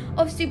token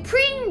of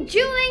supreme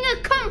dueling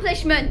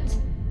accomplishment.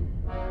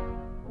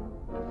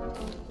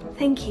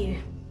 Thank you.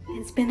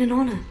 It's been an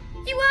honour.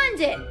 You earned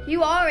it.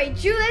 You are a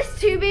duelist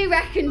to be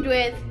reckoned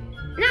with.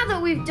 Now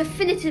that we've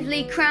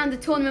definitively crowned the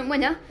tournament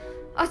winner,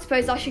 I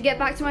suppose I should get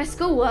back to my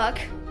schoolwork.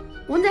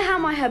 Wonder how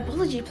my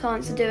herbology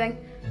plants are doing.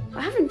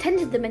 I haven't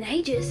tended them in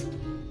ages.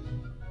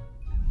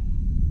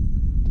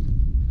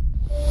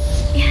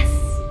 Yes.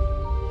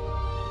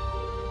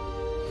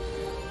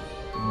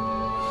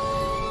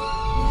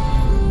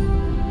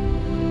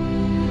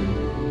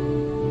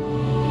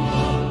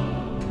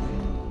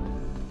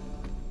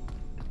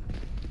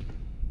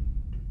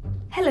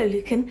 Hello,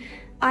 Lucan.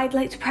 I'd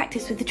like to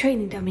practice with the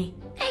training dummy.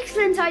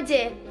 Excellent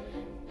idea.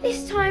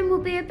 This time will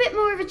be a bit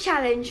more of a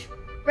challenge.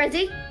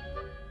 Ready?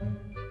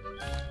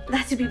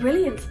 That'd be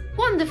brilliant.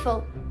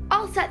 Wonderful.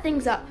 I'll set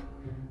things up.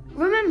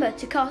 Remember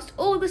to cast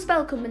all the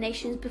spell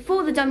combinations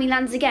before the dummy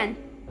lands again.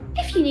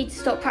 If you need to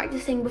stop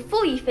practicing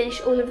before you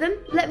finish all of them,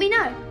 let me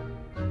know.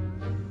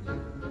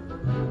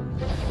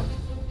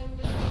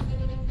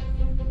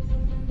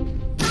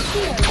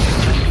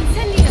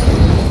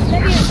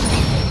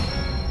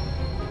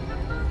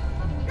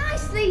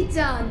 Nicely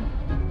done.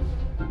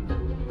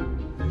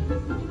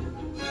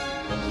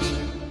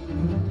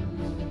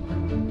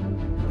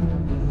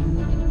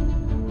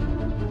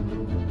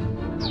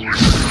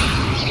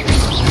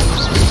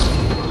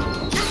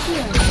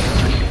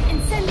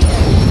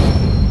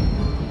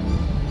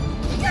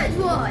 Good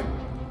one!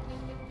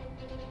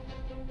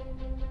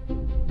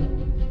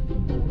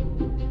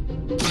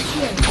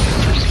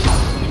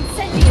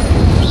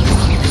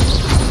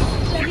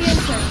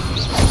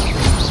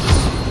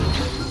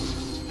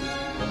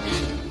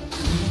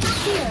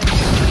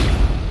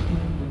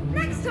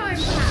 Next time,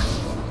 perhaps!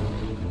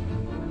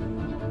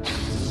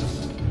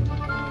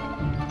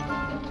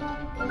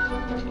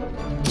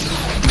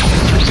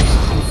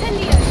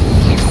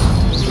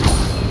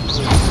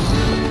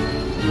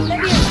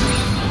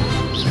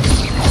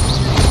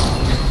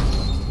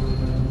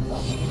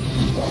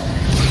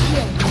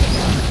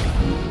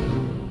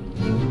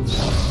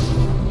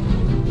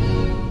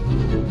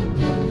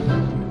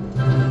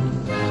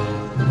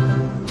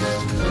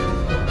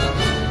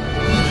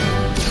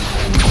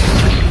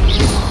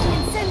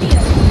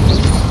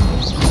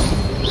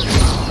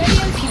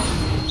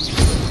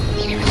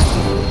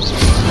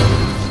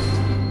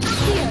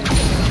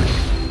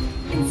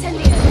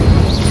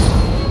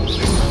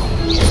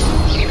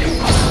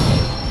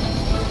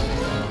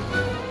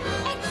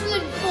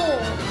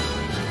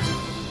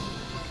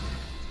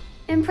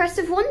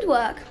 Impressive wand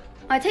work.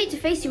 I'd hate to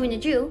face you in a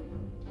duel.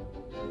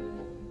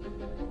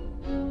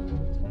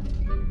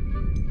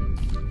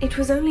 It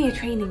was only a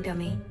training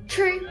dummy.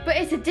 True, but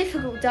it's a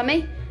difficult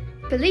dummy.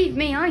 Believe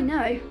me, I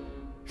know.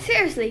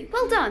 Seriously,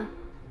 well done.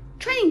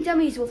 Training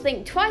dummies will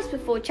think twice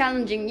before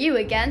challenging you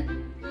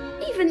again.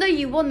 Even though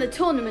you won the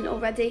tournament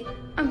already,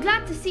 I'm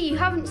glad to see you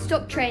haven't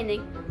stopped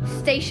training.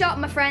 Stay sharp,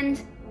 my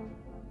friend.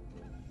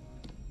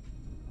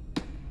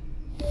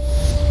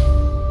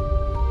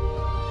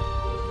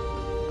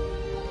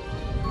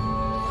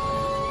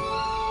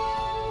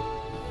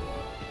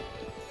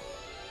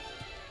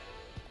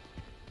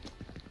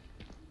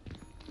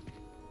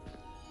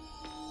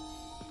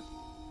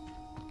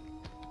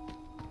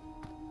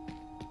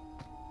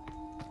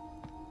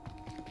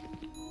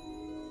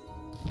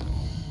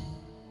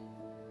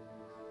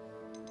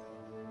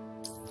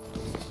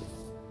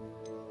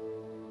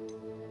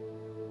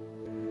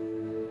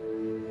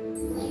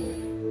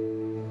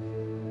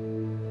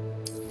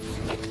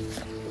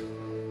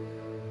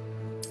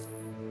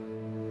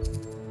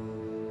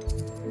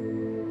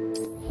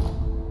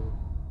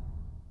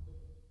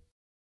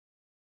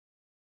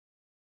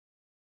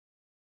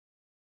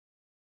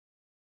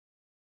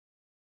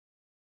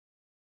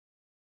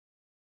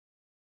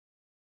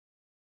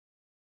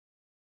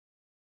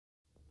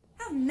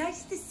 How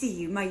nice to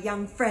see you, my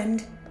young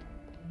friend.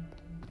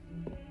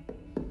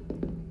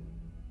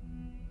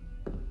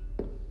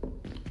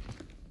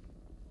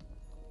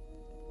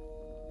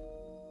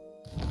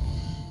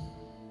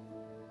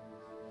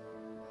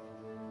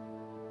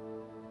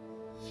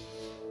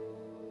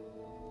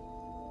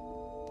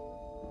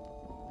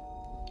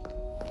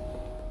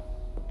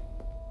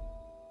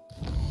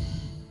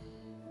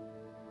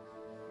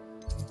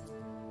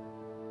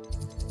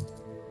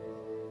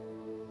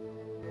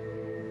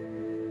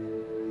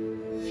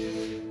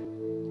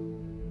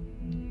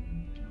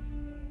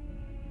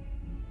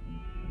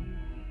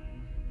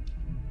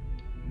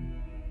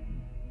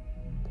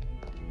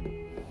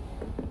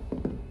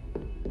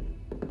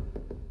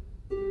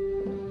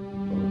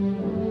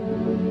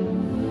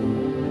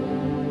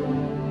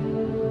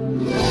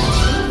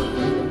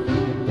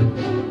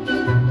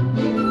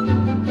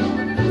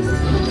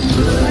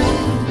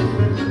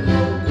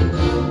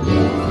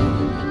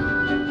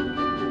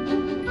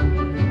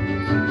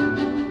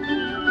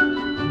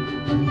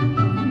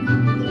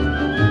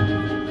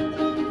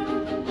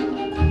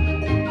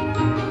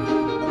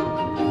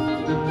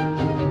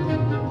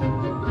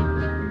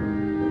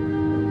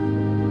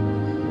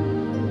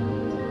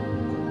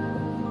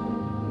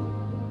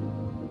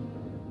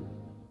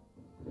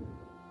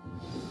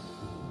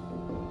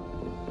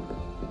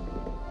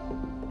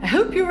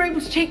 hope you were able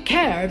to take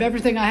care of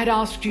everything I had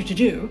asked you to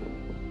do.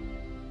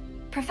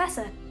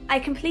 Professor, I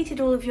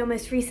completed all of your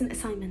most recent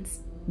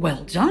assignments.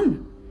 Well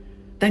done.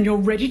 Then you're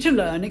ready to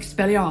learn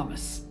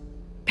Expelliarmus.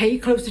 Pay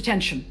close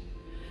attention.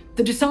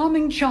 The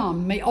disarming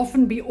charm may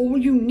often be all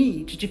you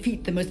need to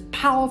defeat the most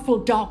powerful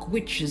dark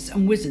witches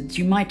and wizards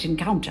you might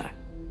encounter.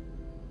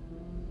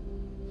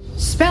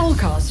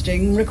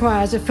 Spellcasting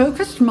requires a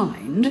focused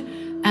mind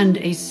and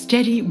a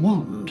steady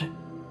wand.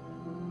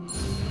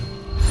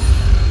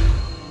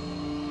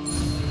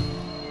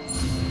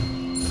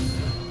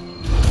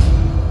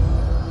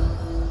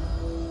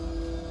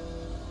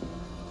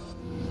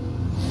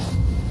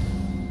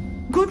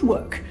 Good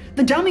work.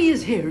 The dummy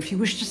is here if you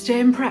wish to stay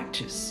and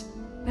practice.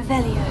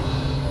 Revelio.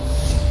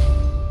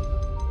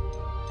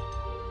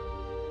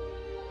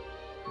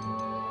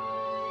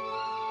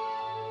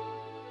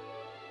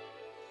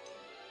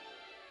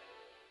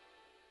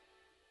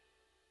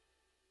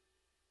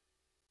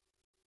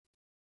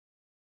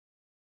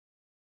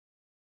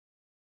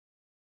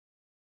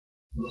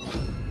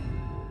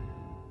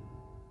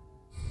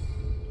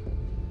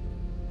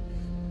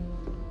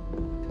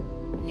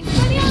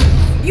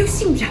 You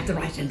seem to have the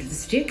right end of the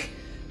stick,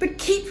 but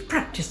keep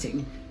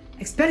practicing.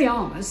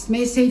 Expelliarmus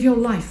may save your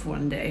life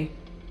one day.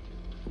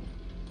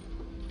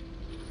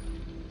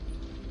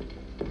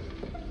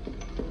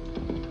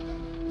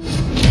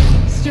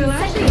 Still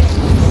at it?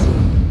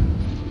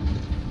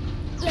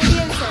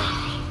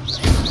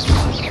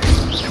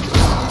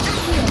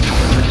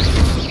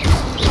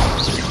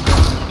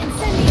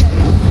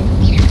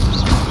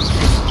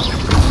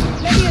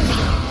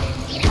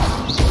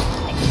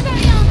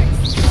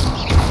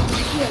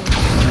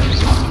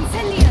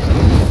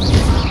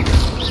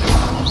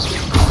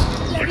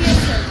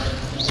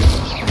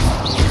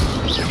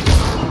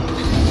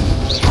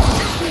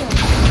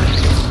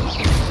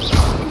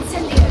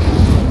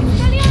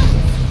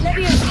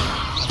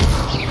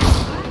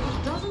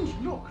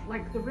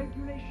 Like the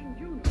regulation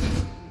unit.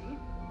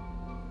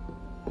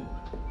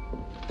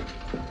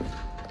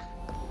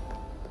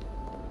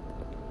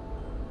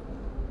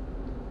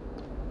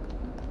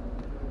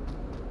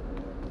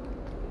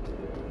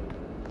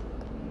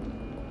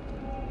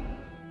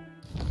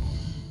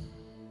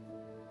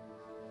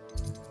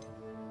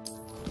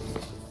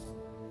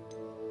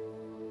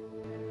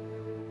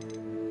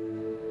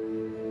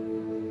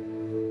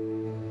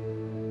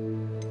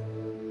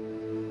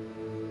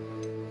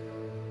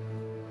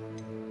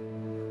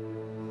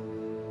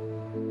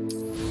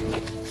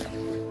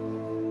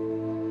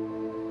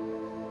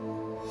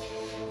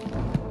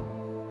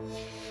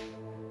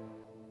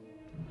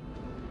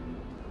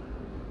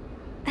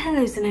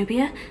 Hello,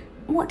 Zenobia.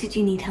 What did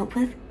you need help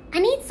with? I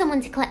need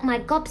someone to collect my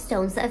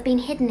gobstones that have been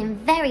hidden in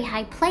very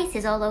high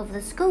places all over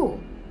the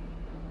school.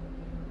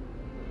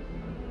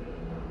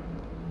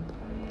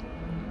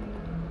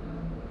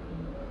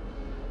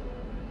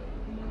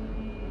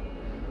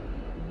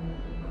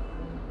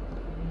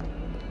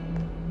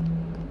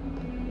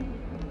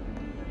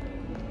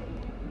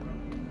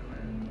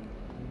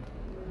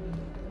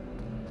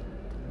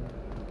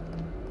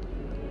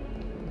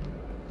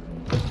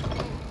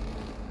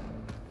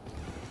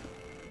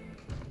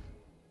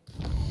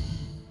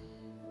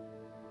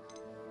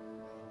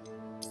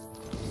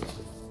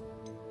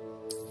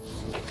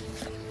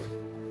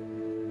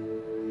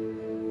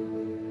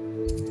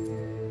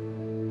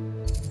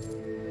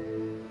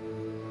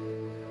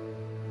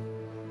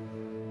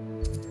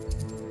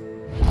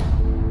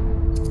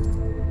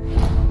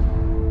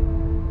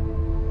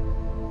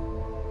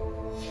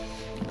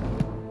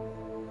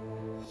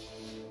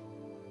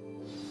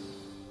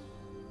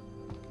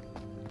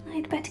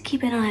 I'd better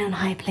keep an eye on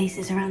high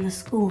places around the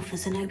school for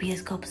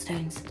Zenobia's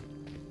gobstones.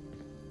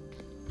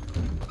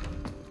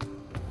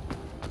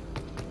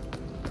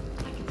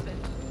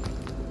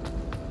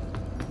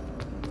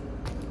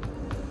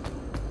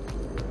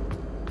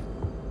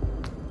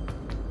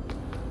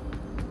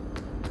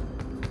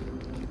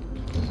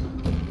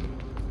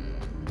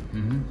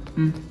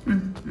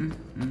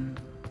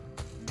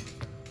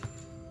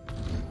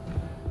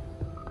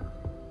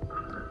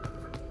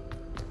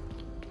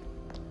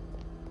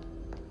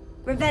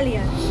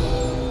 Revelio.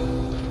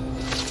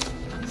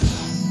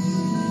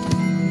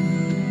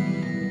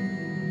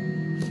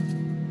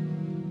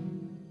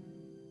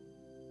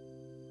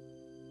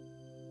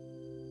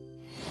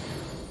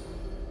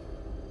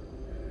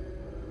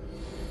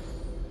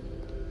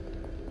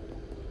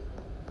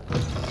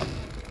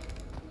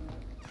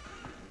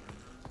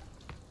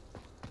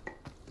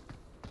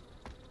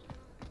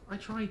 I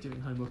tried doing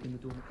homework in the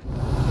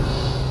dormitory.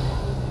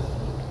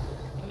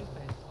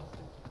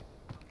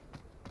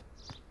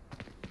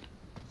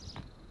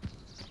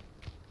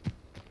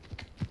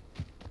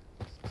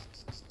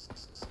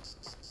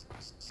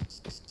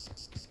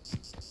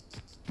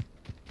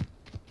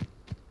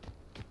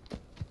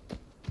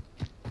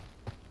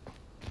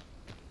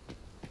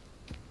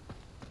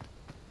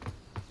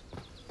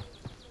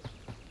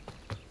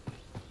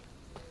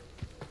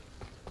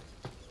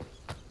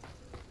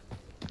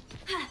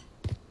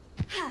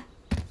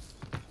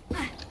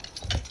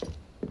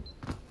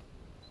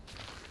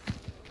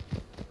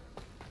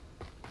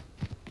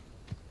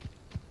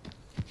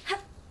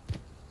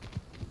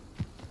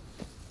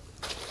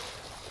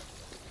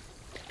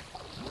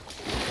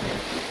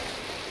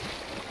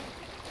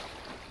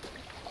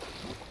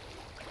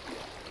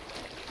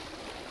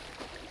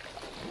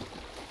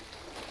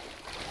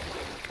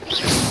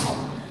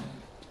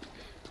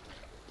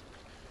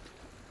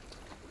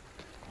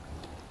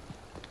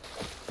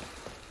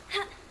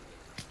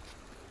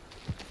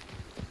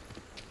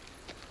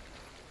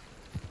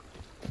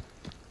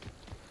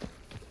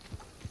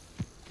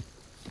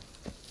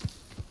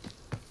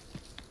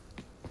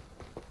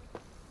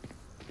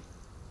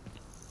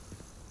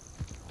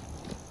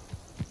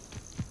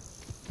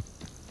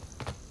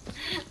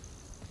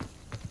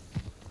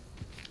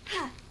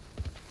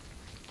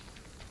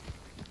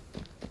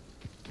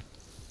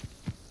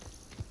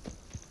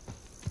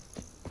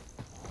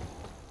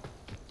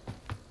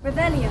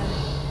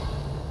 Revelio.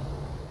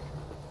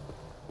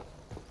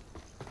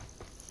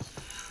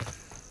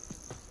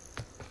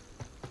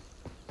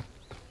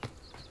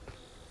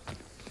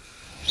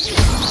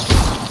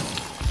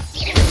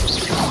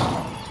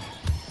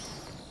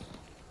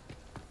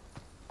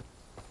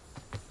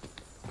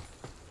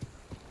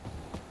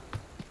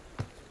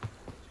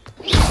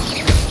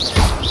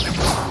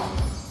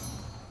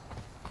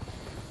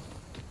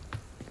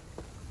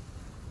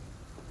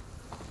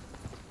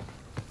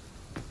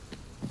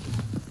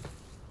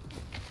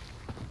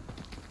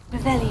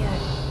 Revelio.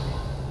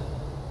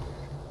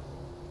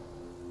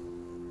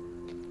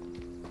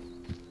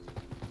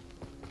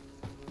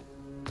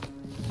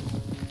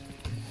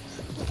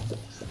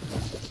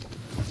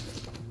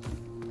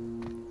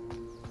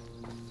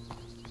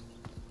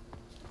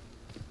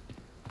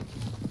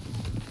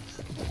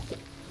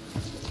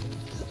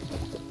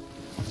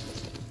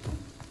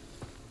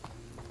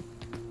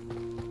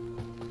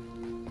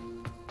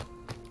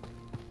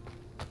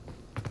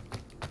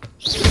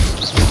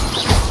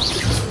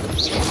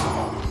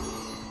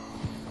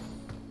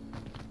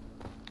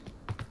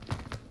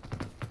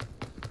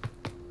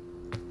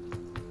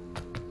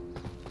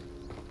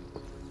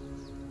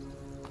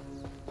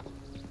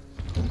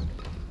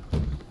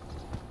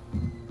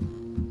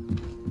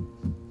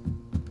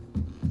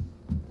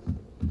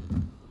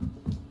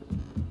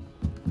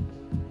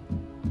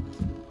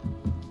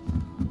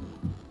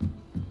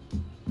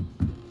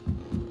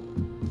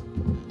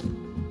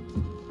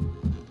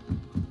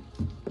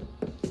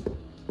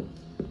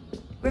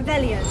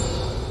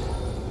 Revelio.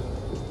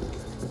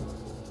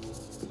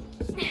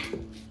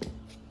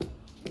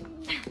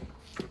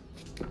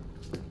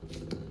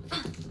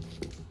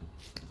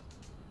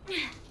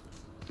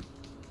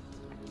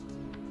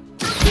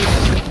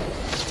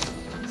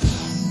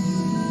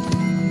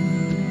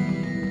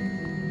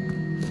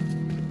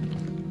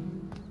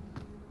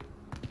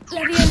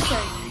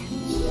 Levioso.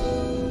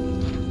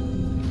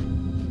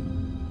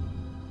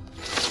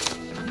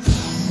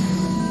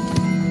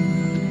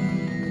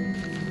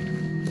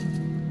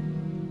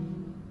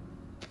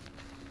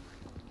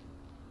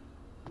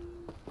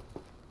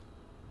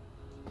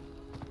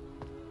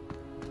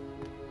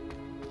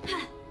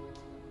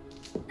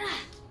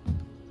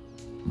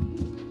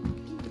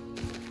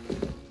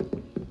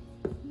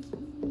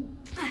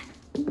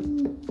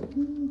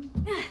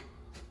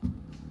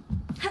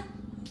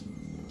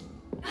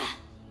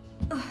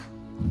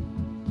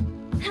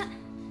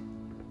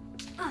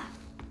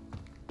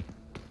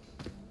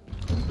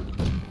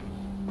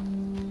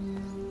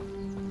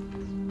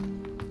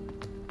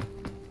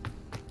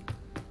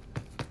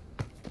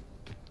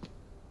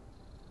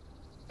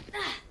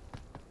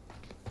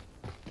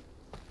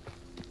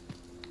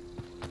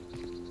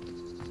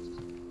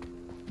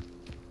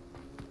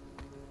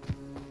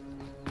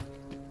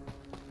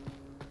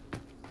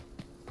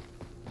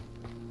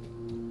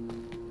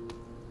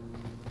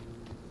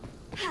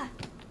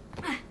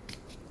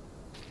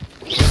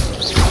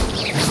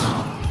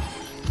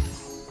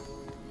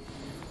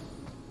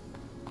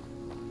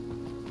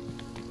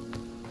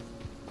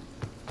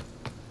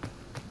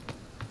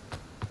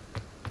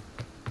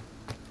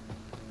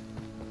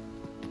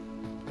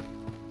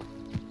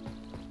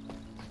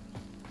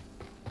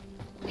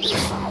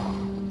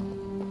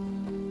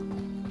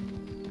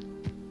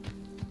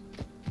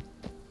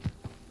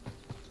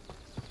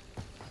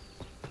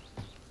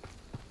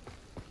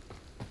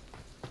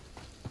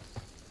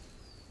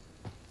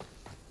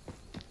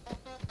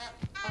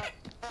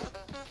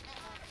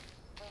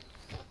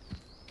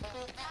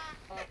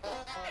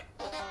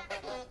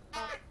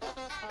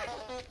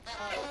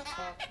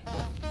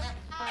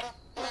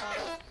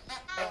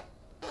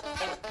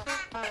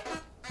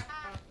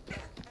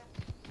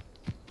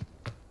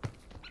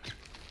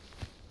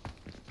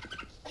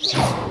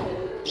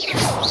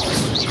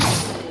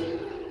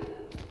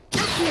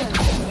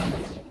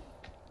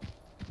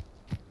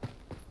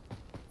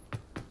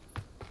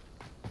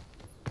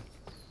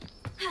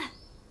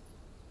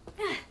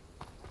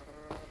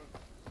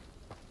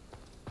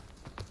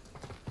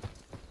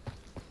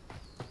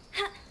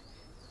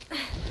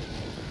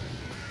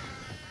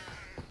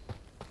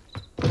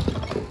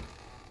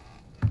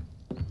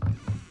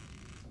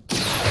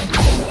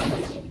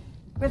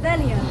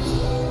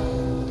 Revelio.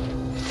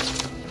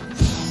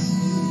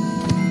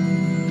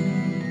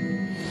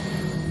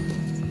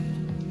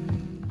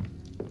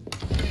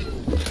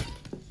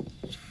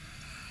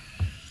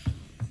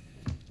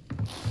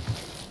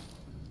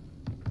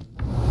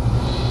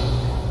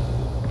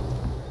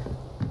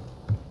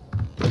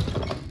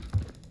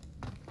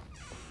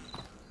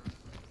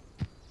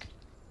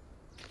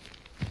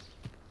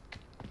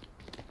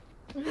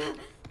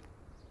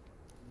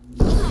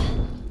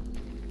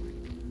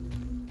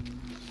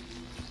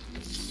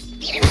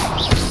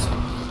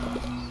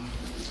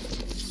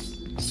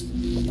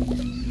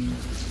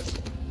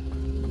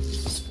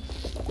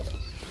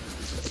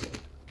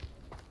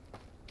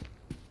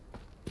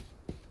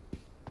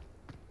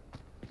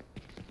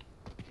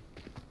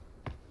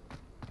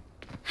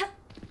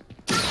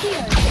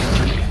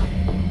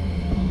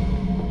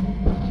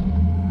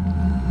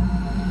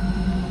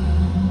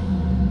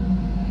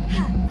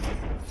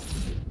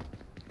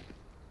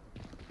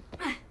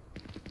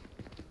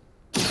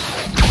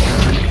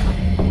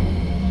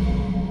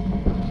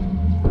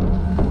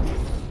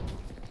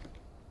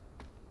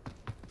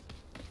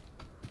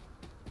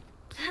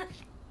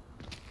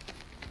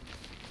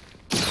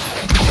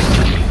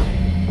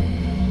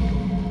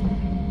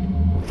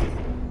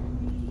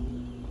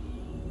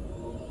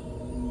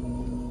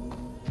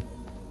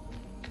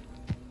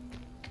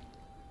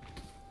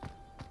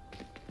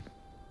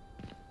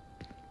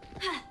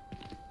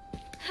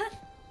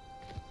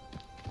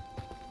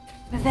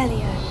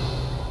 Revelio.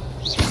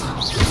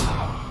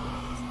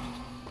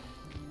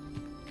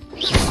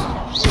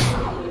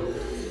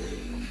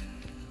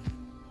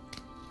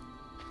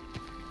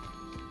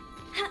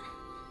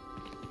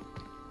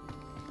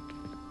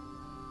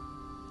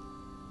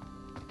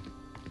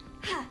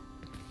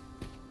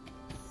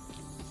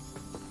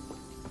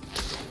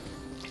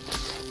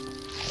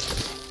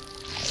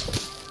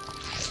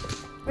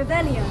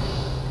 Revelio.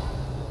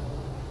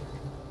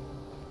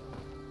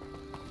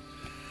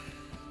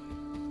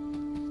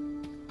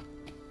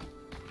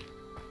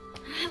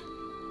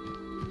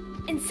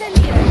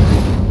 Incendio.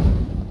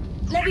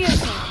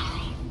 Levioso.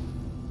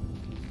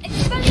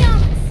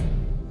 Expelliarmus.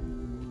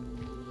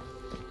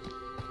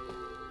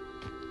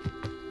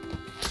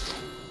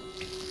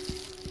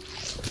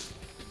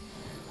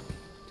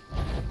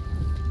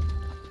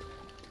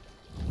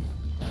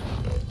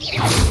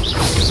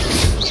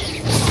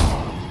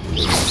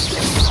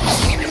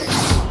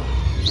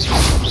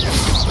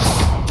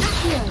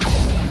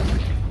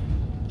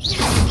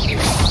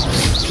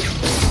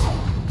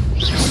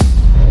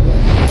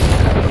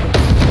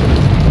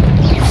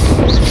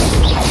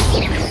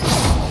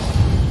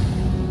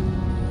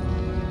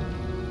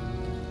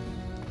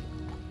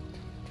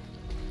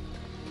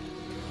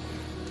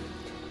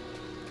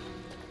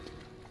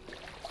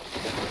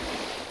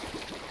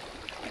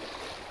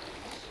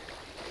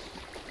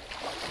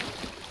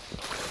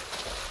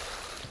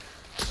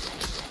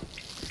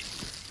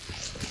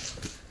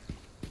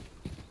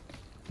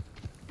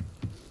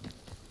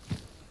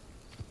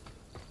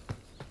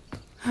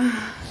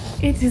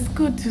 It is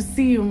good to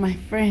see you, my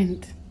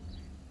friend.